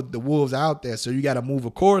got to know the wolves are out there. So you got to move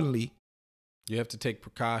accordingly. You have to take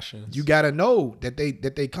precautions. You got to know that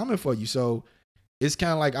they coming for you. So it's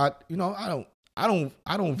kind of like I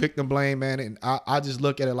don't victim blame, man, and I just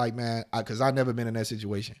look at it like, man, because I never been in that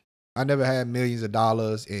situation. I never had millions of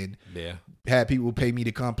dollars and had people pay me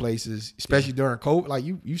to come places, especially during COVID. Like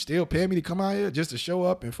you still pay me to come out here just to show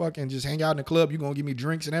up and fucking just hang out in the club. You gonna give me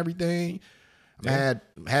drinks and everything. I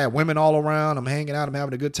had women all around. I'm hanging out. I'm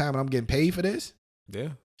having a good time, and I'm getting paid for this.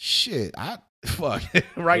 Yeah. Shit, now. Shit,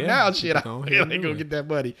 I ain't gonna get that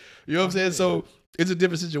money. You know what I'm saying? So it's a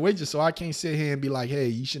different situation. So I can't sit here and be like, hey,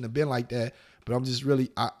 you shouldn't have been like that. But I'm just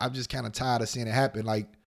really, I'm just kind of tired of seeing it happen. Like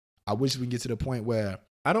I wish we can get to the point where.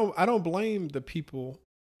 I don't blame the people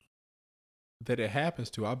that it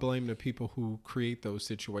happens to. I blame the people who create those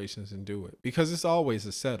situations and do it because it's always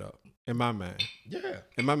a setup in my mind. Yeah.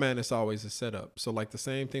 In my mind, it's always a setup. So like the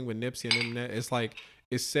same thing with Nipsey and Eminem, it's like,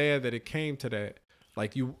 it's sad that it came to that.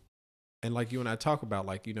 Like you and I talk about,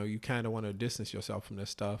 like, you know, you kind of want to distance yourself from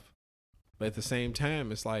this stuff. But at the same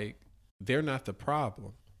time, it's like, they're not the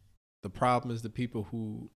problem. The problem is the people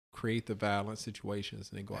who create the violent situations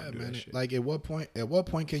and then go out and do that shit. Like at what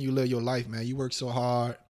point can you live your life, man? You work so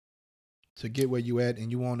hard to get where you at,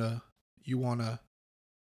 and you wanna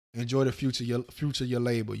enjoy the future of your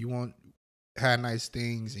labor. You want to have nice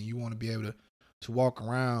things, and you want to be able to walk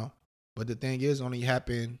around. But the thing is, only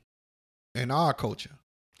happen in our culture.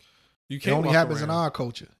 It only happens in our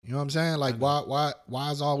culture. You know what I'm saying? Like why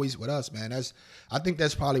is it always with us, man? I think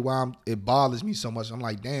that's probably why it bothers me so much. I'm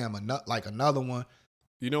like, damn, another one.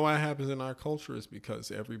 You know why it happens in our culture is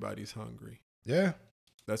because everybody's hungry. Yeah.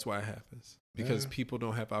 That's why it happens. Because people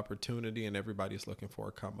don't have opportunity and everybody's looking for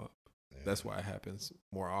a come up. Yeah. That's why it happens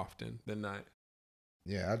more often than not.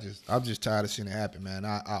 Yeah, I'm just tired of seeing it happen, man.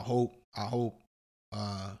 I hope,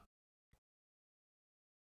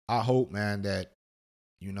 man, that,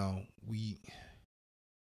 you know, we,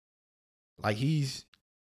 like, he's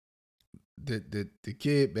the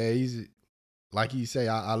kid, man. He's like he say,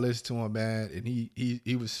 I listened to him, man, and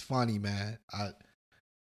he was funny, man. I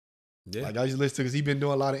used to listen to, because he been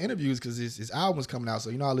doing a lot of interviews because his album's coming out.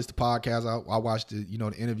 So, you know, I listen to podcasts. I watch the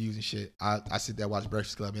interviews and shit. I sit there, watch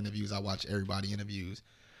Breakfast Club interviews. I watch everybody interviews.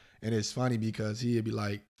 And it's funny because he'd be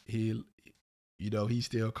like, he call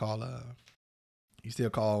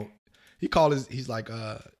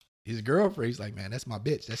his girlfriend. He's like, man, that's my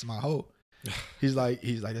bitch. That's my hoe. He's like,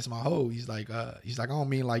 that's my hoe. He's like, I don't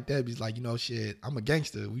mean like that. He's like, you know, shit, I'm a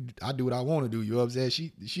gangster. I do what I want to do. You know what I'm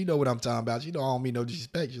saying? She know what I'm talking about. She know I don't mean no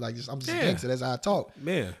disrespect. She's like, I'm just a gangster. That's how I talk.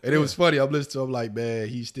 Man. And it was funny. I'm listening to him like, man,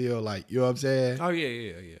 he's still like, you know what I'm saying? Oh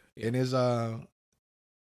yeah. And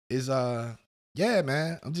yeah,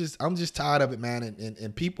 man. I'm just tired of it, man.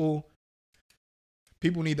 And people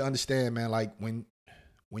need to understand, man, like when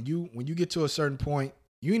you get to a certain point,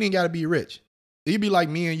 you ain't even gotta be rich. You be like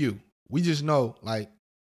me and you. We just know, like,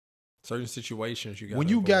 certain situations you got. When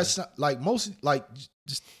you got some, like, most, like,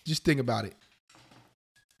 just think about it.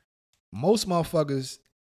 Most motherfuckers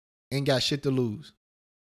ain't got shit to lose.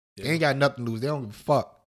 Yeah. They ain't got nothing to lose. They don't give a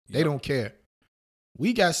fuck. Yep. They don't care.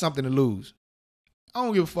 We got something to lose. I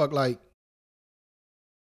don't give a fuck. Like,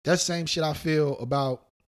 that same shit I feel about,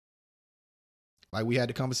 like, we had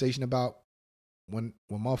the conversation about when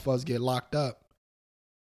motherfuckers get locked up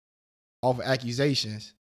off of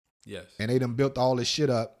accusations. Yes. And they done built all this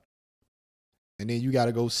shit up. and then you got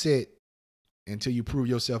to go sit until you prove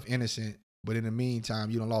yourself innocent. But in the meantime,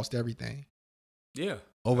 you done lost everything. Yeah.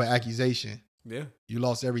 Over accusation. Yeah. You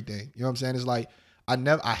lost everything. You know what I'm saying? It's like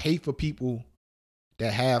I hate for people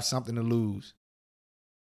that have something to lose.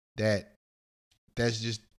 That's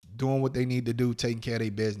just doing what they need to do, taking care of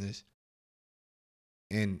their business.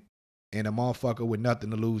 And a motherfucker with nothing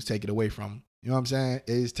to lose take it away from them. You know what I'm saying?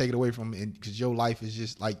 It is take it away from them because your life is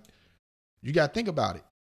just like, you got to think about it.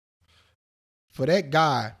 For that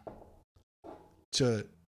guy to,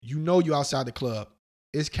 you outside the club,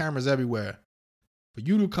 it's cameras everywhere. For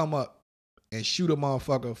you to come up and shoot a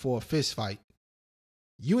motherfucker for a fist fight,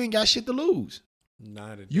 you ain't got shit to lose.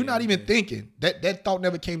 You're not even thinking. That thought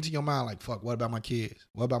never came to your mind like, fuck, what about my kids?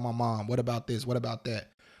 What about my mom? What about this? What about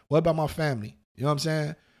that? What about my family? You know what I'm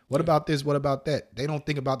saying? What about this? What about that? They don't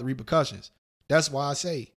think about the repercussions. That's why I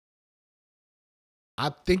say, I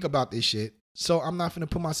think about this shit, so I'm not finna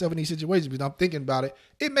put myself in these situations because I'm thinking about it.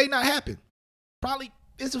 It may not happen. Probably,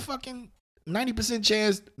 it's a fucking 90%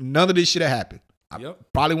 chance none of this shit will happen. I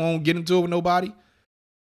probably won't get into it with nobody,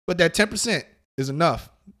 but that 10% is enough.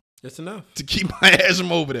 It's enough to keep my ass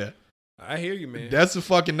from over there. I hear you, man. That's a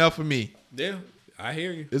fucking enough for me. Yeah, I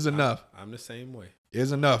hear you. It's enough. I'm the same way.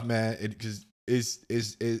 It's enough, man. Because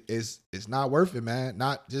it's not worth it, man.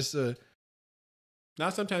 Not just Now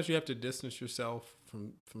sometimes you have to distance yourself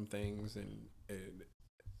from things, and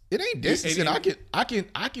it ain't distancing. I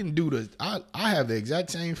can do the. I have the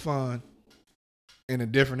exact same fun in a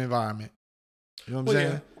different environment. You know what I'm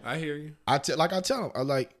saying? Yeah, I hear you. I tell them, I'm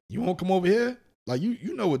like, you won't come over here. Like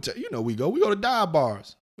you know what we go to dive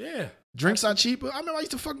bars. Yeah, drinks are cheaper. I remember I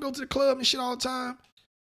used to fucking go to the club and shit all the time.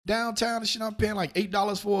 Downtown and shit, I'm paying like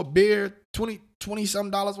 $8 for a beer, $20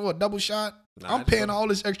 something for a double shot. I'm paying all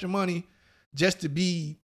this extra money just to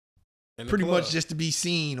be pretty much just to be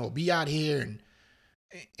seen or be out here, and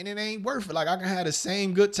it ain't worth it. Like I can have the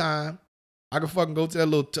same good time. I can fucking go to that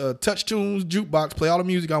little Touch Tunes jukebox, play all the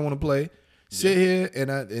music I want to play, sit here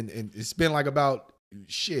and spend like about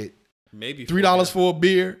shit. Maybe $3 for a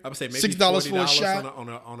beer. I would say maybe $6 for a shot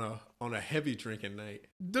on a heavy drinking night.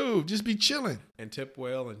 Dude, just be chilling and tip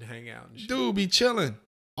well and hang out. And shit. Dude, be chilling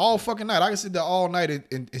all fucking night. I can sit there all night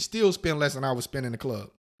and still spend less than I was spending in the club.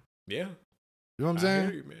 Yeah, you know what I'm saying?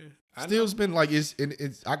 I hear you, man. Still spend like it's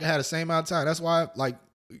I can have the same amount of time. That's why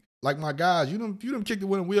like my guys, you done kicked it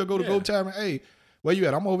when we'll go to Go Tavern. Hey, where you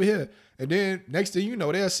at? I'm over here. And then next thing you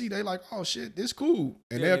know, they'll see, they like, oh shit, this cool.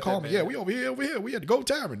 And they'll call me, yeah, we over here. We at the Go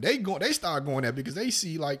Tavern. They start going there because they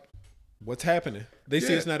see like what's happening. They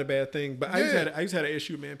see it's not a bad thing. But I just had an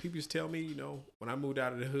issue, man. People used to tell me, when I moved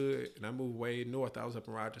out of the hood and I moved way north, I was up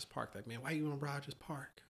in Rogers Park. Like, man, why you in Rogers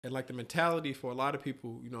Park? And like the mentality for a lot of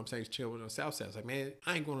people, you know what I'm saying, is chill on the south side. It's like, man,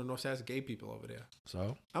 I ain't going to north side. There's gay people over there.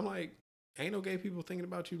 So I'm like, ain't no gay people thinking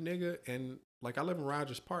about you, nigga. And like, I live in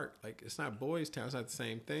Rogers Park. Like, it's not Boys Town. It's not the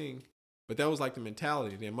same thing. But that was like the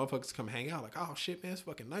mentality. Then motherfuckers come hang out like, oh shit, man, it's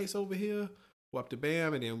fucking nice over here. Go up to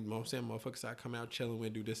Bam. And then, you know what I'm saying, motherfuckers start come out chilling, we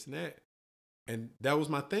do this and that. And that was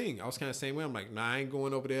my thing. I was kind of the same way. I'm like, nah, I ain't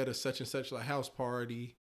going over there to such and such like house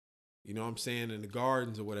party. You know what I'm saying? In the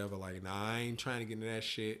gardens or whatever. Like, nah, I ain't trying to get into that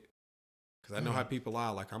shit. Because I know how people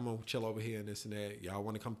are. Like, I'm going to chill over here and this and that. Y'all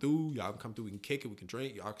want to come through? Y'all can come through. We can kick it. We can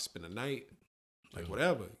drink. Y'all can spend the night. Like,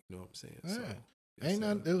 whatever. You know what I'm saying? Yeah. So, ain't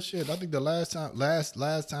nothing else shit. I think the last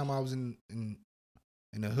time I was in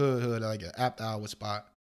the hood, like an after hour spot,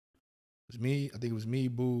 it was me. I think it was me,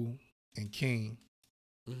 Boo, and King.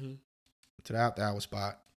 Mm-hmm. To the after hour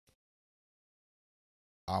spot.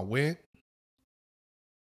 I went,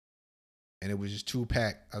 and it was just too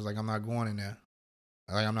packed. I was like, I'm not going in there.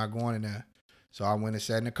 So I went and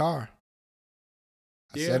sat in the car.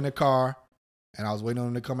 I sat in the car, and I was waiting on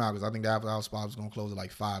them to come out because I think the after hour spot was gonna close at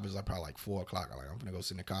like 5. It was like probably like 4 o'clock. I'm like, I'm gonna go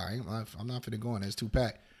sit in the car. I'm not finna go in there. It's too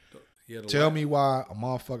packed. Tell me why a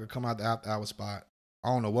motherfucker come out the after hour spot. I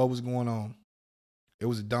don't know what was going on. It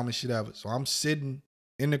was the dumbest shit ever. So I'm sitting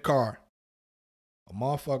in the car. A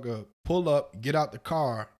motherfucker pull up, get out the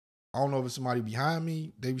car. I don't know if it's somebody behind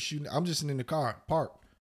me. They were shooting. I'm just sitting in the car, parked.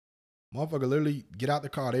 Motherfucker literally get out the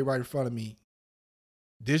car. They right in front of me.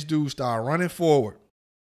 This dude started running forward,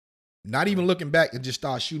 not even looking back, and just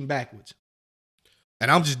started shooting backwards. And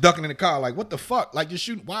I'm just ducking in the car like, what the fuck? Like, you're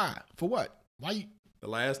shooting. Why? For what? Why you? The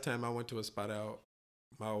last time I went to a spot out,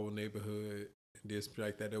 my old neighborhood, and did something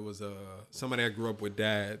like that, there was somebody I grew up with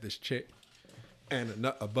died, this chick. And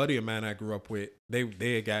a buddy of mine I grew up with,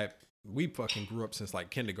 we fucking grew up since like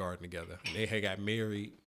kindergarten together. And they had got married,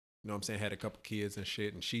 you know what I'm saying, had a couple kids and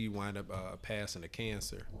shit, and she wound up passing of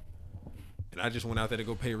cancer. And I just went out there to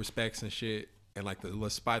go pay respects and shit. And like the little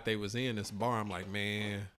spot they was in, this bar, I'm like,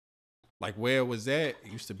 man, like where it was at,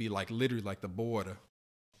 it used to be like literally like the border.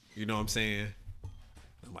 You know what I'm saying?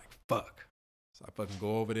 I'm like, fuck. So I fucking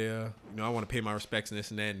go over there. You know, I want to pay my respects and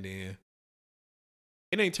this and that, and then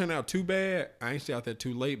it ain't turned out too bad. I ain't stay out there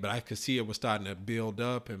too late, but I could see it was starting to build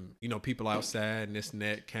up, and you know, people outside and this and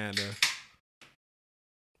that kind of.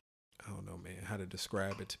 I don't know, man, how to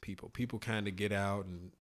describe it to people. People kind of get out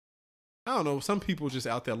and I don't know. Some people just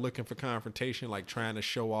out there looking for confrontation, like trying to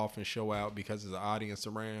show off and show out because there's an audience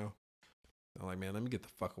around. I'm like, man, let me get the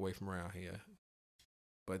fuck away from around here.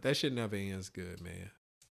 But that shit never ends good, man.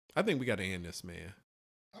 I think we got to end this, man.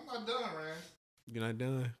 I'm not done, man. You're not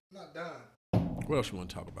done? I'm not done. What else you want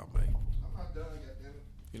to talk about, Mike? I'm not done, goddammit.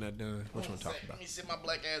 You're not done? What you want to talk about? Let me sit my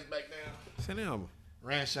black ass back down. Sit down.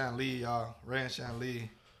 Ranshawn Lee, y'all. Ranshawn Lee.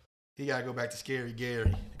 He got to go back to Scary Gary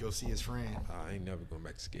to go see his friend. I ain't never going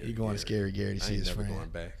back to Scary He going to Scary Gary to see his friend. I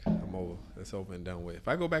ain't never going back. I'm over. It's over and done with. If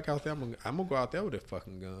I go back out there, I'm gonna go out there with a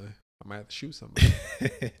fucking gun. I might have to shoot somebody.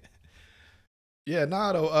 Yeah,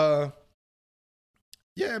 nah, though.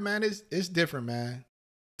 Yeah, man, it's different, man.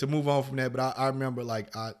 To move on from that, but I remember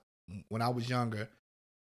when I was younger,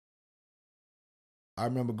 I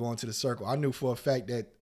remember going to the circle. I knew for a fact that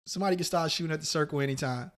somebody could start shooting at the circle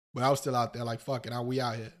anytime. But I was still out there like, fuck it, we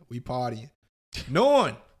out here. We partying.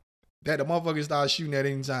 Knowing that the motherfuckers start shooting at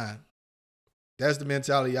any time. That's the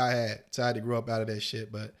mentality I had. So I had to grow up out of that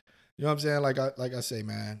shit. But you know what I'm saying? Like I say,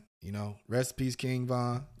 man, you know, rest in peace, King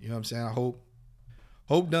Von. You know what I'm saying? I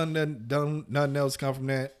hope nothing else come from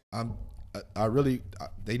that.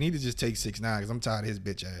 They need to just take 6ix9ine because I'm tired of his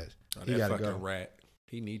bitch ass. He gotta fucking go. Rat.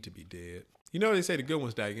 He need to be dead. You know they say the good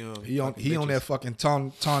ones die young. He on that fucking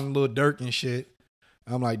taunting Lil Durk and shit.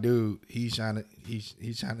 I'm like, dude, he's trying to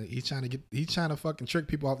fucking trick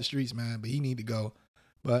people off the streets, man. But he need to go.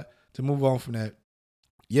 But to move on from that,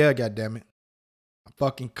 yeah, goddammit, I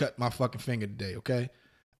fucking cut my fucking finger today, okay?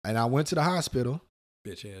 And I went to the hospital.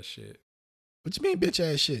 Bitch ass shit. What you mean, bitch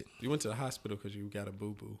ass shit? You went to the hospital because you got a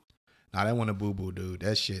boo boo. Nah, that wasn't a boo boo, dude.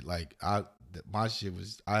 That shit, like, my shit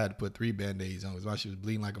was, I had to put 3 Band-Aids on because my shit was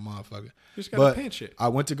bleeding like a motherfucker. You just got to pinch it. I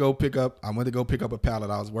went to go pick up a pallet.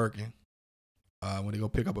 I was working. I went to go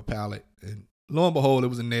pick up a pallet, and lo and behold, it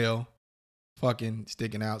was a nail fucking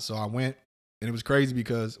sticking out. So I went, and it was crazy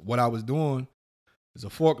because what I was doing was a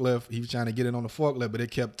forklift. He was trying to get it on the forklift, but it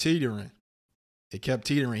kept teetering. He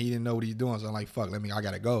didn't know what he's doing. So I'm like, fuck, I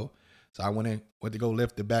gotta go. So I went to go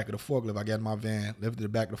lift the back of the forklift. I got in my van, lifted the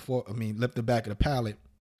back of the pallet,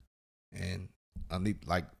 and I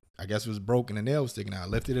guess it was broken. The nail was sticking out. I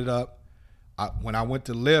lifted it up. When I went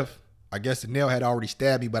to lift, I guess the nail had already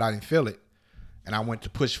stabbed me, but I didn't feel it. And I went to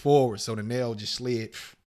push forward, so the nail just slid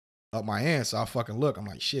up my hand. So I fucking look. I'm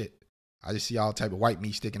like, shit. I just see all type of white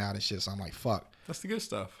meat sticking out and shit. So I'm like, fuck. That's the good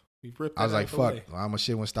stuff. You ripped that I was like, fuck. away. My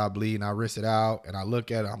shit won't stop bleeding. I wrist it out, and I look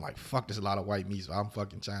at it. I'm like, fuck. There's a lot of white meat. So I'm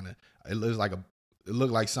fucking trying to. It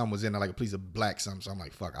looked like something was in there, like a piece of black something. So I'm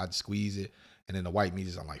like, fuck. I just squeeze it, and then the white meat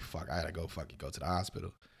is. I'm like, fuck. I gotta go fucking go to the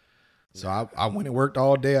hospital. So I went and worked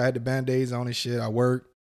all day. I had the Band-Aids on and shit. I worked,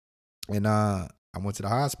 and I went to the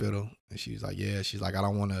hospital, and she was like, yeah. She's like, I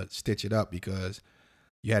don't want to stitch it up because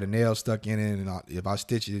you had a nail stuck in it, and if I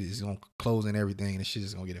stitch it, it's going to close and everything, and the shit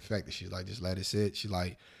is going to get infected. She's like, just let it sit. She's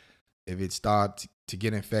like, if it starts to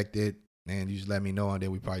get infected, then you just let me know, and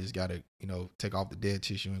then we probably just got to, take off the dead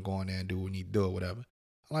tissue and go in there and do what we need to do or whatever.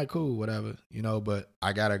 I'm like, cool, whatever, but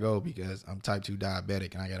I got to go because I'm type 2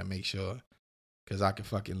 diabetic, and I got to make sure because I can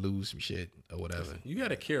fucking lose some shit or whatever. You got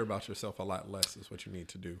to care about yourself a lot less is what you need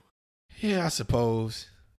to do. Yeah, I suppose.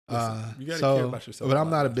 Listen, you gotta care about yourself. But I'm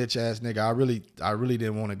not a bitch ass nigga. I really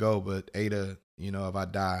didn't want to go, but Ada, if I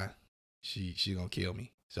die, she gonna kill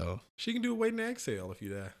me. So she can do a wait and exhale if you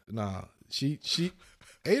die. Nah, she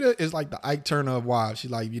Ada is like the Ike Turner of wives.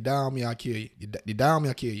 She's like, if you die on me, I'll kill you. You die on me,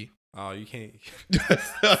 I'll kill you. Oh, you can't.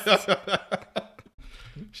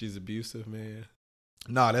 She's abusive, man.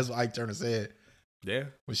 Nah, that's what Ike Turner said. Yeah.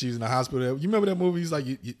 When she was in the hospital. You remember that movie? He's like,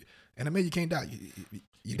 and I mean, you can't die.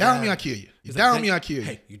 You die on me, I kill you. You die on me, I kill you.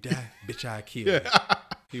 Hey, you die, bitch, I kill you.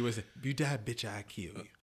 He was, you die, bitch, I kill you.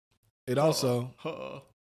 And also,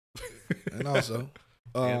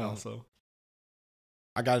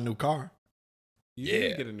 I got a new car. You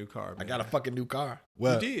did get a new car, man. I got a fucking new car.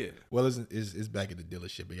 Well, you did. Well, it's back at the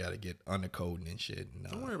dealership. We got to get undercoating and shit.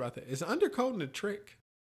 Don't worry about that. Is undercoating a trick?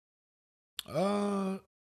 Is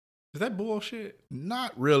that bullshit?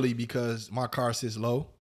 Not really, because my car sits low.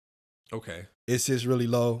 Okay. It sits really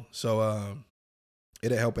low, so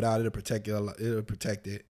it'll help it out. It'll protect it. It'll protect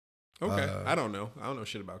it. Okay. I don't know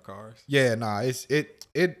shit about cars. Yeah, nah. It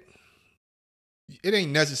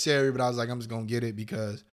ain't necessary, but I was like, I'm just gonna get it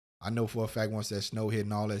because I know for a fact once that snow hit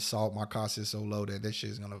and all that salt, my car sits so low that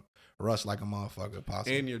shit is gonna rust like a motherfucker.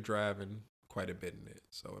 Possibly. And you're driving quite a bit in it,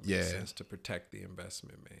 so it makes sense to protect the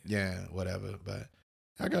investment, man. Yeah, whatever. But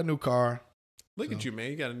I got a new car. Look at you,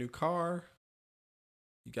 man. You got a new car.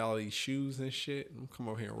 You got all these shoes and shit. I'm gonna come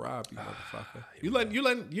over here and rob you, motherfucker. You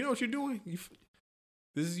know what you're doing?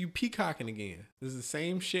 This is you peacocking again. This is the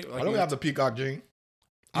same shit. Like I don't have the peacock gene.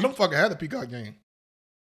 I don't fucking have the peacock gene.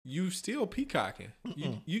 You still peacocking.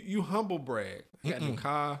 You humble brag. I got a new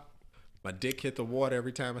car. My dick hit the water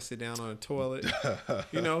every time I sit down on the toilet.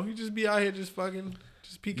 You know, you just be out here just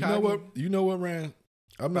peacocking. You know what, Rand?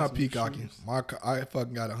 I'm not peacocking. I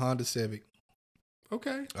fucking got a Honda Civic.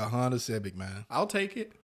 Okay. A Honda Civic, man. I'll take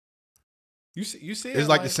it. You said it's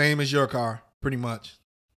like the same as your car, pretty much.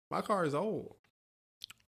 My car is old.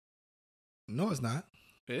 No, it's not.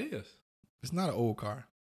 It is. It's not an old car.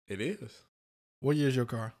 It is. What year is your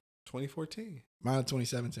car? 2014. Mine is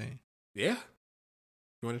 2017. Yeah.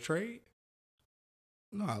 You want to trade?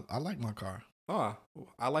 No, I like my car. Oh,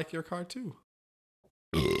 I like your car too.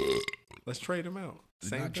 Let's trade them out.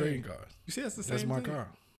 It's not trading cars. You see, that's the same That's my thing. car.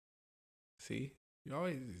 See, you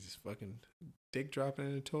always just fucking dick dropping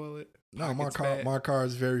in the toilet. No, my car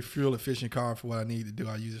is a very fuel efficient car for what I need to do.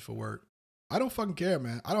 I use it for work. I don't fucking care,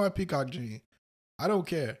 man. I don't have peacock gene. I don't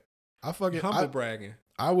care. I fucking humble bragging.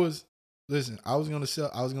 I was gonna sell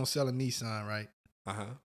a Nissan, right?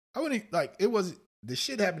 I wouldn't the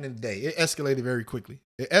shit happened in the day. It escalated very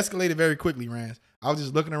quickly. Rance. I was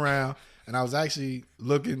just looking around and I was actually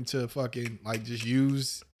looking to fucking like just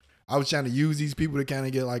use. I was trying to use these people to kind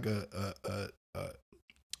of get like a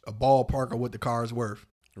ballpark of what the car is worth,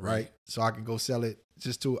 right? So I can go sell it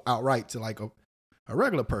just to outright to like a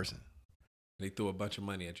regular person. They threw a bunch of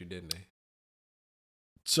money at you, didn't they?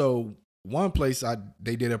 So one place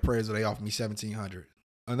they did appraisal, they offered me $1,700.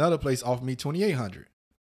 Another place offered me $2,800.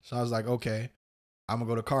 So I was like, okay, I'm gonna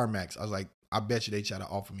go to CarMax. I was like, I bet you they try to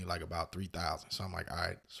offer me like about $3,000. So I'm like, all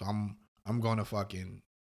right. So I'm gonna fucking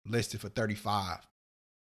list it for $35,000.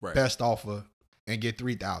 Right. Best offer and get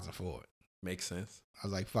 $3,000 for it. Makes sense. I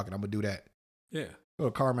was like, fuck it, I'm gonna do that. Yeah.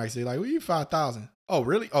 Go to CarMax, they're like, well, you $5,000. Oh,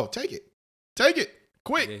 really? Oh, take it.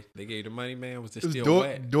 Quick. They gave you the money, man. Was it It still was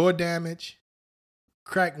wet? door damage,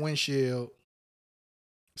 cracked windshield,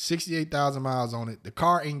 68,000 miles on it. The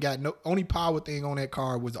car ain't got only power thing on that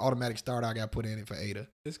car was the automatic start I got put in it for Ada.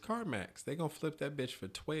 It's CarMax. They gonna flip that bitch for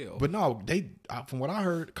 12. But no, from what I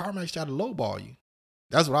heard, CarMax tried to lowball you.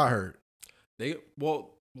 That's what I heard.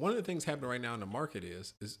 One of the things happening right now in the market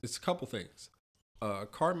is it's a couple things.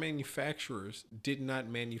 Car manufacturers did not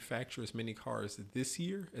manufacture as many cars this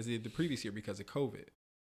year as they did the previous year because of COVID.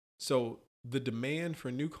 So the demand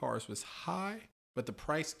for new cars was high, but the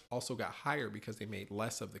price also got higher because they made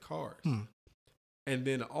less of the cars. And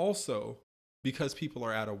then also, because people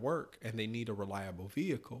are out of work and they need a reliable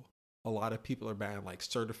vehicle, a lot of people are buying like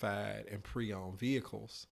certified and pre-owned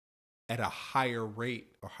vehicles at a higher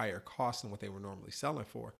rate or higher cost than what they were normally selling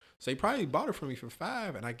for. So they probably bought it from me for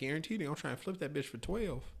 $5,000, and I guarantee they're gonna try and flip that bitch for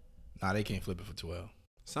 $12,000. Nah, they can't flip it for 12.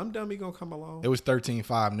 Some dummy gonna come along. It was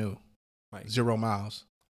 13.5 new, like 0 miles.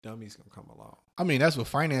 Dummy's gonna come along. I mean, that's with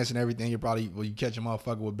finance and everything. You catch a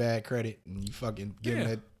motherfucker with bad credit and you fucking give them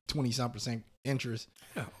that 20-some% interest.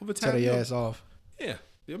 Yeah, over time. Tell their ass off. Yeah,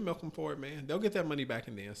 they'll milk them for it, man. They'll get that money back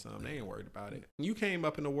and then some. They ain't worried about it. You came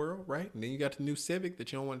up in the world, right? And then you got the new Civic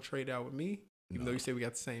that you don't want to trade out with me, even though you say we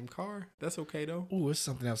got the same car. That's okay though. Ooh, it's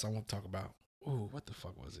something else I want to talk about. Ooh, what the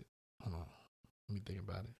fuck was it? Hold on, let me think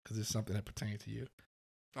about it because it's something that pertains to you.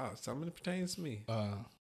 Oh, something that pertains to me.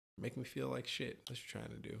 Make me feel like shit. That's what you're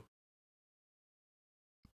trying to do.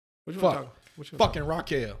 What you want to talk? Fucking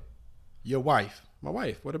Raquel, your wife. My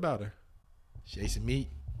wife. What about her? She ate some meat.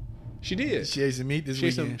 She did. She ate some meat this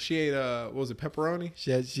weekend. She ate what was it, pepperoni?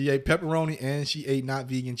 She ate pepperoni and she ate not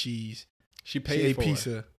vegan cheese. She ate for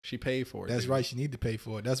pizza. It. She paid for it. That's right. She need to pay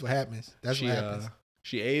for it. That's what happens. What happens.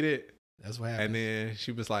 She ate it. That's what happened. And then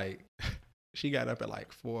she was like, she got up at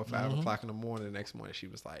like 4 or 5 o'clock in the morning. The next morning, she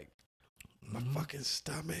was like, my fucking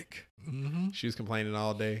stomach. She was complaining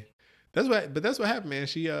all day. That's what happened, man.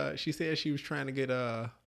 She said she was trying to get what's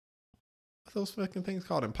those fucking things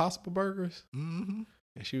called, Impossible Burgers.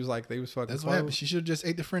 And she was like, they was fucking. That's what happened. She should have just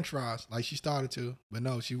ate the French fries like she started to, but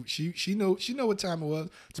no, she know what time it was.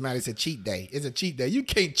 Somebody said cheat day. It's a cheat day. You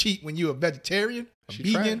can't cheat when you're a vegetarian,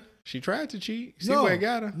 vegan. She tried to cheat. You see where it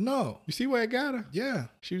got her? No. You see where it got her? Yeah.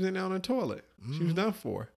 She was in there on the toilet. She was done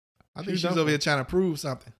for. I think she's over here trying to prove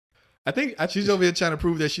something. I think she's over here trying to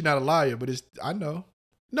prove that she's not a liar, but I know.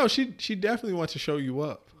 No, she definitely wants to show you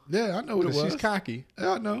up. Yeah, I know what it was. She's cocky.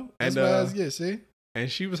 Yeah, I know. That's what I was getting, see?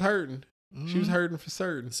 And she was hurting. She was hurting for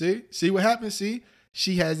certain. See what happened? See?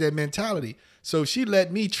 She has that mentality. So she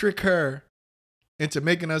let me trick her into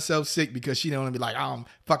making herself sick because she don't want to be like, oh,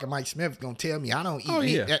 fucking Mike Smith gonna tell me I don't eat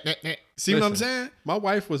meat. Yeah. See what I'm saying? My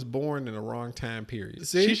wife was born in the wrong time period.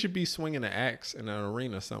 See? She should be swinging an axe in an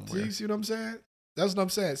arena somewhere. See what I'm saying? That's what I'm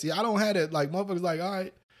saying. See, I don't have that. Like, motherfuckers like, all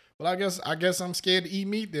right, well, I guess I'm scared to eat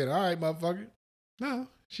meat then. All right, motherfucker. No,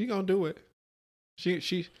 she gonna do it.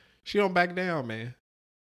 She don't back down, man.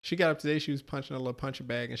 She got up today. She was punching a little punching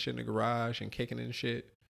bag and shit in the garage and kicking and shit.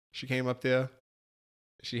 She came up there.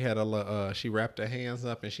 She had she wrapped her hands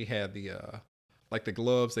up and she had the like the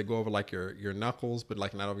gloves that go over like your knuckles, but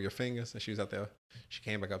like not over your fingers. And she was out there. She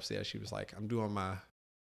came back upstairs. She was like, I'm doing my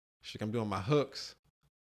hooks,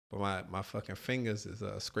 but my fucking fingers is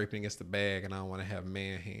scraping against the bag, and I don't want to have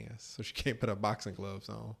man hands. So she can't put her boxing gloves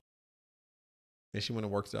on. And she went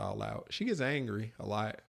and worked it all out. She gets angry a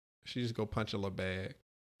lot. She just go punch a little bag.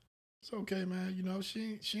 It's okay, man. You know,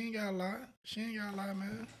 she ain't got a lot. She ain't got a lot,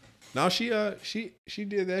 man. No, she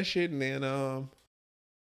did that shit, and then I'm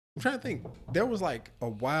trying to think. There was like a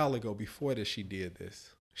while ago before that she did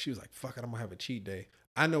this. She was like, fuck it, I'm gonna have a cheat day.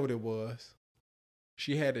 I know what it was.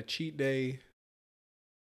 She had a cheat day.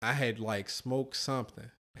 I had like smoked something.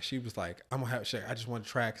 And she was like, I'm gonna have shit. I just want to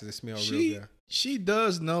try because it smells real good. She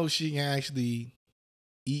does know she can actually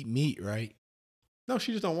eat meat, right? No,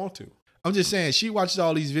 she just don't want to. I'm just saying, she watches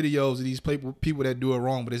all these videos of these people that do it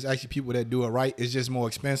wrong, but it's actually people that do it right. It's just more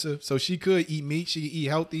expensive. So she could eat meat, she could eat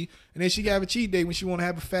healthy, and then she could have a cheat day when she want to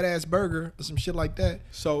have a fat ass burger or some shit like that.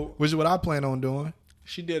 So, which is what I plan on doing.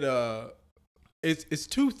 She did it's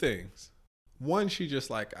two things. One, she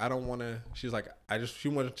just like, I don't want to. She's like, she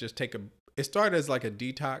want to just take a. It started as like a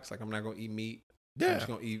detox, like I'm not gonna eat meat. Yeah, I'm just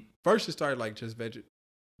gonna eat. First, it started like just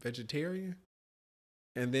vegetarian,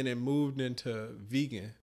 and then it moved into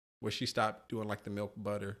vegan, where she stopped doing like the milk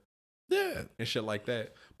butter, and shit like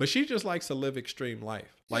that. But she just likes to live extreme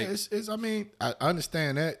life. Like, it's I mean, I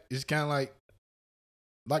understand that. It's kind of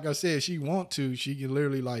like I said, if she want to, she can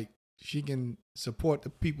literally like, she can support the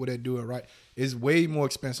people that do it right. It's way more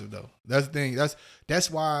expensive though. That's the thing. That's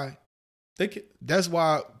why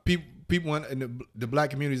people in the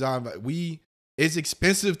black communities are. It's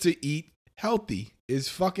expensive to eat healthy. It's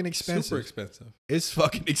fucking expensive. Super expensive. It's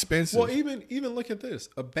fucking expensive. Well, even look at this.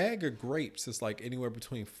 A bag of grapes is like anywhere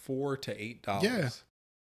between $4 to $8. Yeah.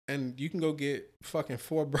 And you can go get fucking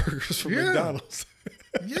 4 burgers from McDonald's.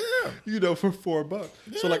 Yeah. For $4.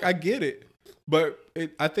 Yeah. So like, I get it, but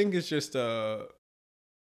I think it's just I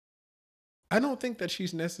don't think that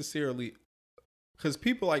she's necessarily, because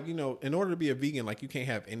people like, in order to be a vegan, like you can't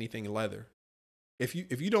have anything leather. If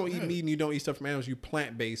you don't eat meat and you don't eat stuff from animals, you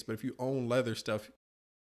plant based. But if you own leather stuff,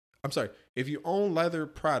 if you own leather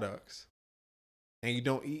products and you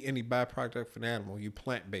don't eat any byproduct from an animal, you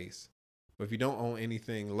plant based. But if you don't own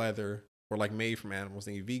anything leather or like made from animals,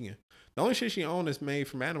 then you're vegan. The only shit she owns is made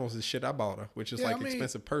from animals is shit I bought her, which is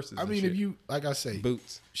expensive purses. I mean, if you, like I say,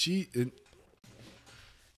 boots. If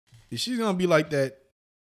she's gonna be like that,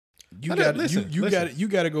 you got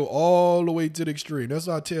to go all the way to the extreme. That's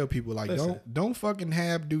what I tell people. Like, don't fucking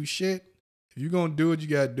do shit. If you're gonna do it, you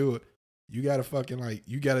gotta do it. You gotta fucking like,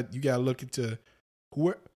 you gotta look into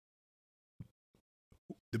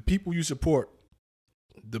the people you support,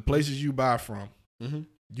 the places you buy from. Mm-hmm.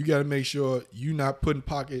 You gotta make sure you not putting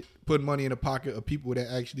money in the pocket of people that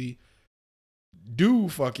actually do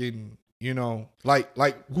fucking, like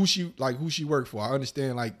who she worked for. I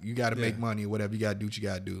understand, like, you gotta make money or whatever. You gotta do what you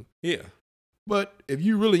gotta do. Yeah. But if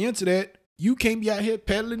you really into that, you can't be out here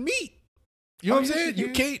peddling meat. You know what I'm saying?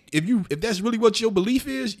 You can't, if that's really what your belief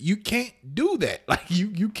is, you can't do that. Like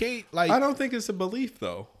you can't, like, I don't think it's a belief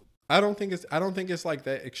though. I don't think it's like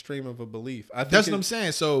that extreme of a belief. That's what I'm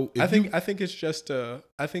saying. So I think it's just I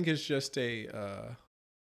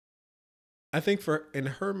think in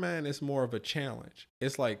her mind it's more of a challenge.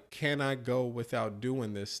 It's like, can I go without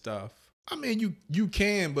doing this stuff? I mean, you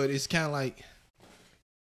can, but it's kind of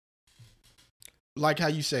like how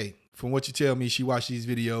you say, from what you tell me, she watched these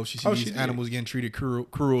videos, she sees these animals getting treated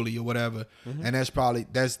cruelly or whatever, and that's probably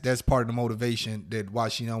that's part of the motivation that why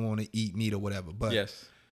she don't want to eat meat or whatever. But yes.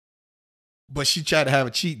 But she tried to have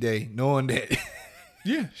a cheat day, knowing that.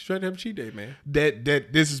 Yeah, she tried to have a cheat day, man. That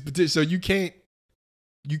this is potential. So you can't.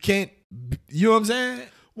 You know what I'm saying?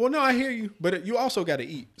 Well, no, I hear you, but you also got to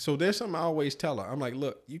eat. So there's something I always tell her. I'm like,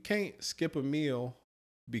 look, you can't skip a meal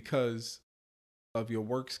because of your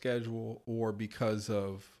work schedule or because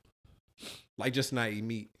of like just not eat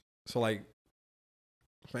meat. So like,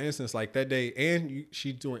 for instance, like that day, and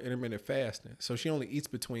she's doing intermittent fasting, so she only eats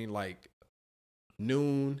between like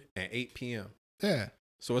noon and 8 p.m. Yeah.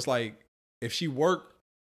 So it's like, if she worked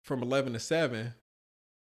from 11 to 7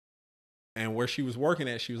 and where she was working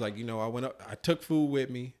at, she was like, I went up, I took food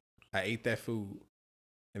with me. I ate that food.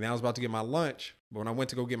 And then I was about to get my lunch, but when I went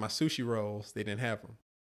to go get my sushi rolls, they didn't have them.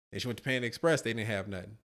 Then she went to Panda Express, they didn't have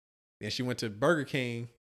nothing. Then she went to Burger King,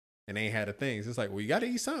 and they ain't had the things. It's like, well, you got to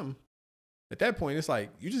eat something. At that point, it's like,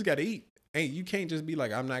 you just got to eat. Hey, you can't just be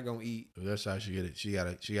like, I'm not going to eat. That's how she get it. She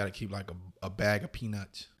gotta keep like a bag of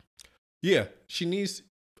peanuts. Yeah, she needs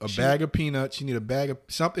a bag of peanuts. She need a bag of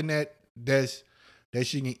something that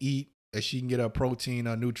she can eat, that she can get her protein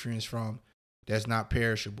or nutrients from, that's not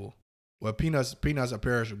perishable. Well, peanuts are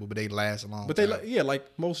perishable, but they last a long time. But they like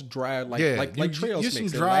most dry, like trail mix. Some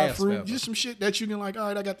dried fruit, just some shit that you can like. All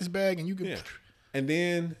right, I got this bag, and you can. Yeah. And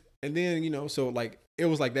then so like it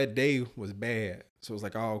was like that day was bad. So it was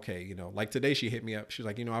like, oh, okay, like today she hit me up. She was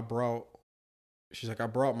like, I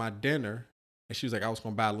brought my dinner, and she was like, I was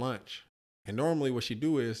gonna buy lunch. And normally what she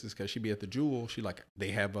do is because she be at the Jewel,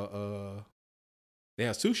 they have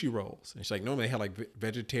sushi rolls, and she's like, normally they have like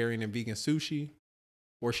vegetarian and vegan sushi.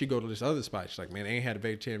 Or she go to this other spot. She's like, man, they ain't had a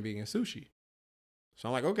vegetarian vegan sushi. So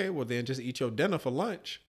I'm like, okay, well then just eat your dinner for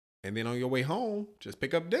lunch. And then on your way home, just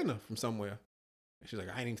pick up dinner from somewhere. And she's like,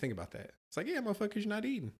 I didn't even think about that. It's like, yeah, motherfucker, you're not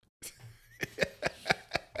eating.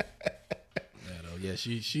 Yeah,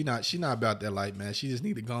 she not about that life, man. She just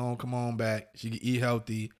need to go on, come on back. She can eat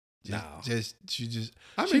healthy. She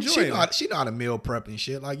not a meal prep and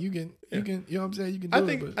shit. Like you can, you know what I'm saying? You can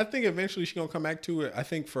I think eventually she's gonna come back to it. I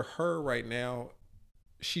think for her right now,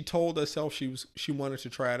 she told herself she wanted to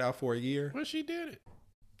try it out for a year. Well, she did it.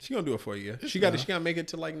 She gonna do it for a year. She gotta make it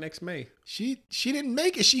to like next May. She didn't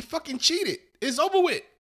make it. She fucking cheated. It's over with.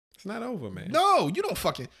 It's not over, man. No, you don't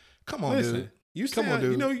fucking come on, dude. You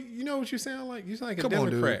know what you sound like? You sound like a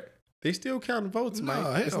Democrat. They still counting votes,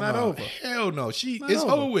 Mike. It's not over. Hell no. It's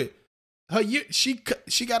over with. Her year, she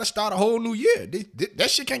got to start a whole new year. That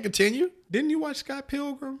shit can't continue. Didn't you watch Scott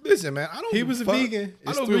Pilgrim? Listen, man, He was a vegan.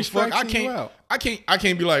 I don't give a fuck. I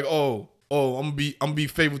can't be like, I'm gonna be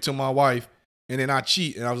faithful to my wife, and then I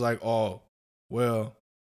cheat, and I was like, oh, well.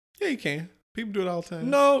 Yeah, you can. People do it all the time.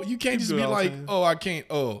 No, you can't just be like, I can't.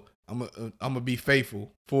 Oh, I'm gonna be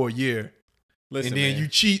faithful for a year. Listen, and then you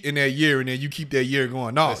cheat in that year, and then you keep that year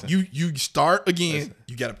going. No, you start again. Listen.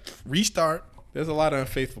 You gotta restart. There's a lot of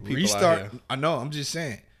unfaithful people out here. I know. I'm just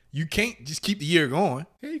saying. You can't just keep the year going.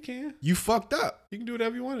 Yeah, you can. You fucked up. You can do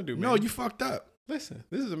whatever you want to do, man. No, you fucked up. Listen,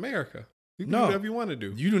 this is America. You can do whatever you want to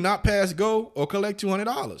do. You do not pass go or collect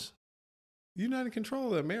 $200. You're not in control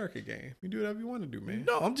of the America game. You do whatever you want to do, man.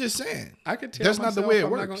 No, I'm just saying. I could tell that's not the way it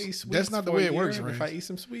works. I'm not gonna eat sweets. That's not the way it works. If I eat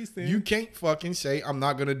some sweets, then you can't fucking say I'm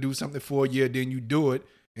not gonna do something for a year, then you do it,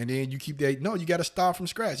 and then you keep that. No, you got to start from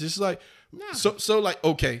scratch. It's like so like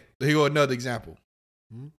okay. Here go another example.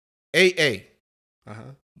 AA.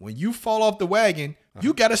 When you fall off the wagon,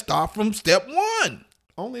 you got to start from step one.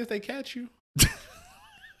 Only if they catch you.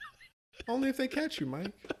 Only if they catch you,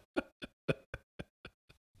 Mike.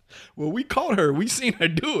 Well, we caught her. We seen her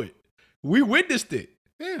do it. We witnessed it.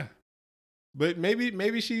 Yeah. But maybe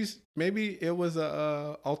it was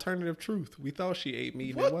a alternative truth. We thought she ate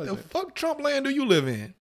meat and it wasn't. What the fuck Trump land do you live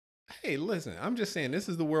in? Hey, listen, I'm just saying this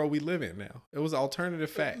is the world we live in now. It was an alternative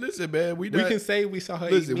fact. Listen, man, we can say we saw her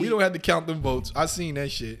eat meat. We don't have to count them votes. I seen that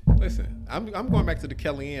shit. Listen, I'm going back to the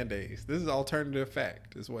Kellyanne days. This is alternative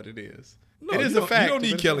fact is what it is. No, it is a fact. You don't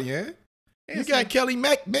need Kellyanne. You got Kelly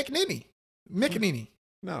McEnany.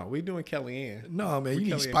 No, we doing Kellyanne. No, man,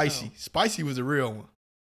 you need Spicy. Now. Spicy was a real one.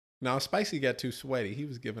 No, Spicy got too sweaty. He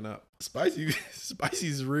was giving up.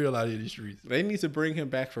 Spicy's real out in the streets. They need to bring him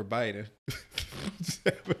back for Biden. As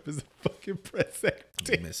a fucking press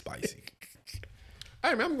secretary. I miss Spicy.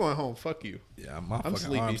 All right, man, I'm going home. Fuck you. Yeah, I'm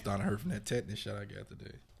fucking arm's starting to hurt from that tetanus shot I got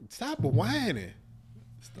today. Stop whining.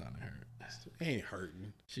 It's starting to hurt. It ain't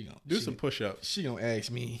hurting. She gonna do some push-ups. She gonna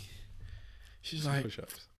ask me. She's like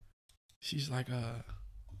push-ups. She's like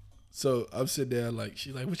So I'm sitting there like,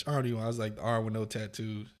 she's like, which arm do you want? I was like, the arm with no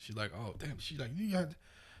tattoos. She's like, oh, damn. She's like, you got,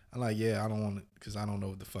 I'm like, yeah, I don't want it because I don't know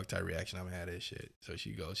what the fuck type reaction I'm going to have to that shit. So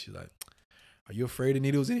she goes, she's like, are you afraid of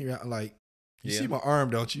needles in here? I'm like, you see my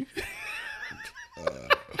arm, don't you?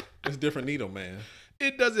 It's a different needle, man.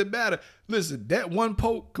 It doesn't matter. Listen, that one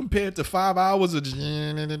poke compared to 5 hours of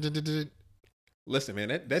listen, man,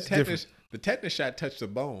 that tetanus, the tetanus shot touched the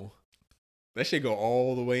bone. That shit go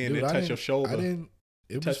all the way in and touch your shoulder.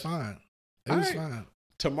 It was fine. It was fine.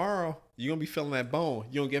 Tomorrow, you're going to be feeling that bone.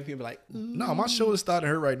 You don't get people like, no, my shoulder's starting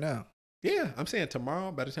to hurt right now. Yeah, I'm saying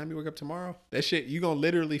tomorrow, by the time you wake up tomorrow, that shit, you're going to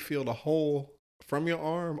literally feel the whole from your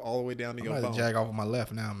arm all the way down to your bone. I'm going to jag off of my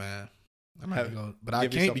left now, man. But I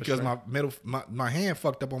can't because my hand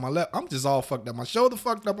fucked up on my left. I'm just all fucked up. My shoulder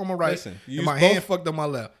fucked up on my right. Listen, and my hand fucked up on my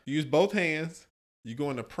left. Use both hands. You go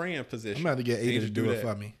in the praying position. I'm going to have to get Ada to do it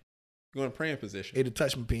for me. Go in praying position. Hey, to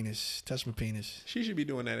touch my penis. Touch my penis. She should be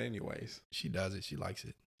doing that anyways. She does it. She likes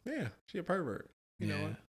it. Yeah, she a pervert. You know Yeah.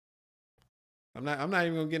 what? I'm not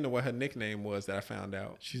even gonna get into what her nickname was that I found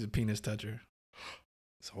out. She's a penis toucher.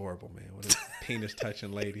 It's horrible, man. What a penis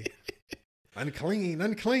touching lady.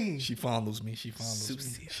 Unclean. She fondles me. She fondles me.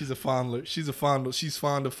 Susie. She's a fondler. She's a fondle. She's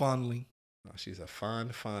fond of fondling. Oh, she's a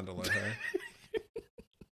fond fondler, her.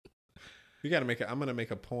 You gotta make I'm gonna make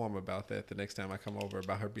a poem about that the next time I come over,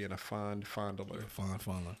 about her being a fond fondler. Fond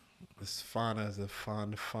fondler. This fauna is a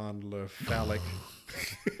fond fondler, phallic.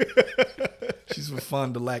 She's from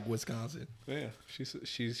Fond du Lac, Wisconsin. Yeah, she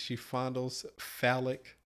fondles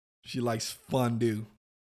phallic, She likes fondue.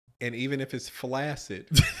 and even if it's flaccid,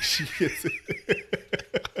 she gets it.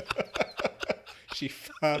 She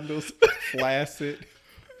fondles flaccid.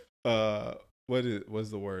 What's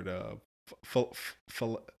the word?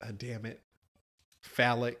 Damn it,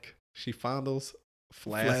 phallic. She fondles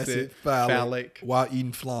flaccid, phallic while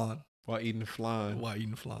eating flan. while eating flan. While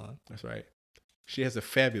eating flan. That's right. She has a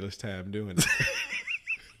fabulous time doing it.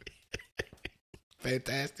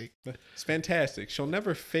 Fantastic. It's fantastic. She'll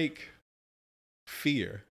never fake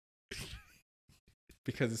fear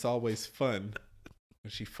because it's always fun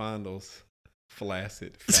when she fondles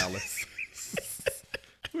flaccid phallus.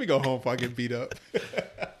 Let me go home before I get beat up.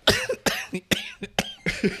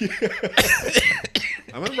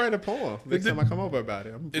 I'm gonna write a poem next time I come over about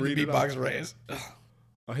it. I'm gonna read the it beatbox off. Rans.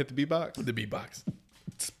 I'll hit the beatbox. The beatbox.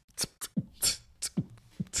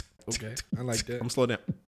 Okay, I like that. I'm slow down.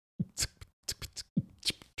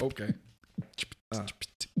 Okay.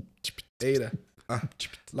 Ada.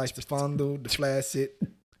 Likes to fondle, the flaccid.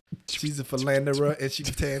 She's a philanderer and she's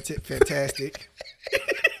fantastic.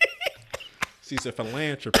 She's a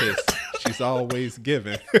philanthropist. She's always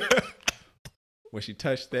giving. When she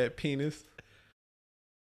touched that penis,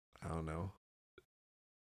 I don't know.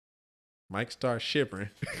 Mike starts shivering.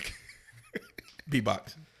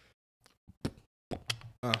 Beatbox.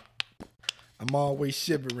 I'm always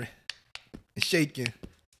shivering and shaking.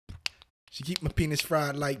 She keep my penis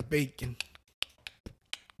fried like bacon.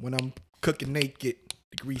 When I'm cooking naked,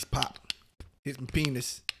 the grease pop. Hits my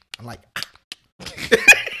penis. I'm like,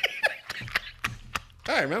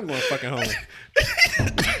 All right, man, I'm going fucking home.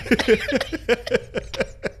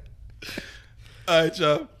 all right,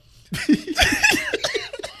 y'all.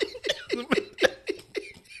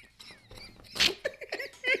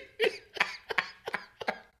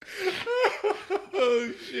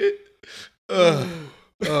 Oh shit.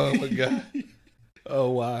 Oh my god.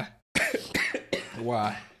 Oh why?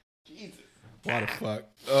 Why? Jesus. Why the fuck?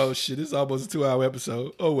 Oh shit, this is almost a 2-hour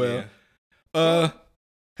episode. Oh well. Yeah.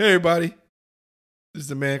 Hey everybody. This is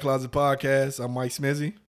the Man Closet Podcast. I'm Mike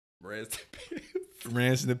Smizzy. Rest in peace.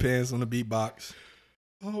 Rants in the pants on the beatbox.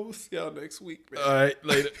 Oh, we'll see y'all next week, man. All right,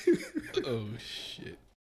 later. Oh shit.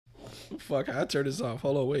 Fuck, I turn this off.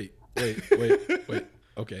 Hold on, wait.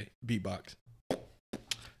 Okay, beatbox.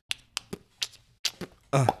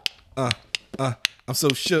 I'm so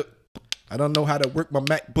shook. I don't know how to work my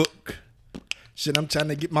MacBook. Shit, I'm trying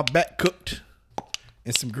to get my back cooked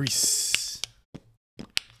in some grease.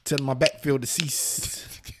 Till my back feel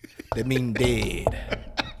deceased. That mean dead.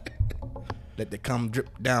 Let the cum drip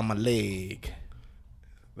down my leg.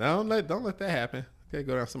 Don't let that happen. Gotta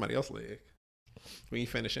go down somebody else's leg. We ain't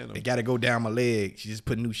finishing them. It gotta go down my leg. She just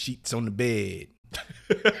put new sheets on the bed.